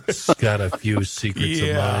 it's got a few secrets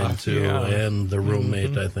of mine, too, and the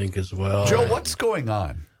roommate, I think, as well. Joe, what's going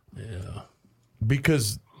on? Yeah.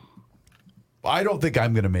 Because I don't think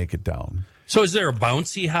I'm going to make it down. So is there a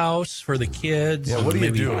bouncy house for the kids? Yeah, what do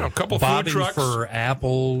you do? A couple bobbing food trucks for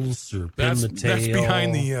apples or pin the tail?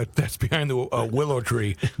 That's behind the willow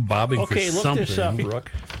tree. Bobbing for something. Okay, look this up,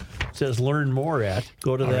 Brooke. It says learn more at.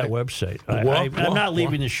 Go to that website. I'm not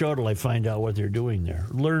leaving the show till I find out what they're doing there.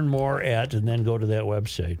 Learn more at, and then go to that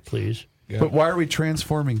website, please. Yeah. But why are we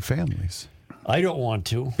transforming families? I don't want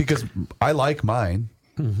to. Because I like mine.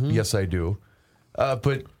 Mm-hmm. Yes, I do.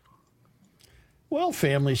 But well,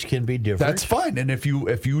 families can be different. That's fine. And if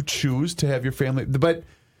you choose to have your family, but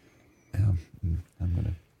I'm going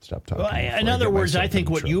to stop talking. Well, in other words, I think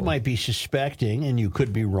what you might be suspecting, and you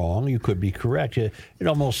could be wrong, you could be correct, it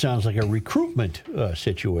almost sounds like a recruitment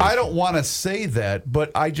situation. I don't want to say that,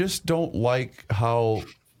 but I just don't like how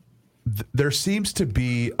there seems to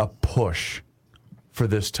be a push for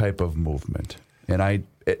this type of movement. And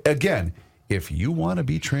again, if you want to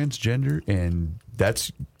be transgender, and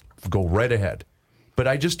go right ahead. But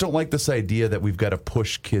I just don't like this idea that we've got to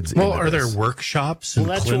push kids into this. Well, are there workshops and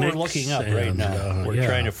that's clinics? What we're looking up right now. We're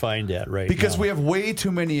trying to find that right now. Because we have way too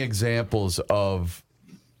many examples of,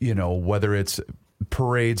 whether it's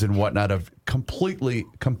parades and whatnot, of complete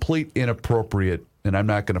inappropriate, and I'm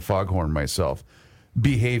not going to foghorn myself,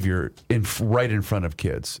 behavior right in front of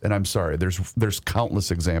kids. And I'm sorry, there's countless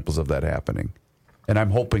examples of that happening. And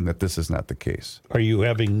I'm hoping that this is not the case. Are you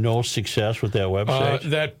having no success with that website?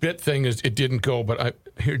 That bit thing it didn't go, but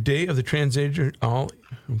here, Day of the Transgender.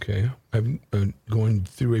 Okay. I'm going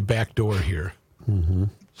through a back door here. Mm-hmm.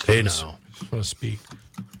 Hey, now. Just want to speak.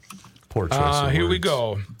 Poor choice of here we words.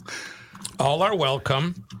 go. All are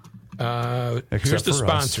welcome. Here's the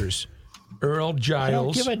sponsors. Earl Giles. I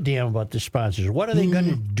don't give a damn about the sponsors. What are they going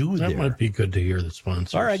to do there? That might be good to hear the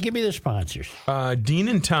sponsors. All right, give me the sponsors. Dean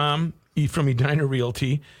and Tom from Edina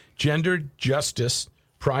Realty, Gender Justice,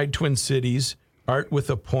 Pride Twin Cities, Art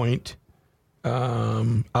with a Point,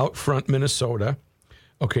 Out Front Minnesota.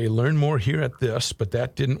 Okay, learn more here at this, but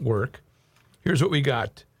that didn't work. Here's what we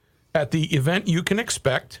got. At the event you can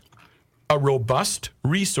expect, a robust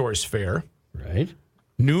resource fair. Right.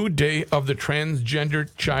 New Day of the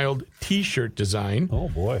Transgender Child T-shirt design. Oh,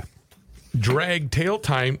 boy. Drag Tail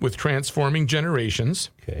Time with Transforming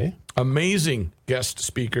Generations. Okay. Amazing guest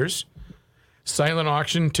speakers. Silent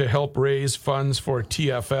auction to help raise funds for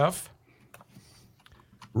TFF.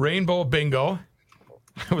 Rainbow Bingo.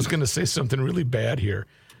 I was going to say something really bad here.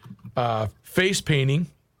 Face painting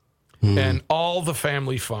and all the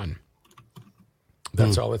family fun.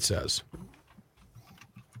 That's all it says.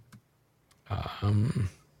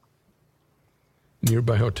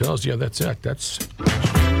 Nearby hotels. Yeah, that's it.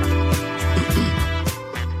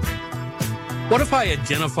 What if I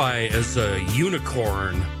identify as a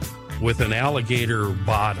unicorn with an alligator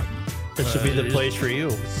bottom? This would be the place for you.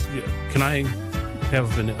 Can I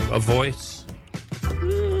have a voice?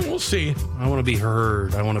 We'll see. I want to be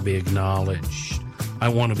heard. I want to be acknowledged. I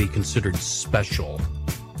want to be considered special.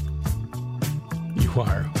 You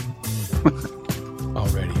are.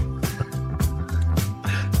 Already.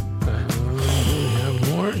 Do we have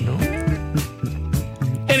more? No.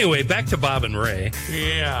 Anyway, back to Bob and Ray.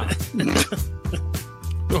 Yeah.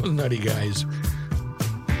 Those nutty guys.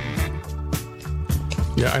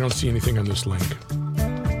 Yeah, I don't see anything on this link.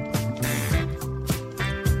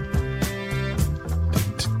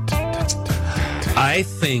 I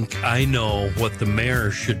think I know what the mayor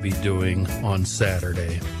should be doing on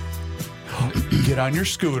Saturday. Get on your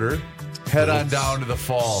scooter, head on down to the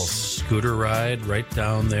falls. Scooter ride right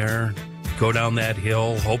down there. Go down that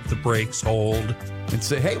hill, hope the brakes hold. And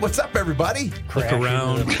say, hey, what's up, everybody? Crash Look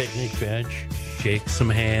around. into the picnic bench. Shake some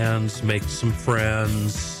hands, make some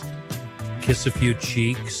friends, kiss a few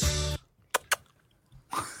cheeks.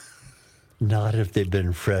 Not if they've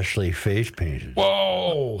been freshly face painted.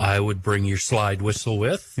 Whoa! I would bring your slide whistle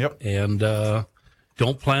with. Yep. And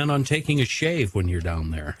don't plan on taking a shave when you're down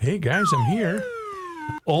there. Hey, guys, I'm here.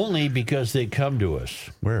 Only because they come to us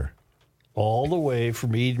Where? all the way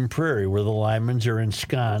from Eden Prairie, where the Lymans are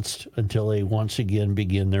ensconced until they once again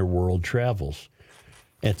begin their world travels.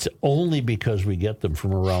 It's only because we get them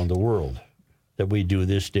from around the world that we do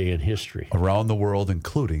this day in history. Around the world,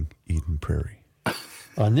 including Eden Prairie.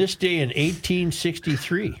 On this day in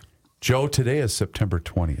 1863, Joe, today is September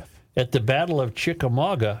 20th. at the Battle of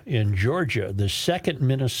Chickamauga in Georgia, the 2nd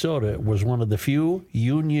Minnesota was one of the few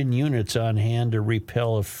Union units on hand to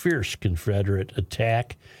repel a fierce Confederate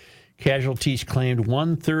attack. Casualties claimed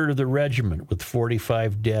 1/3 of the regiment, with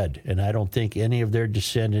 45 dead, and I don't think any of their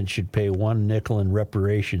descendants should pay one nickel in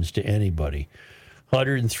reparations to anybody.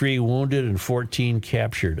 103 wounded and 14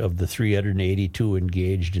 captured of the 382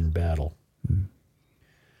 engaged in battle.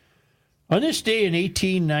 On this day in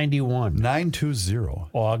 1891, 920.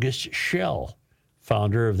 August Schell,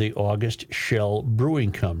 founder of the August Schell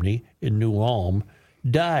Brewing Company in New Ulm,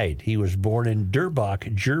 died. He was born in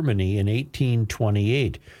Durbach, Germany in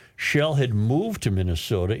 1828. Schell had moved to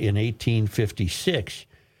Minnesota in 1856.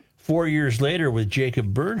 4 years later, with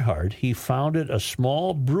Jacob Bernhardt, he founded a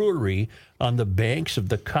small brewery on the banks of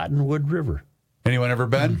the Cottonwood River. Anyone ever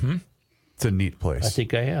been? Mm-hmm. It's a neat place. I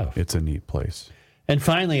think I have. It's a neat place. And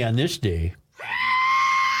finally, on this day,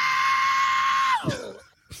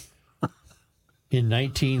 in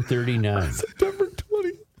 1939, September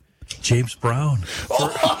 20th. James Brown.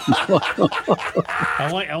 I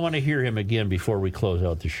want to hear him again before we close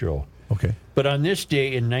out the show. Okay. But on this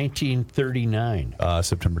day in 1939,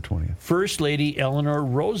 September 20th. First Lady Eleanor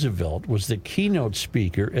Roosevelt was the keynote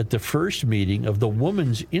speaker at the first meeting of the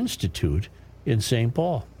Women's Institute in St.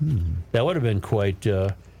 Paul. That would have been quite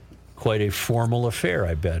a formal affair,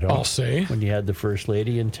 I bet. Huh? I'll say. When you had the First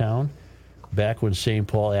Lady in town, back when St.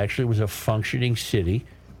 Paul actually was a functioning city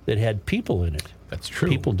that had people in it. That's true.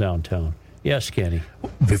 People downtown. Yes, Kenny.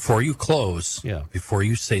 Before you close, Yeah. before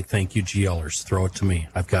you say thank you, GLers, throw it to me.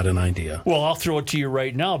 I've got an idea. Well, I'll throw it to you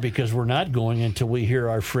right now because we're not going until we hear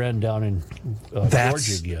our friend down in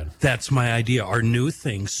Georgia again. That's my idea. Our new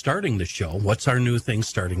thing starting the show. What's our new thing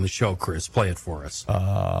starting the show, Chris? Play it for us.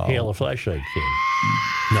 Hail a Flashlight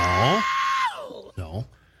Kid. No.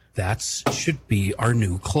 That should be our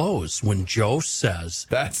new close. When Joe says,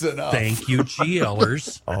 That's enough. thank you,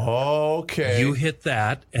 GLers, Okay. you hit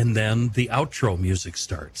that, and then the outro music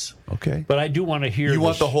starts. Okay. But I do want to hear. You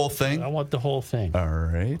want this. the whole thing? I want the whole thing. All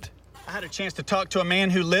right. I had a chance to talk to a man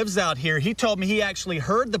who lives out here. He told me he actually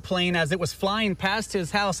heard the plane as it was flying past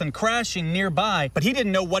his house and crashing nearby, but he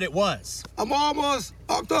didn't know what it was. I'm almost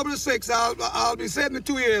October the 6th. I'll be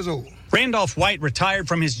 72 years old. Randolph White retired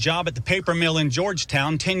from his job at the paper mill in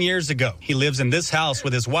Georgetown 10 years ago. He lives in this house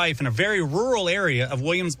with his wife in a very rural area of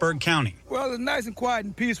Williamsburg County. Well, it's nice and quiet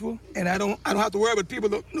and peaceful, and I don't have to worry about people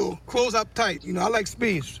that close up tight. I like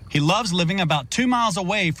space. He loves living about 2 miles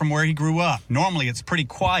away from where he grew up. Normally, it's pretty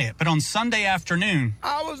quiet, but on Sunday afternoon,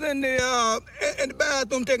 I was in the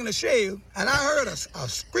bathroom taking a shave, and I heard a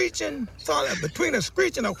screeching, between a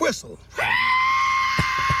screech and a whistle.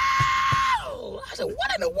 I said,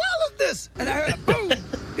 what in the world is this? And I heard a boom.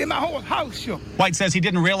 Then my whole house shook. White says he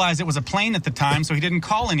didn't realize it was a plane at the time, so he didn't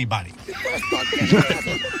call anybody. The first thought came to me, I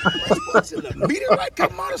said, what's the meteorite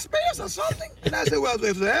coming out of space or something? And I said, well, if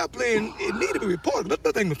it's an airplane, it needed to be reported.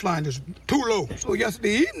 That thing was flying just too low. So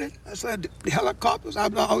yesterday evening, I said, the helicopters, I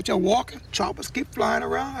was out here walking, choppers keep flying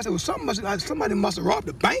around. I said, well, somebody must have robbed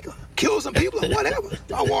a banker. kill some people or whatever.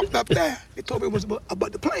 I walked up there. They told me it was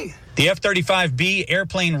about the plane. The F-35B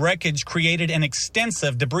airplane wreckage created an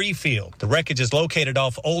extensive debris field. The wreckage is located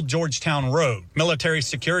off Old Georgetown Road. Military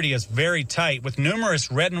security is very tight, with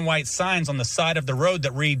numerous red and white signs on the side of the road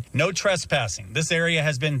that read, "No trespassing." This area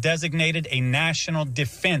has been designated a national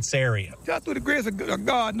defense area. Just through the grace of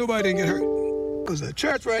God, nobody didn't get hurt. Because the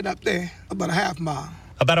church right up there, about a half mile.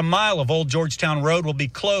 About a mile of Old Georgetown Road will be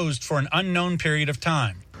closed for an unknown period of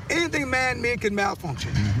time. Anything man-made can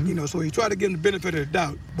malfunction, so he tried to give him the benefit of the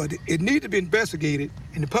doubt. But it needs to be investigated,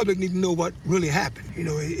 and the public need to know what really happened.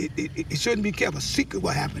 It shouldn't be kept a secret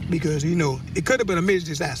what happened because, it could have been a major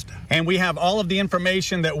disaster. And we have all of the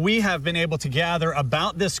information that we have been able to gather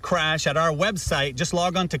about this crash at our website. Just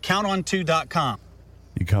log on to counton2.com.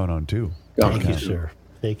 You count on two. Thank you, sir.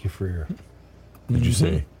 Thank you for your... Did you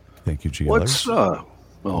say? Thank you, G. What's, oh,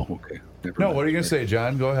 okay. No, what are you going to say,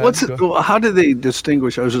 John? Go ahead. How do they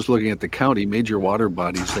distinguish? I was just looking at the county major water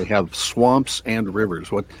bodies. They have swamps and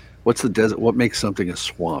rivers. What's the desert? What makes something a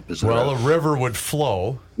swamp? A river would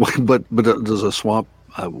flow. But does a swamp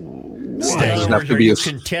doesn't have to be Are you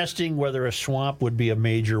contesting whether a swamp would be a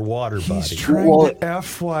major water body? He's trying to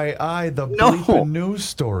FYI the bleeping news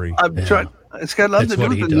story. I'm trying. It's got nothing to do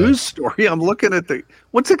with the news story. I'm looking at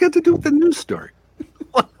what's it got to do with the news story?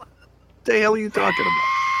 What the hell are you talking about?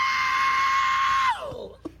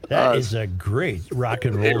 That is a great rock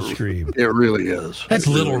and roll scream. It really is. That's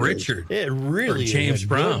Little Richard. It really is. James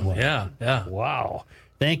Brown. Yeah. Wow.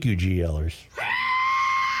 Thank you, GLers.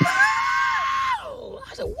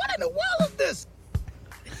 I said, what in the world is this?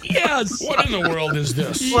 Yes. What in the world is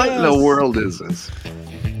this? What in the world is this?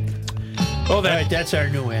 Oh, that's our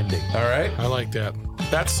new ending. All right. I like that.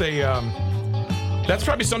 That's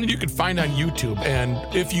probably something you could find on YouTube. And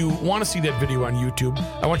if you want to see that video on YouTube,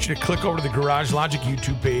 I want you to click over to the Garage Logic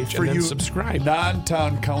YouTube page and then subscribe.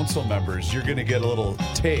 Non-town council members, you're going to get a little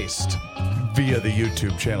taste via the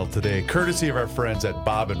YouTube channel today, courtesy of our friends at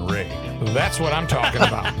Bob and Ray. That's what I'm talking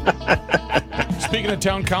about. Speaking of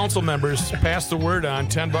town council members, pass the word on.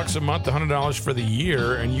 $10 a month, $100 for the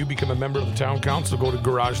year, and you become a member of the town council. Go to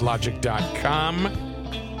garagelogic.com.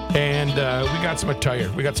 And we got some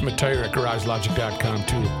attire. We got some attire at garagelogic.com,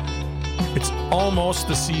 too. It's almost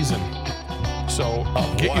the season. So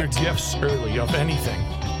get your gifts early of anything.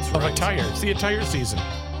 Of attire. It's the attire season.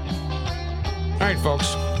 All right, folks.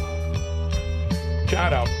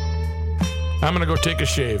 Shout out. I'm going to go take a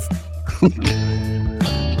shave.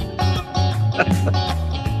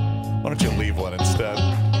 Why don't you leave one instead?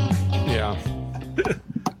 Yeah.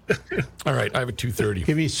 All right, I have a 2:30.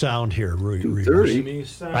 Give me sound here,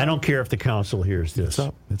 Reavers. I don't care if the council hears this.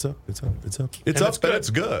 It's up, but it's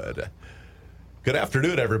good. Good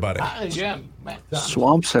afternoon, everybody.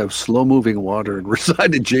 Swamps have slow-moving water and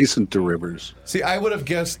reside adjacent to rivers. See, I would have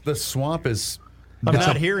guessed the swamp is... I'm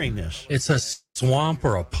not hearing this. It's a swamp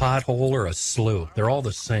or a pothole or a slough. They're all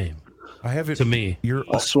the same. I have it to me.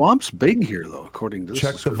 A swamp's big here, though, according to this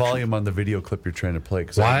Check the volume on the video clip you're trying to play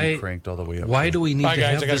because I have it cranked all the way up. Why do we need to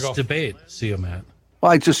have this debate? See you, Matt.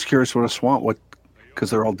 Well, I'm just curious what a swamp,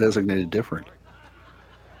 because they're all designated different.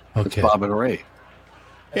 Okay. It's Bob and Ray.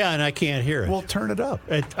 Yeah, and I can't hear it. Well, turn it up.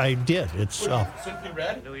 I did. It's Simply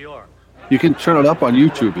Red? New York. You can turn it up on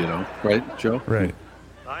YouTube, right, Joe? Right.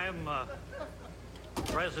 I am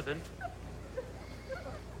president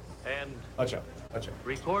and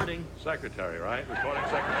recording secretary, right? Recording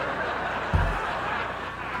secretary.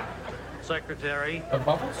 Secretary of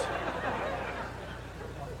Bubbles?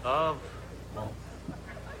 Of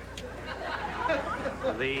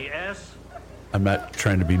the S. I'm not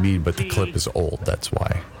trying to be mean, but the clip is old. That's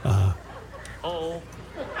why. O.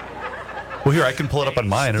 Well, here, I can pull it up on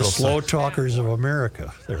mine. The slow talkers of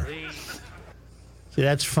America. There. See,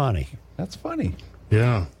 that's funny. That's funny.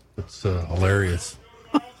 Yeah, it's hilarious.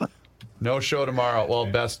 No show tomorrow. Well,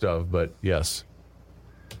 best of, but yes.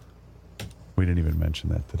 We didn't even mention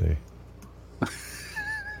that today.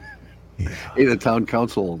 Yeah. Hey, the town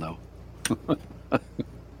council will know.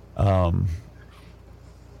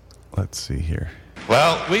 Let's see here.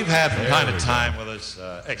 Well, we've had from time to time with us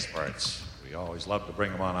experts. We always love to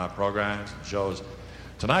bring them on our programs and shows.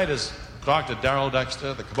 Tonight is Dr. Darrell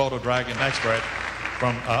Dexter, the Komodo dragon expert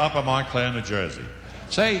from Upper Montclair, New Jersey.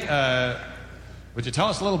 Say, would you tell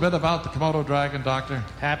us a little bit about the Komodo dragon, Doctor?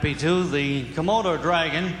 Happy to. The Komodo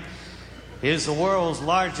dragon is the world's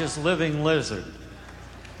largest living lizard.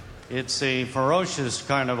 It's a ferocious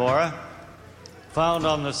carnivora found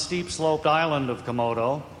on the steep-sloped island of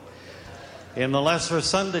Komodo in the Lesser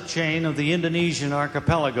Sunda chain of the Indonesian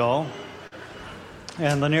archipelago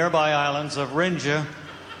and the nearby islands of Rinja,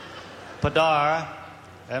 Padar,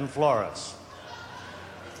 and Flores.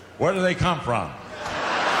 Where do they come from?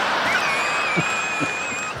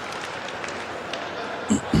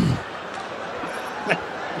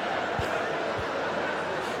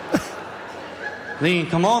 The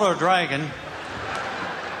Komodo dragon,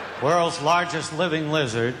 world's largest living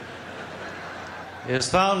lizard, is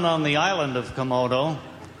found on the island of Komodo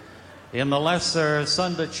in the lesser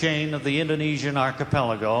Sunda chain of the Indonesian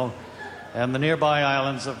archipelago and the nearby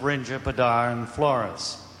islands of Rinja, Padar, and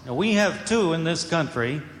Flores. Now, we have two in this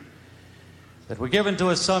country that were given to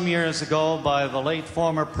us some years ago by the late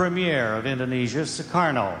former premier of Indonesia,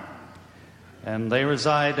 Sukarno, and they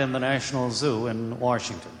reside in the National Zoo in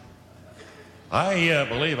Washington. I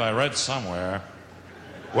believe I read somewhere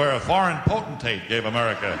where a foreign potentate gave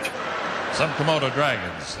America some Komodo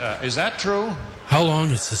dragons. Is that true? How long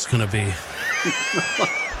is this going to be?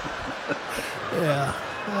 Yeah,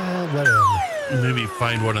 whatever. Maybe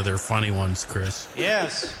find one of their funny ones, Chris.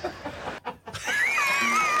 Yes.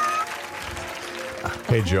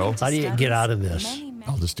 Hey, Joe. How do you get out of this?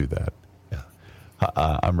 I'll just do that. Yeah.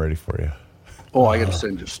 I'm ready for you. Oh, I got to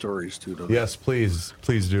send you stories too, don't I? Yes, please.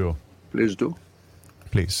 Please do. Please do.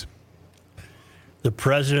 Please. The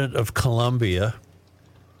president of Colombia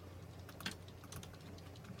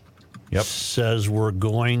says we're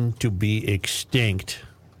going to be extinct,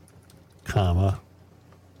 comma.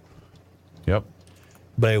 Yep.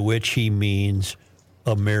 By which he means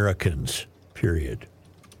Americans, period.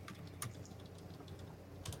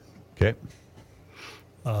 Okay.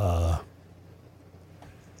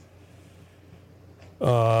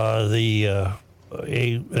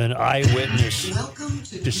 An eyewitness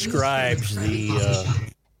describes the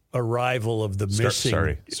arrival of the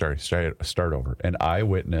missing. Start over. An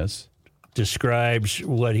eyewitness describes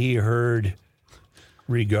what he heard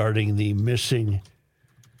regarding the missing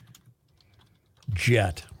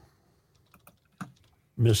jet,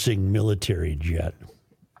 missing military jet.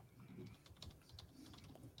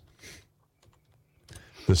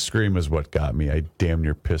 The scream is what got me. I damn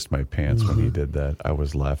near pissed my pants when he did that. I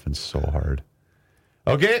was laughing so hard.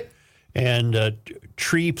 Okay. And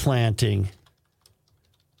tree planting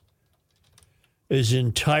is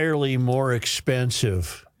entirely more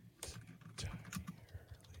expensive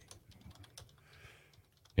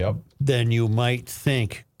than you might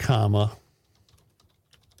think, comma.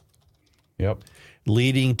 Yep.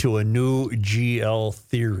 Leading to a new GL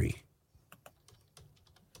theory.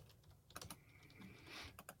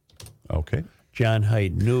 Okay. John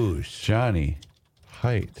Haidt News. Johnny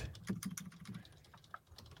Haidt.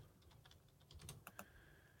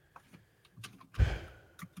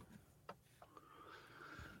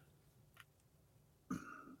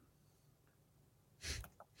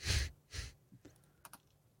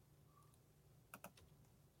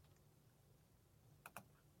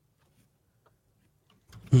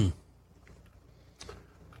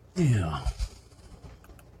 Yeah.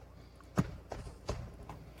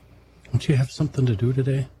 Don't you have something to do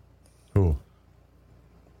today? Who?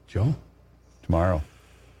 Joe? Tomorrow.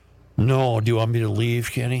 No. Do you want me to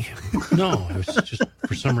leave, Kenny? No. I was just,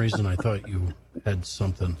 for some reason, I thought you had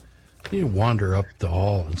something. You wander up the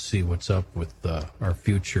hall and see what's up with our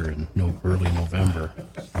future in early November.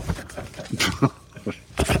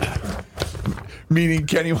 Meaning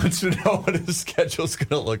Kenny wants to know what his schedule's going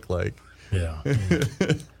to look like. Yeah.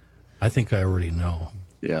 I think I already know.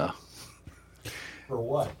 Yeah. For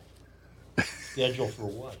what? Schedule for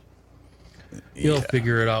what? You'll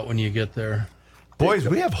figure it out when you get there. Boys,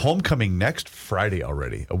 we have homecoming next Friday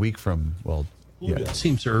already. A week from, yeah. It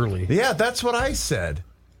seems early. Yeah, that's what I said.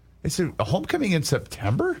 I said, a homecoming in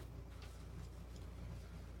September?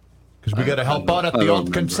 Because we got to help out at the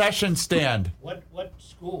old concession stand. What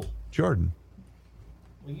school? Jordan.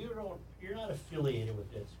 Well, you're not affiliated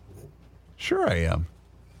with that school. Sure I am.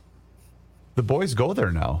 The boys go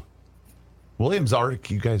there now. Williams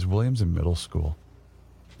in middle school.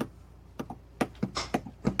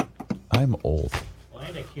 I'm old.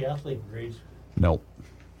 Find a Catholic grade school.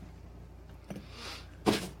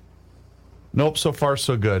 Nope, so far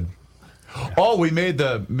so good. Oh, we made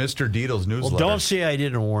the Mr. Deedles newsletter. Well, don't say I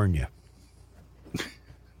didn't warn you.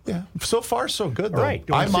 Yeah, so far so good, though. All right.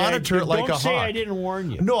 I monitor it like a hawk. Don't say I didn't warn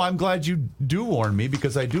you. No, I'm glad you do warn me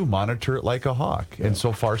because I do monitor it like a hawk. And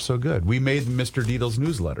so far so good. We made Mr. Deedles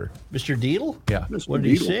newsletter. Mr. Deedle? Yeah. What did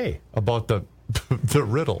he say? About the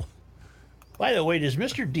riddle. By the way, does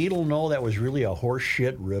Mr. Deedle know that was really a horse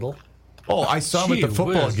shit riddle? Oh, I saw him at the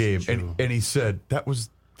football whiz, game, Joe. and he said, that was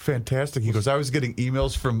fantastic. He goes, I was getting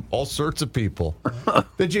emails from all sorts of people.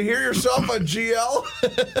 Did you hear yourself on GL?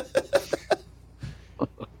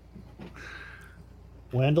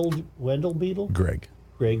 Wendell Beetle? Greg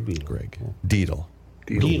Beetle. Greg. Deedle.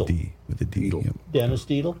 Deedle. D. With a D. Deedle. Yep. Dennis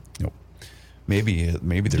Deedle? Nope. Maybe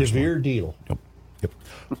there's DeVere one. Deedle. Yep.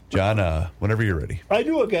 John, whenever you're ready. I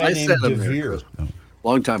knew a guy I named said him there, DeVere. Chris.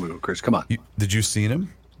 Long time ago, Chris. Come on. Did you see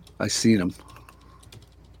him? I seen him.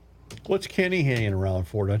 What's Kenny hanging around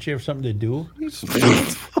for? Don't you have something to do?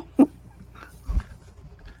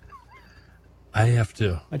 I have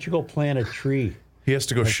to. Why don't you go plant a tree? He has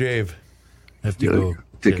to go shave. I have to Yeah, go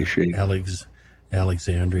take to a shave.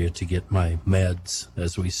 Alexandria to get my meds,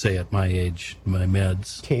 as we say at my age, my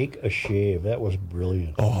meds. Take a shave. That was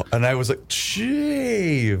brilliant. Oh, and I was like,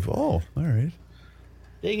 shave. Oh, all right.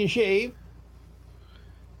 Take a shave.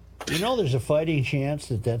 You know, there's a fighting chance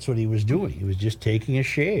that that's what he was doing. He was just taking a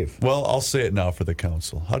shave. Well, I'll say it now for the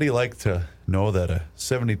council. How do you like to know that a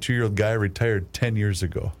 72-year-old guy retired 10 years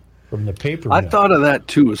ago? From the paper I mill. thought of that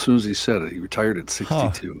too as soon as he said it. He retired at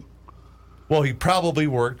 62. Well, he probably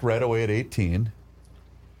worked right away at 18,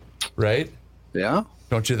 right? Yeah,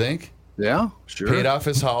 Don't you think? yeah, sure. Paid off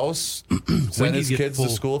his house, When sent do his you get kids to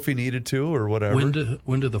full- school if he needed to or whatever.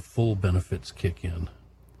 When do the full benefits kick in?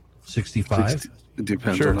 65? It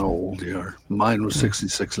depends Sure. on how old you are. Mine was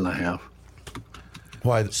 66 and a half.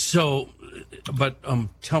 Why? So, but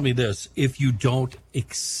tell me this: if you don't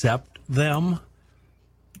accept them,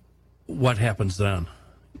 what happens then?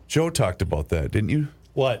 Joe talked about that, didn't you?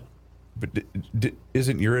 What? But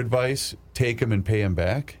isn't your advice take him and pay him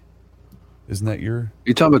back? Isn't that your?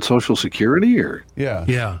 You talking about Social Security or? Yeah.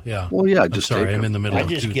 Yeah. Well, yeah, I'm just sorry, take I'm them. in the middle I of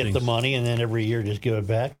just two get the things. money and then every year just give it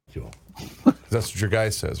back to him. That's what your guy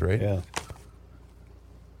says, right? Yeah.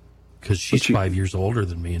 Because she's But you- 5 years older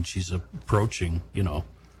than me, and she's approaching,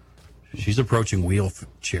 she's approaching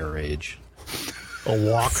wheelchair age. A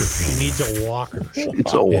walker. She needs a walker.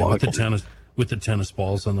 It's a Yeah, walk. with the tennis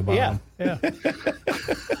balls on the Yeah. bottom.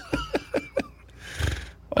 Yeah.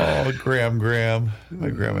 Oh, Graham. My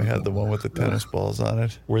grandma had the one with the tennis balls on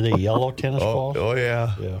it. Were they yellow tennis balls? Oh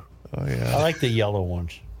yeah. Yeah. Oh I yeah. like the yellow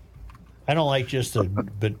ones. I don't like just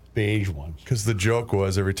the beige ones. Because the joke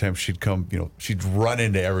was every time she'd come, she'd run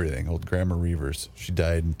into everything. Old Grandma Reavers. She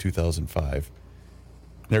died in 2005.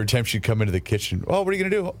 And every time she'd come into the kitchen, oh, what are you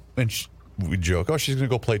going to do? And we'd joke, oh, she's going to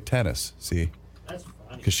go play tennis. See? That's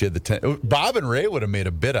funny. Because she had the Bob and Ray would have made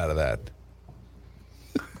a bit out of that.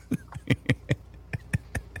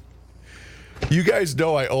 You guys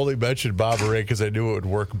know I only mentioned Bob and Ray because I knew it would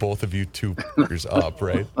work both of you two fuckers up,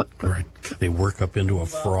 right? Right. They work up into a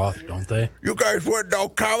froth, don't they? You guys wouldn't know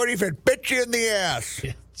comedy if it bit you in the ass.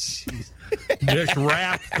 Jeez. This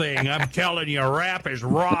rap thing, I'm telling you, rap is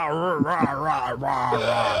raw, raw, raw, raw, raw,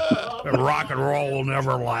 raw. Rock and roll will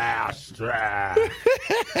never last.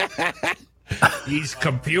 These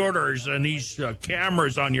computers and these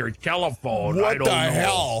cameras on your telephone. I What don't the know.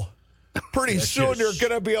 hell? Pretty That's soon you're just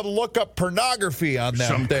going to be able to look up pornography on them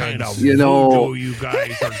Some things. kind of You know, voodoo you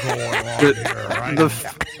guys are going on here. Right?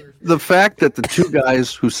 The fact that the two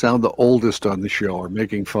guys who sound the oldest on the show are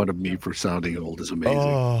making fun of me for sounding old is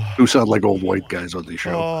amazing. Who sound like old white guys on the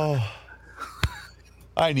show. Oh,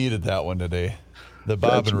 I needed that one today. The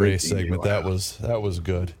Bob That's and Ray making me segment. laugh. That was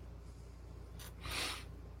good.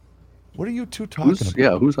 What are you two talking about?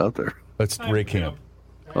 Yeah, who's out there? That's Ray Camp.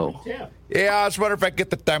 Oh, Yeah, I was wondering if I get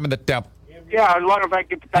the time and the temp. Yeah, I was wondering if I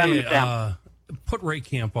could get the time Hey, to down. put Ray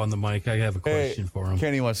Camp on the mic. I have a question for him.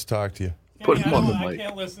 Kenny wants to talk to you. Put him on the I mic.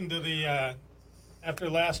 can't listen to the after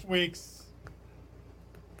last week's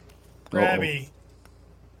Grabby.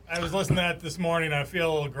 I was listening to that this morning. I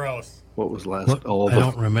feel a little gross. What was last? What? Oh, I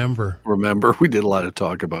don't remember. Remember, we did a lot of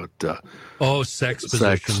talk about Sex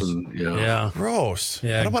sex positions. and yeah, Yeah. Gross. I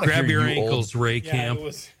Yeah. don't wanna Grab hear your you old- ankles, Ray Yeah, Camp. it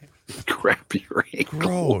was. crap your ankles.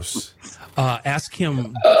 Gross. Ask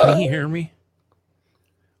him, can he hear me?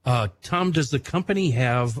 Tom, does the company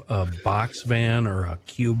have a box van or a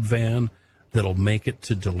cube van that'll make it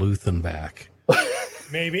to Duluth and back?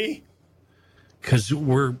 Maybe. Because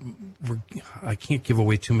I can't give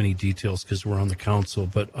away too many details because we're on the council,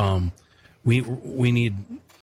 but we need